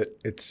believe it,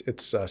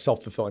 it's a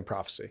self-fulfilling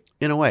prophecy.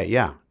 In a way,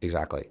 yeah,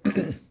 exactly.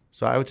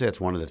 So I would say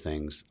it's one of the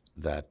things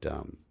that,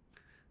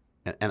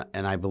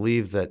 and I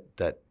believe that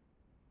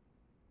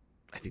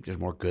I think there's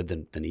more good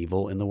than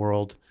evil in the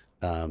world.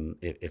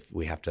 If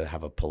we have to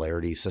have a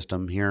polarity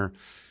system here,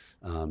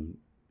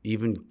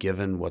 even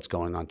given what's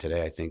going on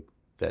today, I think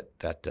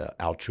that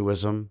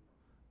altruism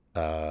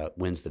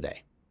wins the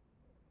day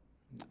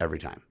every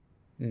time.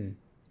 Mm.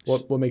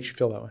 What makes you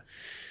feel that way?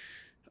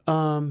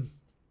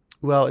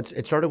 Well,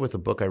 it started with a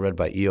book I read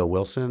by E.O.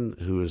 Wilson,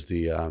 who is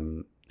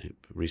the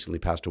recently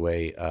passed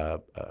away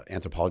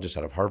anthropologist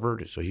out of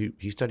Harvard. So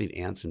he studied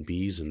ants and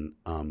bees and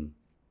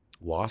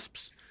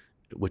wasps,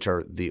 which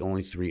are the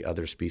only three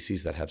other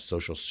species that have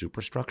social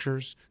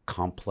superstructures,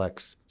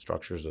 complex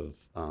structures of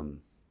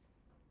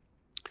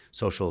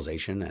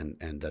socialization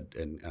and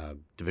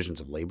divisions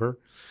of labor.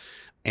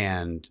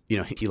 And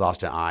he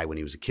lost an eye when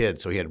he was a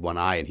kid, so he had one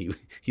eye, and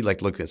he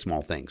liked looking at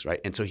small things, right?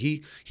 And so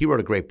he wrote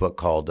a great book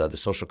called The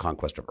Social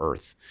Conquest of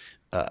Earth,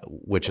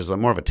 which is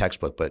more of a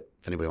textbook, but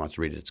if anybody wants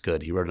to read it, it's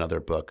good. He wrote another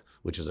book,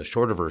 which is a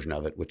shorter version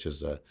of it, which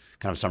is a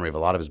kind of summary of a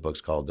lot of his books,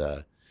 called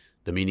The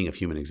Meaning of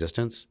Human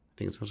Existence. I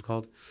think that's what it's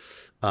called.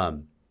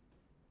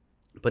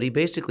 But he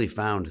basically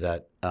found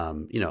that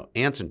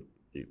ants and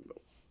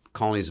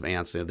colonies of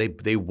ants,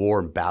 they war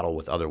and battle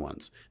with other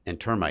ones, and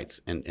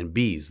termites and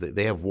bees,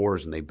 they have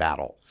wars and they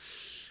battle.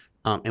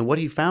 And what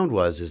he found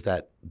is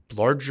that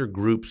larger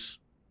groups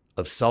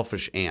of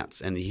selfish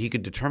ants, and he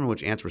could determine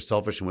which ants were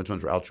selfish and which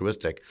ones were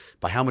altruistic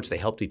by how much they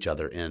helped each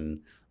other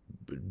in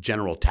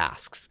general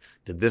tasks.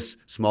 Did this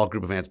small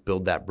group of ants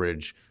build that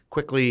bridge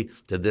quickly?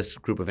 Did this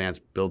group of ants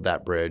build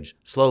that bridge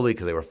slowly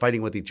because they were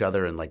fighting with each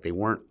other and like they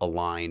weren't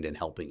aligned and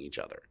helping each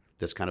other?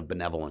 This kind of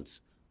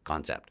benevolence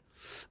concept.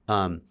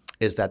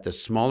 Is that the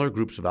smaller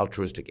groups of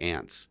altruistic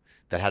ants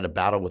that had to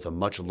battle with a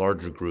much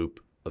larger group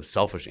of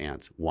selfish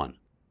ants won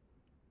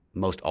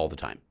most all the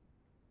time.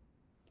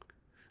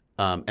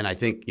 And I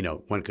think,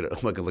 one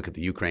could look at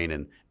the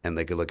Ukraine and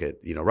they could look at,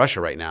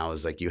 Russia right now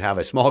is like you have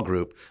a small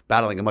group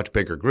battling a much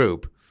bigger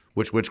group.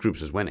 Which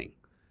groups is winning?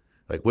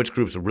 Like which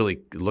groups are really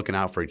looking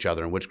out for each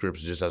other and which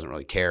groups just doesn't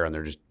really care. And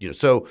they're just,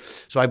 so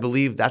I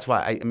believe that's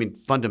why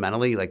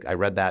fundamentally, like I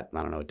read that,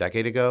 I don't know, a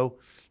decade ago,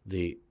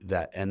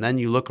 and then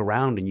you look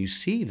around and you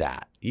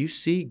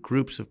see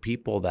groups of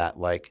people that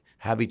like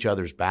have each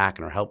other's back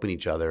and are helping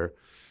each other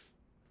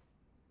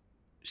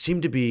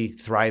seem to be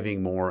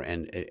thriving more.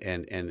 And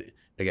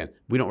again,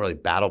 we don't really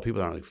battle people.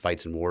 There aren't like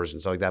fights and wars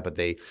and stuff like that, but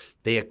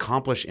they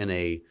accomplish in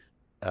a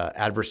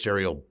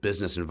adversarial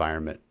business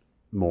environment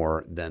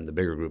more than the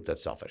bigger group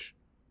that's selfish.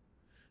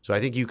 So I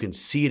think you can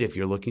see it if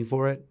you're looking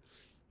for it.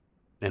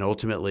 And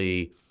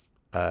ultimately,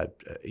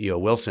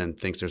 Wilson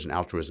thinks there's an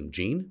altruism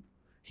gene.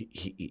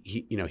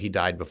 He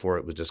died before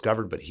it was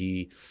discovered, but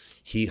he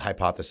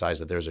hypothesized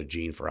that there's a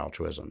gene for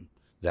altruism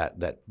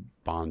that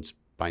binds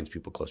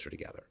people closer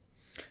together.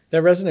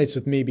 That resonates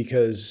with me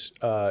because,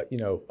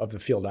 of the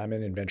field I'm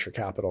in venture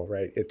capital,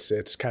 right?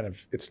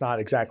 It's not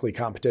exactly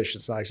competition.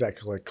 It's not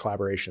exactly like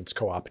collaboration. It's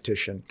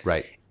co-opetition.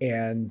 Right.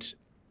 And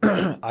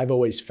I've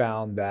always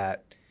found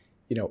that,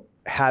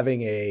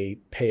 having a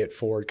pay it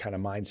forward kind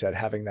of mindset,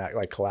 having that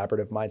like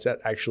collaborative mindset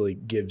actually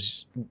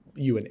gives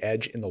you an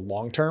edge in the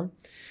long term.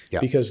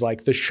 Yeah. Because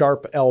like the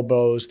sharp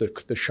elbows,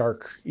 the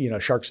sharks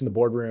in the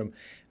boardroom,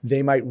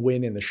 they might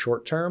win in the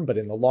short term, but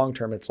in the long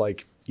term, it's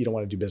like you don't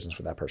want to do business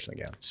with that person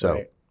again. So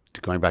right?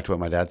 Going back to what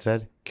my dad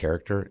said,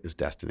 character is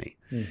destiny.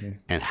 Mm-hmm.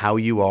 And how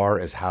you are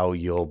is how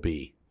you'll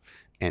be.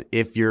 And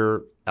if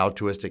you're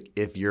altruistic,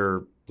 if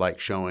you're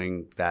like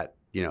showing that,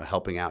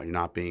 helping out, you're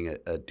not being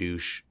a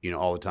douche,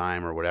 all the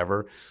time or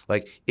whatever.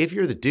 Like if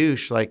you're the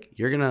douche, like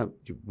you're going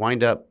to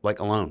wind up like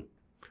alone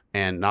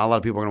and not a lot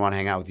of people are going to want to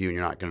hang out with you and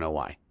you're not going to know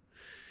why.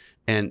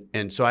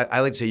 And so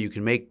I like to say you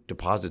can make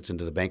deposits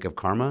into the bank of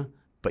karma,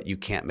 but you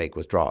can't make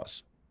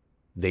withdrawals.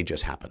 They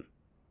just happen.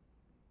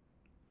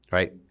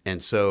 Right.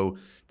 And so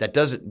that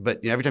doesn't,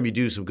 but every time you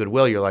do some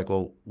goodwill, you're like,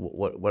 well,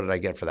 what did I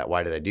get for that?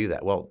 Why did I do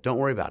that? Well, don't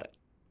worry about it.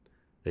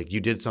 Like you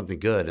did something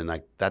good and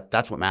like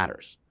that's what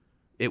matters.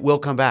 It will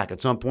come back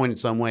at some point in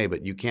some way,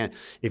 but you can't,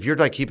 if you're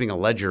like keeping a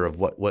ledger of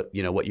what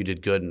you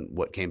did good and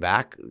what came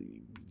back,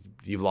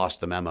 you've lost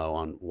the memo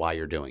on why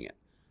you're doing it.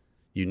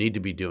 You need to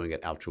be doing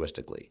it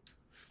altruistically.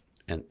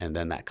 And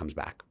then that comes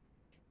back.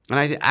 And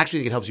I actually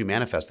think it helps you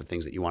manifest the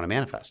things that you want to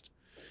manifest.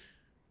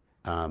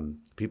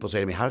 People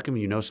say to me, how come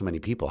you know so many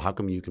people? How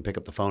come you can pick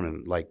up the phone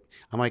and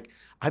I'm like,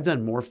 I've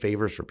done more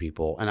favors for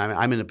people. And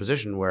I'm in a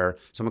position where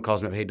someone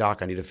calls me up, hey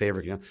doc, I need a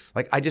favor.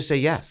 I just say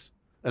yes.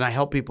 And I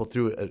help people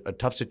through a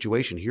tough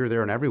situation here,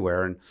 there, and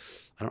everywhere. And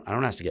I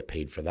don't ask to get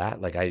paid for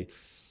that.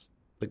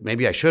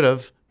 Maybe I should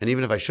have. And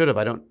even if I should have,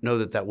 I don't know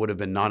that would have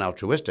been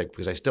non-altruistic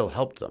because I still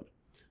helped them.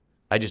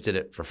 I just did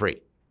it for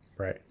free.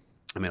 Right.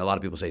 I mean, a lot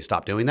of people say,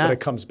 stop doing that. But it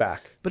comes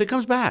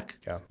back.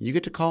 Yeah. You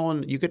get to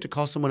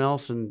call someone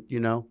else and,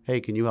 hey,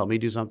 can you help me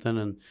do something?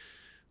 And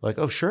like,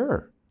 oh,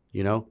 sure.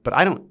 But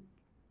I don't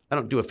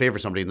do a favor for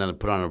somebody and then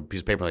put on a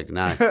piece of paper like,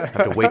 nah, I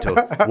have to wait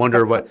to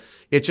wonder what.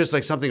 It's just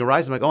like something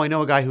arises. I'm like, oh, I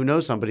know a guy who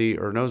knows somebody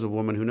or knows a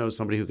woman who knows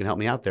somebody who can help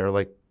me out there.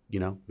 Like,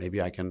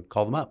 maybe I can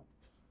call them up.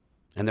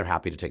 And they're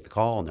happy to take the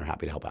call and they're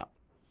happy to help out.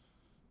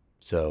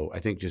 So I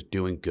think just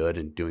doing good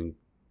and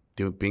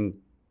being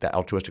that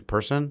altruistic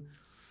person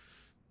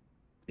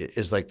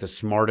is like the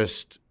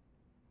smartest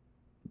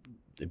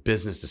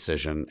business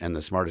decision and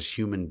the smartest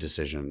human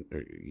decision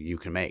you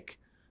can make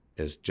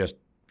is just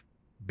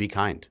be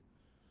kind.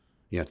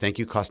 Thank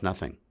you costs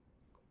nothing.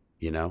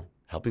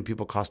 Helping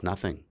people costs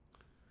nothing.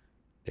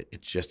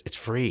 It's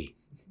free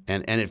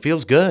and it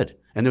feels good.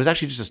 And there was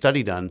actually just a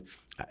study done.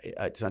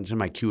 It's in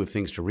my queue of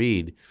things to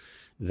read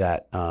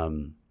that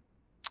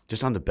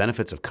just on the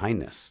benefits of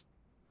kindness,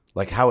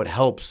 like how it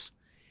helps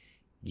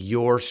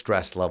your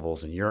stress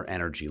levels and your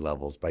energy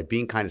levels. By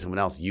being kind to someone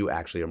else, you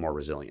actually are more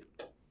resilient.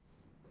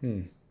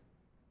 The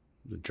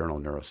Journal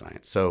of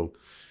Neuroscience. So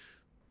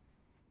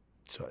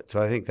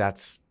I think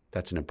that's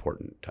an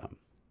important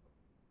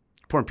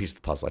piece of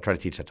the puzzle. I try to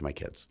teach that to my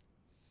kids.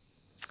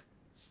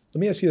 Let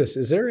me ask you this: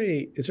 Is there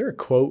a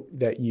quote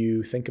that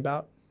you think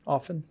about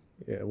often,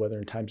 whether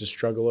in times of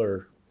struggle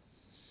or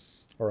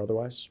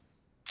otherwise?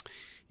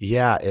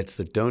 Yeah, it's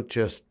the don't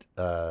just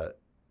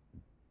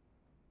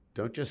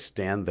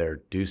stand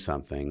there, do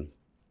something.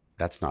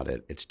 That's not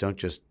it. It's don't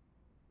just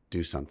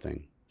do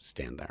something,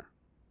 stand there.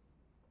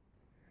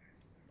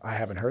 I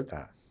haven't heard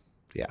that.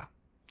 Yeah.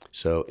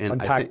 So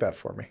unpack that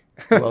for me.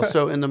 Well,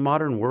 so in the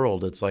modern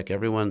world, it's like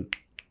everyone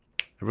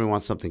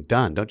wants something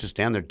done. Don't just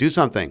stand there, do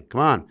something.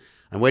 Come on.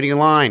 I'm waiting in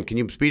line. Can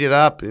you speed it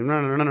up?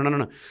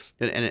 No.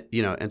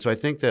 And so I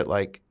think that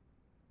like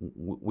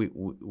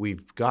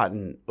we've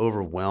gotten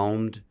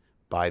overwhelmed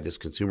by this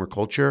consumer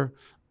culture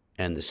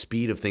and the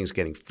speed of things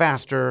getting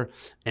faster.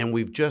 And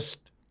we've just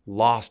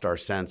lost our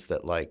sense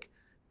that like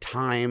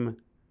time,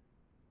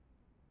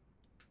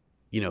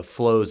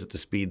 flows at the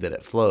speed that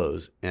it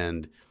flows.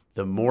 And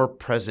the more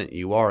present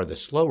you are, the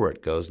slower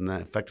it goes, and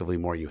then effectively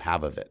more you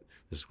have of it.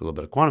 This is a little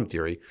bit of quantum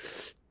theory,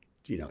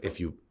 if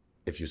you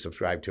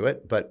subscribe to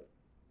it. But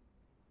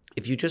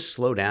if you just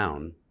slow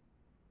down,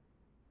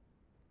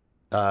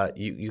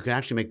 you can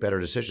actually make better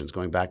decisions.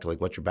 Going back to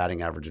like what's your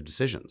batting average of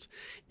decisions.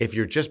 If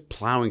you're just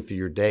plowing through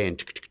your day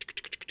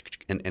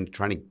and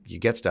trying to you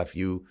get stuff,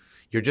 you're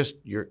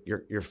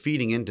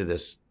feeding into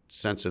this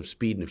sense of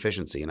speed and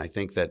efficiency. And I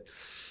think that,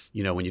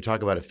 when you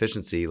talk about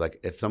efficiency, like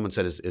if someone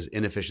said is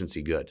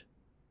inefficiency good,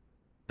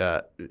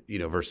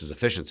 versus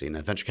efficiency in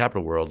the venture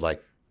capital world,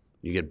 like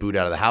you get booed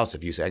out of the house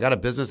if you say I got a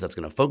business that's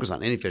going to focus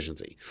on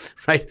inefficiency,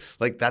 right?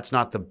 Like that's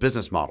not the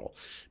business model.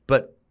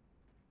 But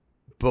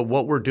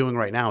what we're doing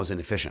right now is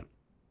inefficient,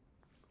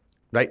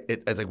 right?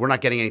 It's like we're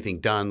not getting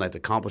anything done, like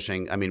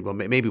accomplishing. I mean, well,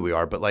 maybe we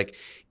are, but like,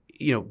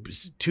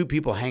 two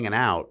people hanging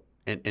out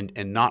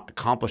and not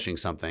accomplishing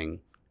something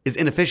is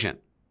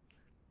inefficient.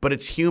 But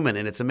it's human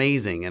and it's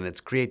amazing and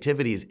its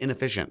creativity is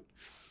inefficient.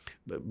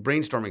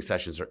 Brainstorming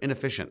sessions are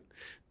inefficient.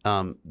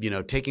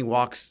 Taking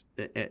walks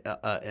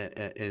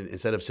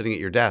instead of sitting at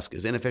your desk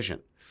is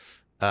inefficient.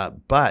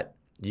 But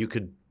you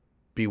could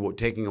be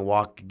taking a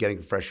walk,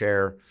 getting fresh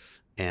air,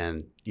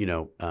 and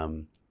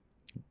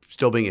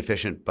still being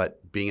efficient,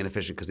 but being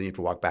inefficient because then you have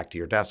to walk back to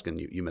your desk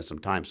and you miss some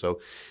time. So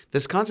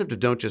this concept of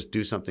don't just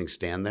do something,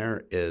 stand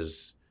there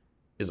is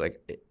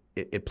like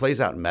it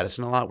plays out in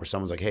medicine a lot, where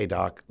someone's like, "Hey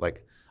doc,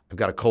 like I've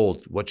got a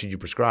cold. What should you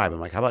prescribe?" I'm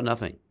like, "How about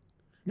nothing?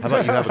 How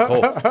about you have a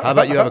cold? How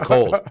about you have a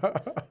cold?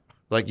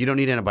 Like you don't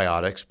need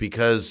antibiotics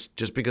because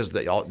that's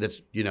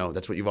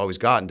what you've always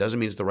gotten doesn't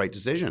mean it's the right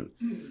decision.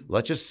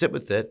 Let's just sit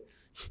with it.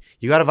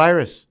 You got a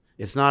virus.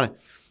 It's not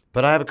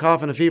but I have a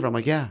cough and a fever." I'm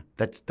like, yeah,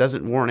 that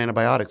doesn't warrant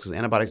antibiotics because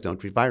antibiotics don't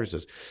treat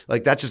viruses.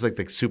 Like that's just like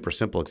the super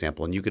simple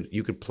example. And you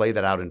could play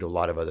that out into a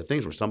lot of other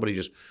things where somebody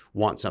just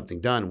wants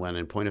something done when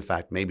in point of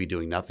fact, maybe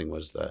doing nothing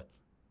was the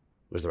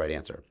right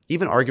answer.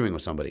 Even arguing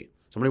with somebody.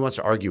 Somebody wants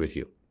to argue with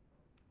you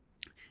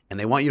and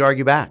they want you to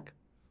argue back.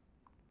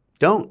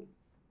 Don't.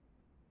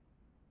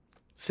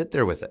 Sit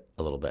there with it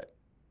a little bit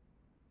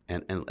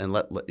and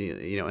let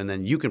and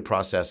then you can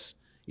process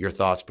your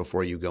thoughts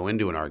before you go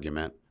into an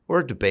argument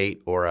or a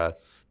debate or a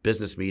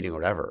business meeting or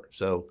whatever.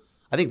 So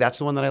I think that's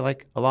the one that I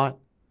like a lot.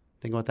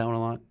 Think about that one a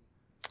lot.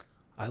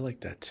 I like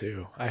that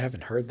too. I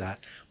haven't heard that,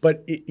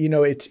 but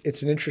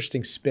it's an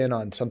interesting spin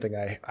on something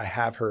I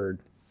have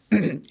heard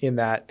in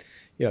that,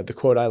 the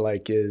quote I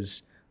like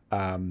is,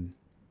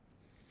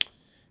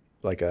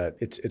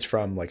 it's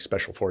from like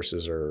Special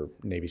Forces or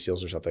Navy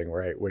SEALs or something,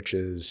 right? Which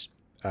is,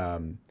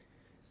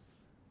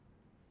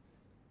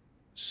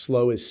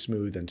 slow is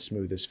smooth and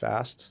smooth is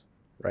fast,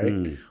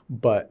 right?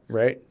 But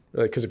right,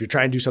 because if you're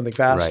trying to do something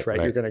fast,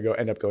 right, you're going to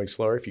end up going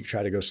slower. If you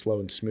try to go slow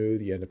and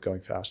smooth, you end up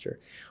going faster.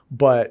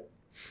 But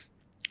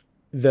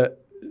the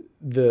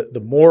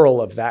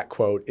moral of that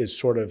quote is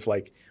sort of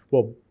like,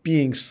 well,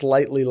 being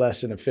slightly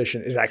less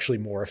inefficient is actually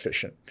more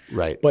efficient.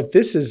 Right. But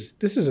this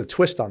is a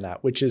twist on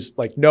that, which is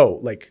like, no,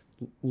 like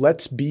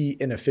let's be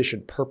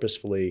inefficient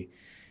purposefully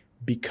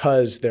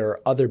because there are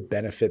other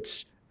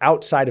benefits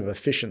outside of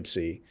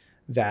efficiency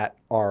that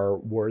are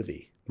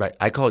worthy. Right.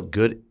 I call it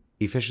good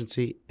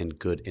efficiency and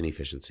good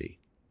inefficiency.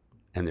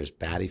 And there's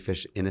bad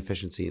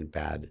inefficiency and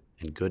bad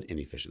and good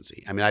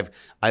inefficiency. I mean,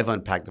 I've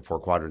unpacked the 4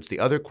 quadrants. The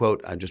other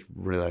quote, I'm just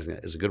realizing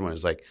that is a good one,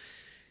 is like,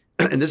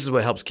 and this is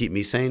what helps keep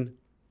me sane,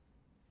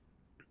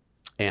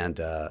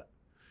 and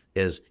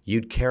is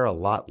you'd care a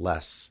lot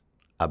less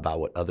about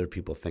what other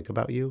people think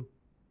about you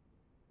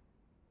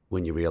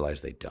when you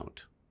realize they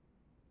don't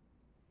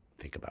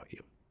think about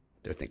you.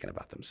 They're thinking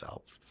about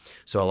themselves.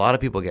 So a lot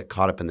of people get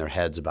caught up in their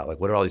heads about like,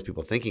 what are all these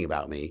people thinking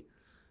about me?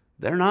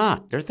 They're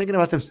not. They're thinking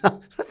about themselves.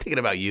 They're not thinking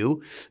about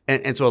you.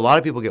 And so a lot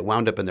of people get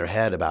wound up in their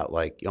head about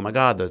like, oh my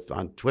God, they're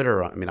on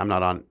Twitter. I mean, I'm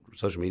not on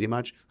social media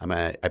much.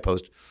 I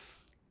post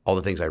all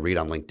the things I read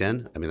on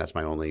LinkedIn. I mean, that's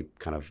my only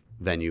kind of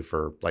venue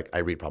for like, I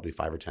read probably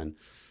 5 or 10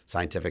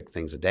 scientific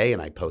things a day,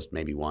 and I post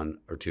maybe 1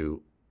 or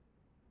 2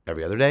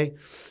 every other day.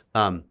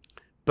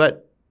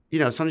 But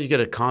sometimes you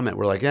get a comment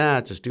where like,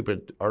 it's a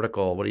stupid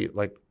article. What do you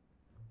like?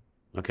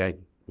 Okay,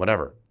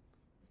 whatever.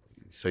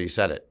 So you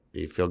said it.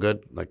 You feel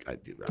good? Like, I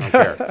don't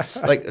care.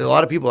 Like a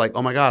lot of people like,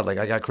 oh my God, like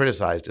I got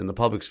criticized in the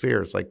public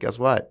sphere. It's like, guess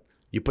what?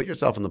 You put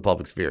yourself in the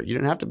public sphere. You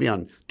didn't have to be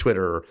on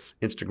Twitter or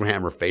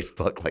Instagram or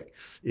Facebook. Like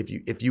if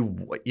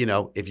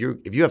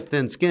you have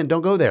thin skin,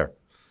 don't go there.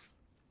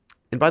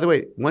 And by the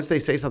way, once they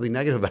say something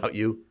negative about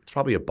you, it's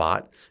probably a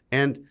bot.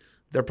 And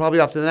they're probably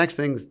off to the next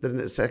thing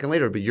a second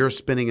later, but you're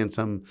spinning in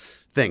some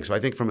thing. So I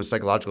think from a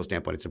psychological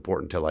standpoint, it's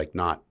important to like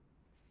not,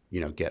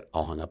 get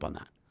all hung up on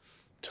that.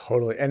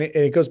 Totally. And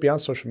it goes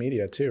beyond social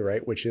media too,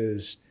 right? Which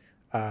is,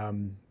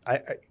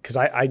 because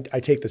I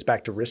take this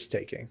back to risk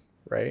taking,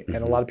 right? Mm-hmm.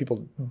 And a lot of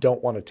people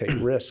don't want to take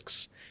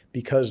risks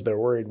because they're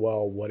worried,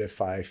 well, what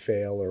if I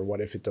fail, or what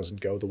if it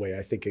doesn't go the way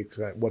I think it,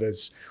 what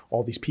is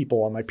all these people,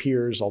 all my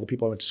peers, all the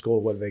people I went to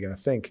school, what are they going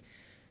to think?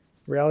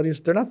 The reality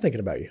is they're not thinking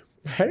about you,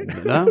 right?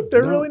 No,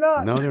 they're really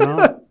not. No, they're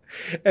not.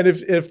 And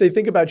if they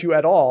think about you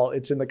at all,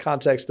 it's in the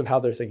context of how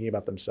they're thinking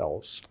about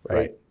themselves,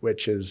 right?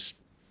 Which is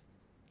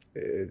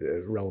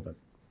relevant.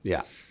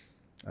 Yeah.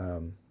 I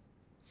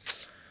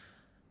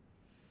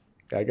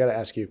got to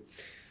ask you,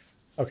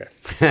 Okay.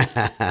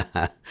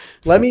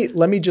 Let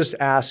me just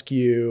ask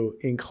you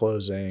in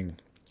closing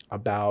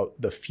about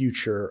the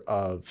future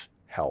of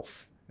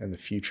health and the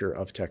future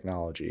of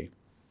technology.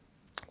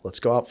 Let's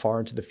go out far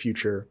into the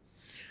future.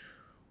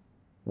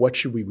 What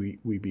should we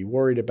be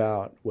worried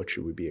about? What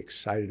should we be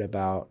excited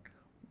about?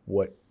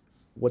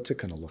 What's it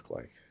going to look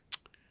like?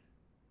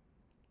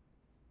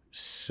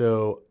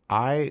 So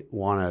I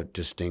want to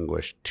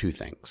distinguish two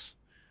things: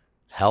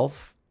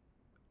 health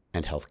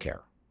and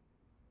healthcare.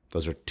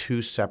 Those are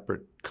two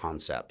separate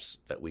concepts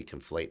that we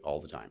conflate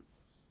all the time.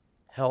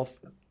 Health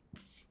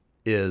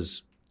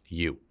is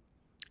you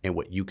and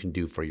what you can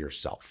do for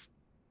yourself.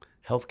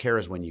 Healthcare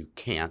is when you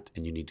can't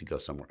and you need to go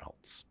somewhere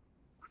else.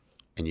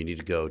 And you need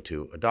to go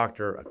to a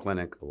doctor, a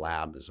clinic, a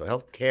lab. So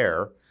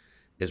healthcare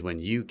is when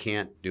you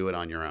can't do it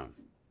on your own.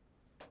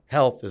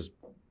 Health is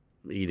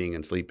eating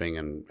and sleeping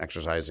and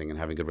exercising and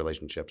having good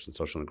relationships and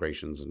social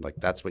integrations, and like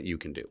that's what you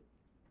can do.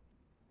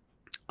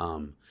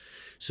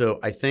 So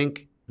I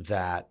think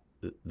that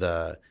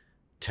the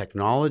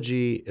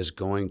technology is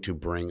going to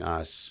bring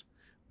us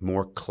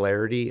more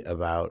clarity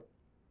about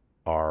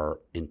our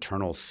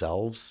internal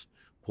selves.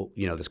 Well,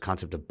 this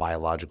concept of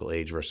biological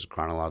age versus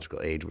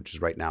chronological age, which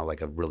is right now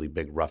like a really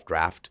big rough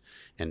draft,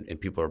 and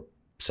people are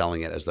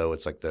selling it as though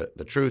it's like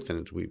the truth,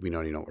 and we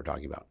don't even know what we're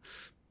talking about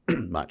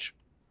much.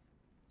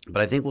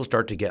 But I think we'll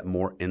start to get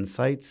more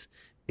insights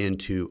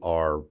into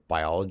our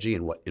biology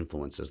and what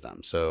influences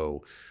them.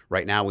 So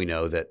right now we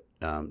know that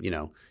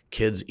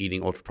kids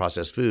eating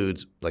ultra-processed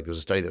foods, like there was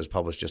a study that was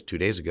published just 2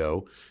 days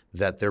ago,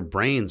 that their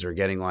brains are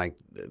getting like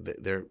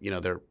they're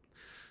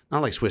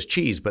not like Swiss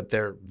cheese, but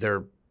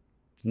they're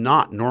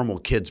not normal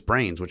kids'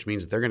 brains, which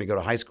means that they're going to go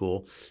to high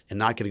school and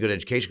not get a good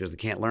education because they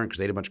can't learn because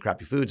they ate a bunch of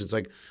crappy foods. It's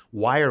like,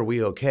 why are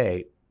we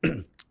okay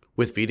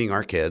with feeding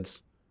our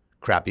kids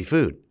crappy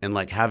food and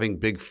like having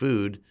big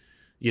food,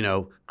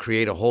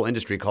 create a whole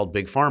industry called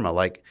big pharma?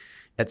 Like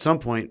at some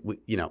point,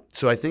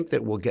 so I think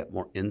that we'll get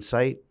more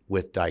insight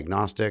with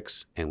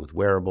diagnostics and with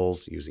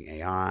wearables using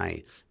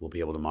AI. We'll be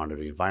able to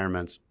monitor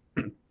environments.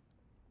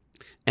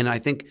 And I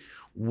think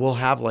we'll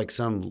have like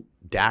some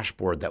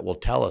dashboard that will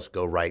tell us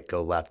go right,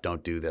 go left,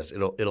 don't do this.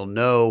 It'll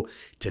know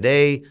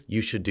today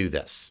you should do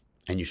this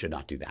and you should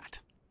not do that,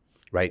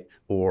 right?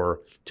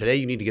 Or today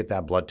you need to get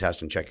that blood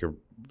test and check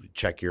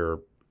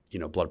your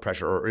blood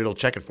pressure, or it'll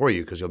check it for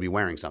you because you'll be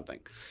wearing something.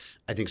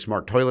 I think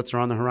smart toilets are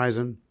on the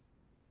horizon.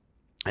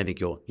 I think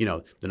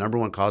the number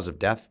one cause of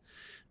death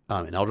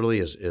in elderly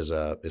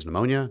is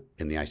pneumonia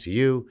in the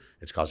ICU.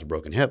 It's caused a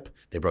broken hip.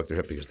 They broke their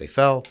hip because they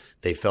fell.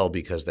 They fell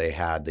because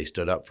they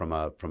stood up from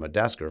a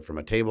desk or from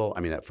a table.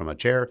 From a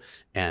chair,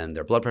 and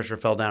their blood pressure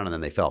fell down, and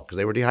then they fell because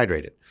they were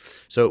dehydrated.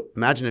 So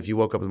imagine if you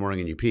woke up in the morning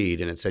and you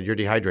peed, and it said you're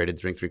dehydrated.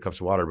 Drink 3 cups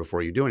of water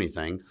before you do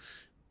anything.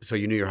 So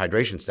you knew your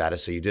hydration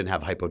status, so you didn't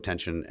have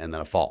hypotension and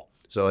then a fall.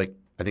 So I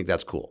think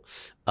that's cool.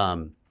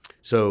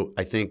 So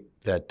I think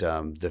that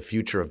the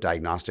future of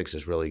diagnostics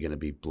is really going to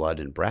be blood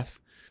and breath.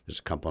 There's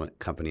a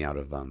company out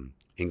of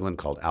England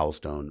called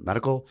Owlstone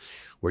Medical,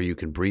 where you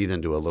can breathe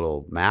into a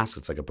little mask.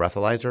 It's like a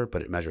breathalyzer,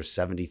 but it measures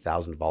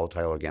 70,000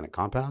 volatile organic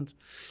compounds.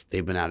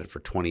 They've been at it for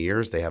 20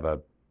 years. They have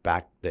a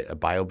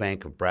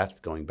biobank of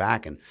breath going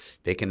back, and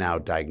they can now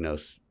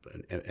diagnose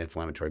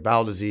inflammatory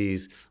bowel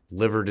disease,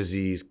 liver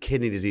disease,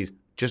 kidney disease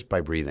just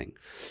by breathing.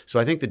 So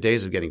I think the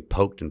days of getting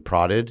poked and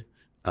prodded,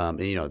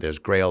 there's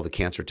GRAIL, the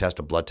cancer test.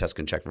 A blood test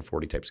can check for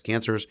 40 types of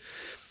cancers.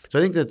 So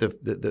I think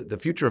that the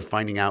future of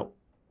finding out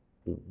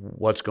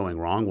what's going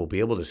wrong, we'll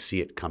be able to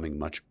see it coming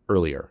much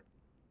earlier.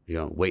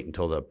 Wait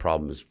until the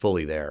problem is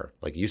fully there.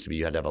 Like it used to be,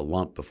 you had to have a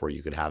lump before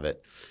you could have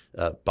it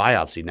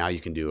biopsy. Now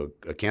you can do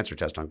a cancer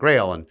test on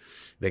GRAIL, and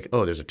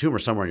there's a tumor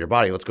somewhere in your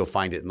body. Let's go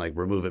find it and like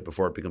remove it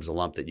before it becomes a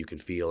lump that you can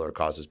feel or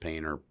causes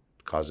pain or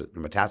cause it to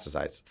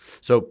metastasize.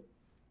 So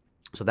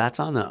that's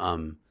on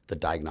the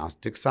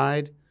diagnostic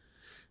side.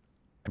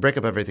 I break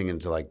up everything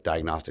into like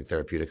diagnostic,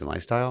 therapeutic, and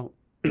lifestyle,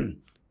 and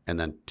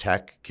then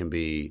tech can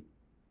be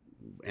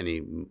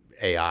any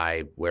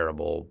AI,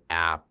 wearable,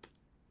 app,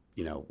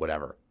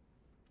 whatever,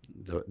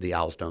 the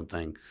Owlstone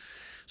thing.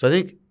 So I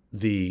think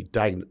the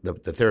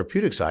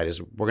therapeutic side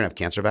is we're going to have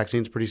cancer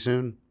vaccines pretty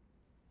soon.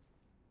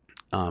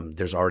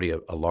 There's already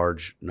a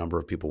large number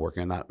of people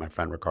working on that. My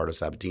friend Riccardo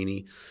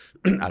Sabatini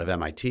out of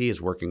MIT is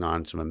working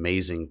on some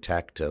amazing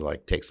tech to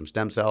like take some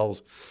stem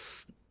cells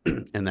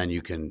and then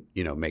you can,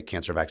 make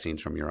cancer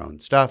vaccines from your own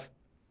stuff.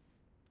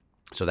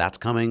 So that's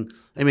coming.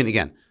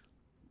 Again,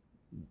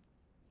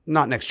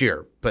 not next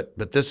year, but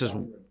this is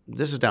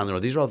down the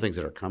road. These are all things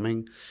that are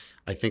coming.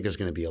 I think there's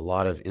going to be a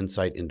lot of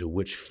insight into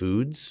which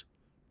foods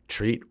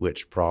treat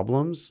which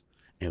problems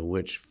and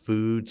which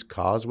foods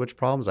cause which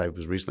problems. I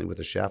was recently with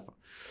a chef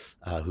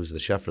who's the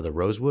chef for the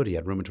Rosewood. He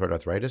had rheumatoid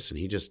arthritis, and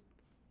he just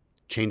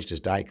changed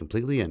his diet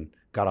completely and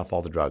got off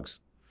all the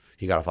drugs.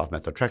 He got off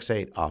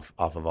methotrexate, off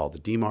of all the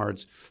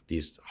DMARDs,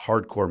 these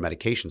hardcore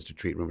medications to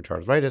treat rheumatoid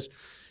arthritis.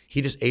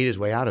 He just ate his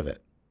way out of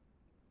it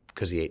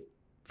because he ate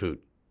food,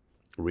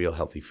 real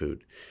healthy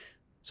food.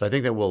 So I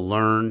think that we'll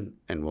learn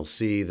and we'll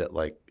see that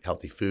like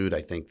healthy food,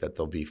 I think that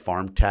there'll be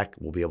farm tech.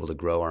 We'll be able to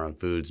grow our own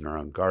foods in our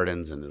own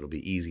gardens, and it'll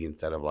be easy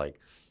instead of like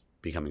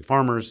becoming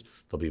farmers.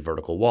 There'll be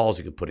vertical walls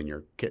you can put in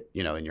your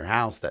in your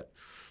house that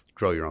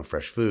grow your own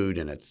fresh food,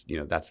 and it's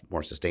that's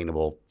more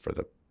sustainable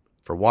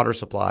for water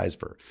supplies,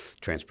 for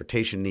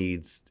transportation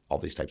needs, all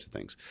these types of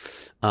things.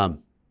 So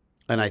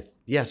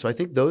I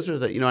think those are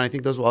and I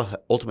think those will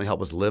ultimately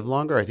help us live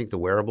longer. I think the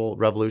wearable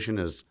revolution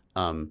is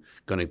going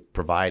to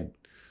provide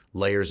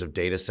layers of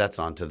data sets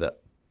onto the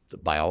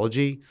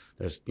biology.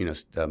 There's,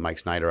 Mike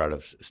Snyder out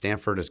of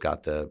Stanford has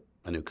got a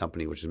new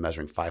company which is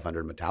measuring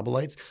 500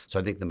 metabolites. So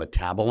I think the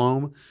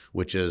metabolome,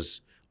 which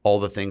is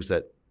all the things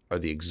that are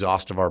the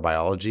exhaust of our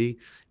biology,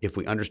 if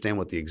we understand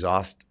what the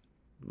exhaust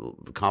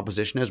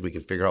composition is, we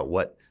can figure out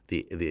what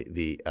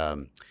the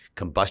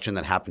combustion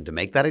that happened to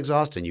make that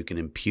exhaust, and you can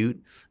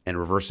impute and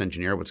reverse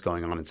engineer what's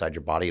going on inside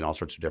your body and all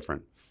sorts of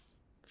different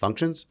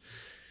functions.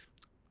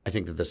 I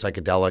think that the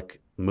psychedelic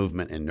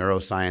movement in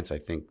neuroscience, I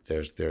think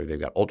they've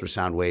got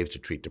ultrasound waves to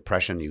treat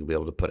depression. You'll be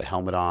able to put a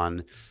helmet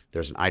on.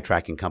 There's an eye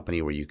tracking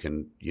company where you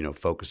can,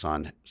 focus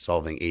on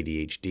solving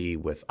ADHD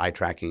with eye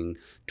tracking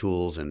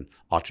tools, and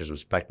autism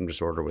spectrum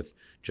disorder with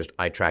just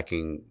eye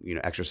tracking,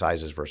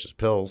 exercises versus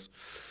pills.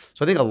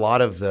 So I think a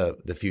lot of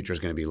the future is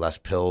going to be less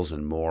pills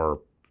and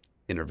more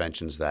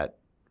interventions that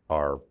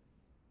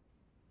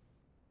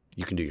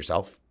you can do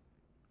yourself.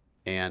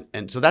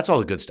 And so that's all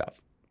the good stuff.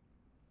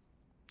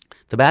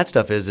 The bad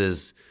stuff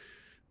is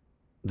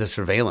the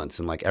surveillance,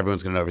 and like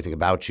everyone's going to know everything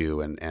about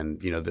you, and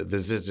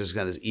there's just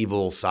kind of this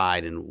evil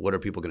side, and what are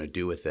people going to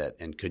do with it,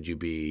 and could you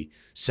be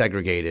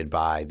segregated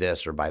by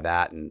this or by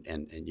that, and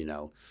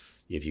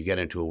if you get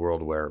into a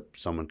world where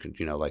someone could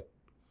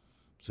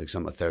it's like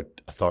some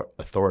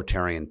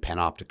authoritarian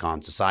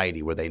panopticon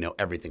society where they know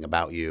everything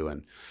about you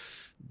and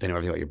they know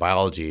everything about your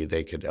biology,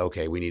 they could,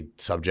 okay, we need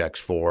subjects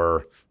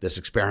for this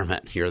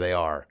experiment. Here they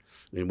are.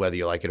 I mean, whether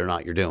you like it or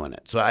not, you're doing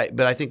it.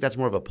 But I think that's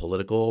more of a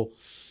political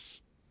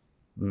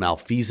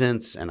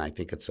malfeasance, and I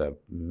think it's a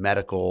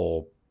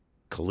medical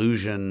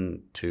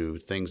collusion to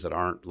things that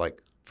aren't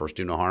like first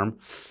do no harm.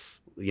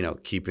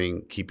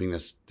 Keeping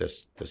this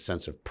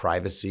sense of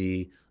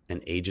privacy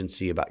and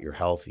agency about your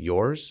health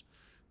yours.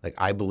 Like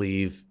I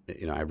believe,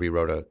 I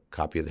rewrote a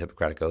copy of the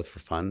Hippocratic Oath for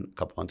fun a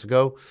couple months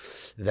ago,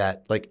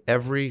 that like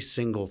every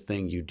single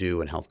thing you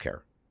do in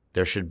healthcare,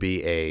 there should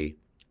be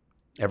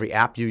every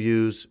app you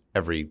use,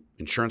 every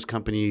insurance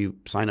company you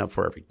sign up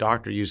for, every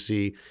doctor you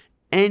see,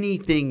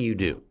 anything you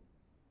do,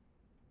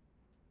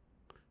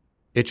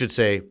 it should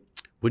say,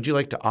 would you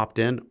like to opt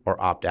in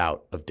or opt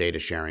out of data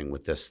sharing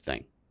with this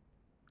thing?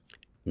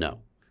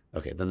 No.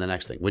 Okay, then the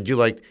next thing. Would you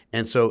like,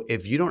 and so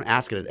if you don't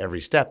ask it at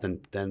every step,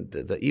 then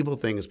the evil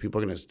thing is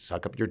people are going to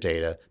suck up your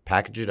data,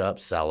 package it up,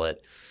 sell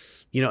it,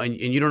 and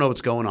you don't know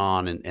what's going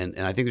on. And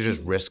I think there's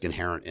just risk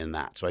inherent in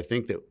that. So I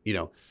think that,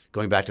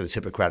 going back to this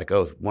Hippocratic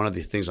Oath, one of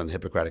the things on the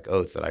Hippocratic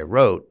Oath that I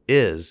wrote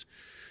is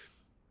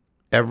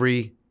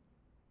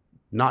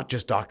not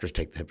just doctors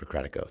take the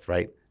Hippocratic Oath,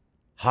 right?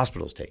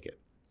 Hospitals take it.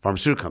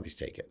 Pharmaceutical companies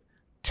take it.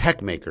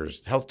 Tech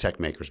makers, health tech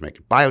makers make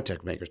it.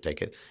 Biotech makers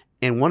take it.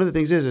 And one of the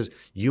things is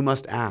you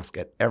must ask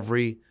at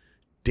every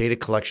data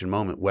collection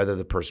moment whether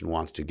the person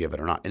wants to give it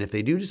or not. And if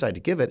they do decide to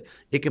give it,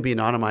 it can be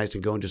anonymized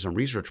and go into some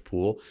research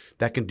pool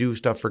that can do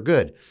stuff for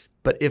good.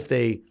 But if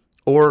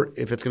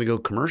it's going to go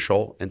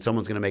commercial and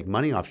someone's going to make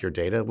money off your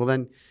data, well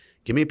then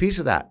give me a piece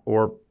of that,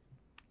 or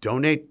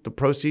donate the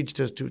proceeds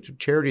to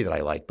charity that I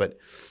like. But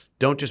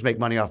don't just make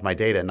money off my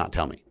data and not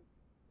tell me.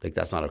 Like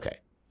that's not okay.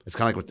 It's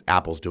kind of like what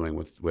Apple's doing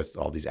with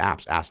all these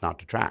apps, ask not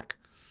to track.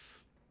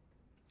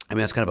 I mean,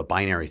 that's kind of a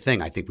binary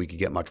thing. I think we could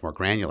get much more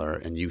granular,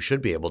 and you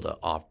should be able to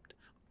opt,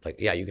 like,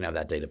 yeah, you can have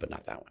that data, but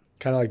not that one.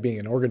 Kind of like being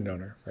an organ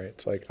donor, right?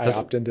 It's like I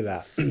opt into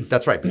that.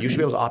 That's right. But you should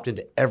be able to opt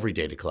into every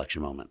data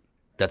collection moment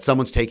that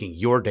someone's taking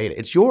your data.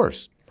 It's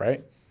yours.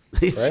 Right.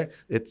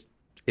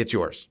 It's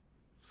yours.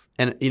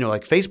 And,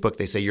 like Facebook,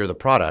 they say you're the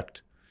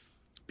product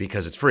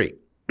because it's free.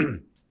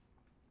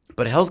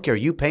 But healthcare,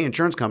 you pay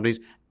insurance companies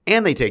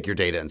and they take your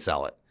data and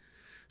sell it.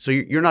 So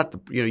you're not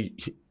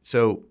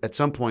so at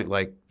some point,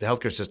 like the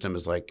healthcare system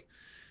is like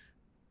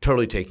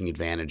totally taking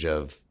advantage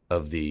of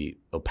the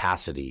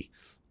opacity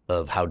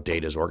of how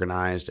data is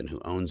organized and who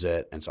owns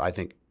it. And so I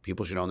think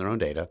people should own their own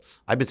data.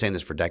 I've been saying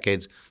this for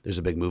decades. There's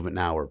a big movement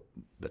now where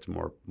that's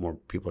more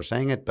people are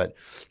saying it. But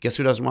guess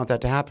who doesn't want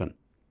that to happen?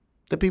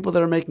 The people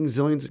that are making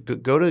zillions.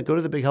 Go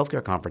to the big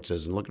healthcare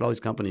conferences and look at all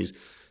these companies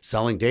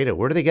selling data.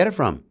 Where do they get it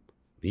from?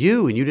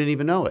 You, and you didn't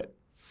even know it.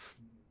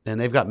 And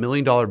they've got $1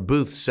 million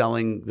booths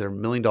selling their $1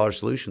 million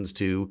solutions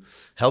to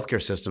healthcare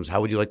systems.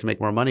 How would you like to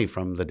make more money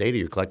from the data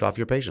you collect off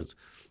your patients?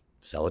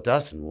 Sell it to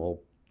us, and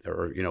we'll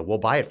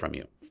buy it from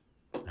you,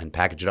 and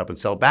package it up and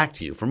sell it back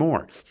to you for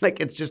more. Like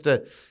it's just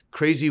a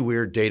crazy,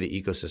 weird data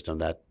ecosystem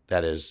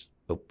that is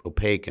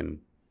opaque, and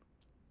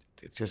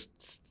it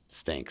just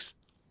stinks.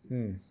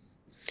 Do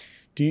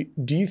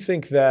you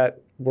think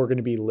that we're going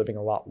to be living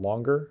a lot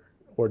longer,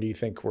 or do you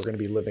think we're going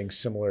to be living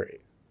similar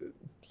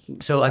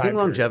So I think time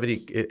longevity,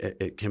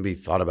 it can be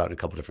thought about in a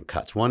couple different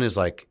cuts. One is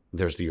like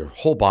there's your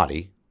whole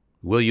body.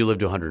 Will you live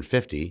to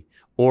 150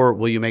 or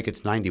will you make it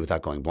to 90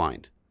 without going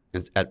blind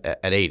at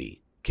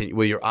 80?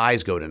 Will your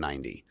eyes go to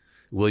 90?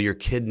 Will your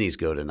kidneys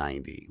go to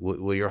 90?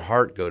 Will your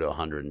heart go to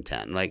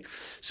 110?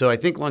 So I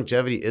think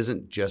longevity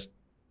isn't just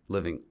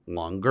living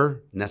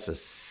longer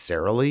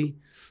necessarily.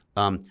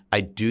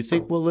 I do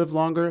think we'll live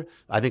longer.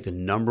 I think the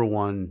number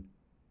one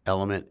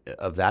element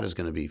of that is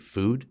going to be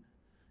food.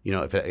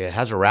 If it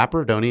has a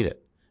wrapper, don't eat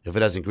it. If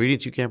it has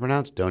ingredients you can't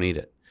pronounce, don't eat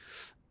it.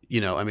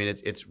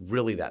 It's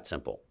really that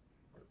simple.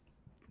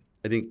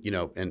 I think,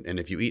 and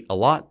if you eat a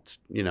lot,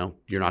 you're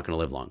not going to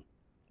live long.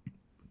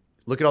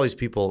 Look at all these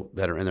people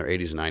that are in their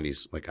 80s and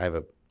 90s. Like I have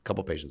a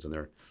couple patients in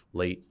their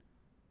late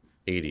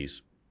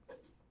 80s.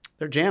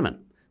 They're jamming,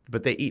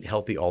 but they eat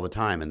healthy all the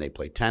time and they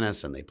play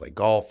tennis and they play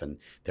golf and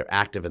they're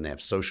active and they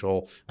have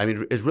social. I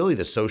mean, it's really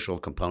the social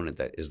component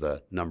that is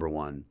the number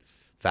one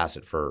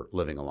facet for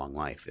living a long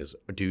life is,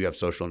 do you have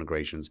social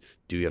integrations?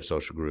 Do you have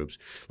social groups?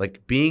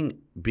 Like being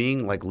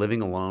like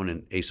living alone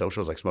and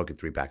asocial is like smoking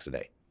 3 packs a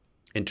day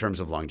in terms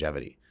of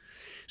longevity.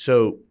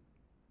 So,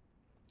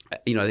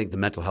 I think the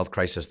mental health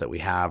crisis that we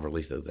have, or at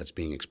least that's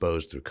being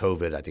exposed through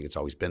COVID, I think it's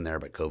always been there,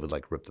 but COVID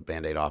like ripped the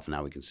Band-Aid off and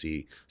now we can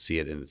see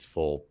it in its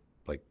full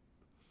like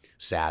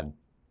sad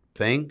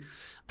thing.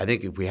 I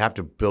think if we have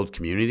to build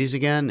communities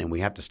again and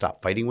we have to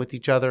stop fighting with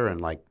each other, and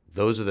like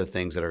those are the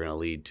things that are going to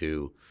lead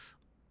to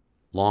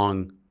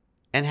long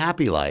and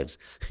happy lives.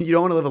 You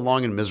don't want to live a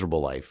long and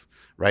miserable life,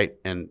 right?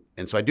 And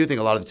so I do think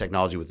a lot of the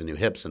technology with the new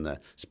hips and the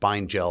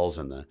spine gels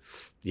and the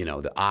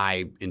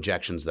eye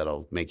injections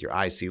that'll make your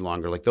eyes see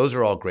longer, like those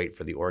are all great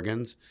for the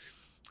organs.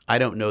 I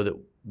don't know that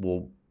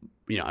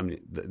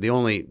the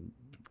only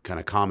kind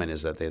of comment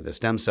is that the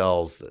stem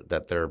cells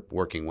that they're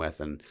working with,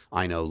 and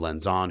I know Len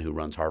Zahn, who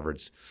runs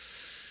Harvard's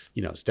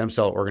stem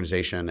cell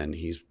organization, and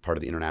he's part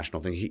of the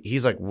international thing.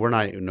 He's like, we're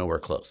not nowhere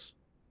close,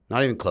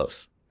 not even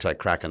close to like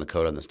cracking the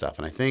code on this stuff.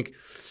 And I think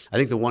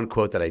the one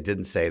quote that I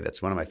didn't say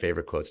that's one of my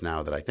favorite quotes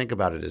now that I think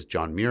about it is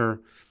John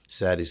Muir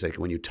said, he's like,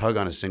 when you tug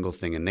on a single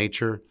thing in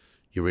nature,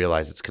 you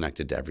realize it's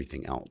connected to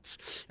everything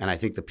else. And I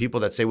think the people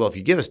that say, well, if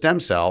you give a stem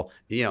cell,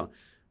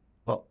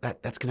 well,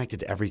 that's connected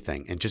to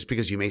everything. And just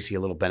because you may see a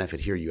little benefit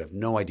here, you have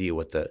no idea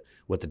what the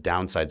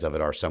downsides of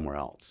it are somewhere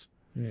else.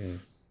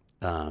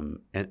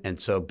 And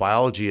so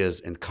biology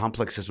and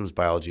complex systems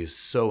biology is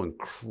so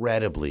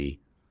incredibly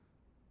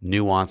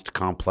nuanced,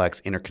 complex,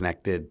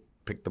 interconnected,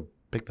 pick the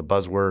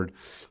buzzword,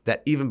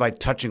 that even by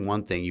touching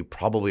one thing, you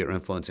probably are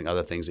influencing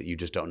other things that you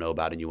just don't know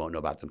about and you won't know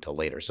about them till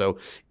later. So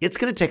it's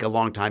going to take a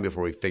long time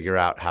before we figure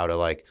out how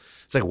to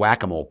it's like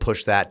whack-a-mole,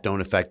 push that, don't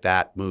affect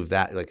that, move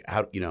that. Like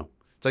how,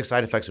 it's like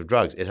side effects of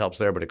drugs. It helps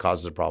there, but it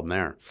causes a problem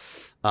there.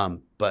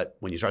 But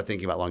when you start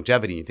thinking about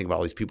longevity and you think about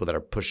all these people that are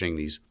pushing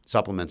these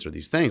supplements or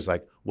these things,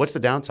 like what's the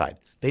downside?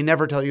 They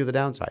never tell you the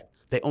downside.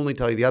 They only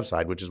tell you the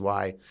upside, which is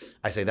why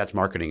I say that's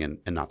marketing and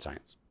not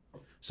science.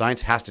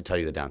 Science has to tell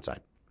you the downside.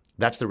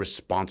 That's the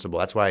responsible.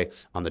 That's why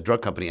on the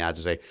drug company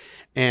ads they say,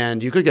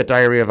 and you could get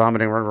diarrhea,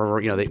 vomiting.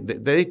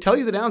 They tell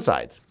you the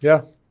downsides.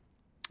 Yeah.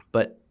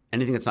 But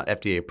anything that's not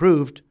FDA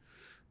approved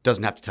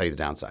doesn't have to tell you the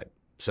downside.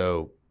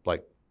 So,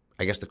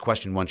 I guess the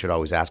question one should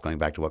always ask, going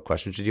back to what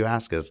question should you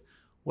ask, is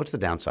what's the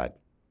downside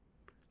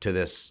to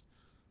this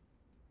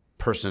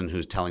person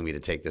who's telling me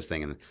to take this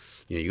thing? And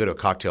you go to a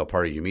cocktail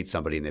party, you meet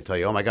somebody, and they tell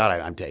you, "Oh my God,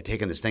 I'm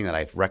taking this thing that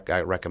I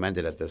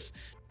recommended at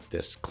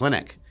this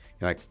clinic."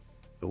 You're like,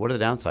 what are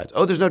the downsides?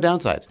 Oh, there's no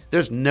downsides.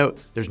 There's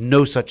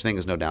no such thing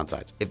as no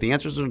downsides. If the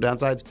answer is no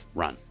downsides,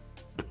 run.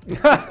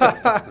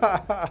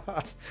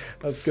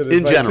 That's good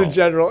advice. In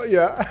general,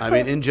 yeah. I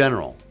mean, in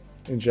general.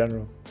 In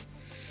general.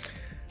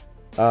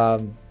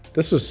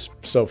 This was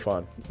so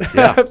fun.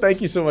 Yeah. Thank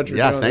you so much for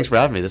doing this. Thanks for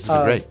having me. This has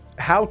been great.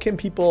 How can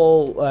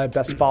people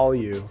best follow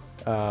you?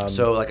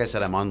 So, like I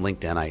said, I'm on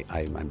LinkedIn.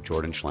 I'm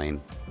Jordan Schlain,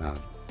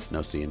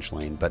 no C in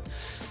Schlain, but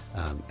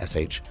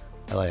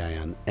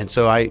SHLAIN. And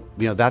so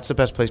that's the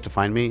best place to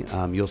find me.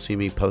 You'll see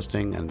me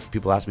posting, and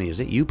people ask me, is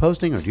it you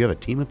posting or do you have a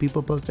team of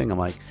people posting? I'm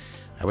like,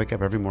 I wake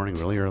up every morning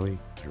really early.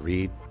 I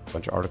read a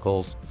bunch of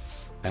articles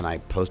and I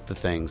post the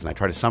things and I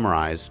try to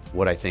summarize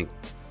what I think,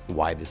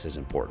 why this is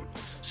important.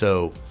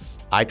 So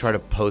I try to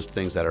post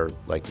things that are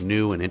like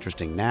new and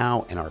interesting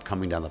now and are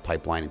coming down the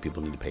pipeline and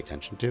people need to pay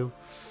attention to.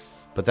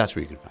 But that's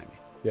where you can find me.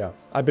 Yeah,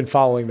 I've been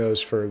following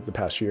those for the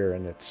past year,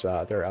 and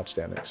they're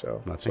outstanding.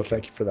 So,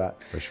 thank you for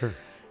that. For sure.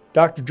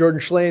 Dr. Jordan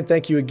Schlain,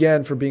 thank you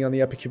again for being on the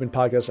Epicumen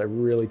podcast. I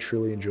really,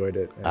 truly enjoyed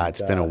it. And, it's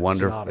been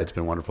it's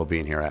been wonderful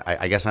being here.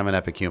 I guess I'm an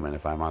Epicumen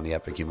if I'm on the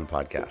Epicumen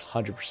podcast.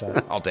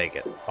 100%. I'll take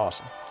it.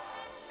 Awesome.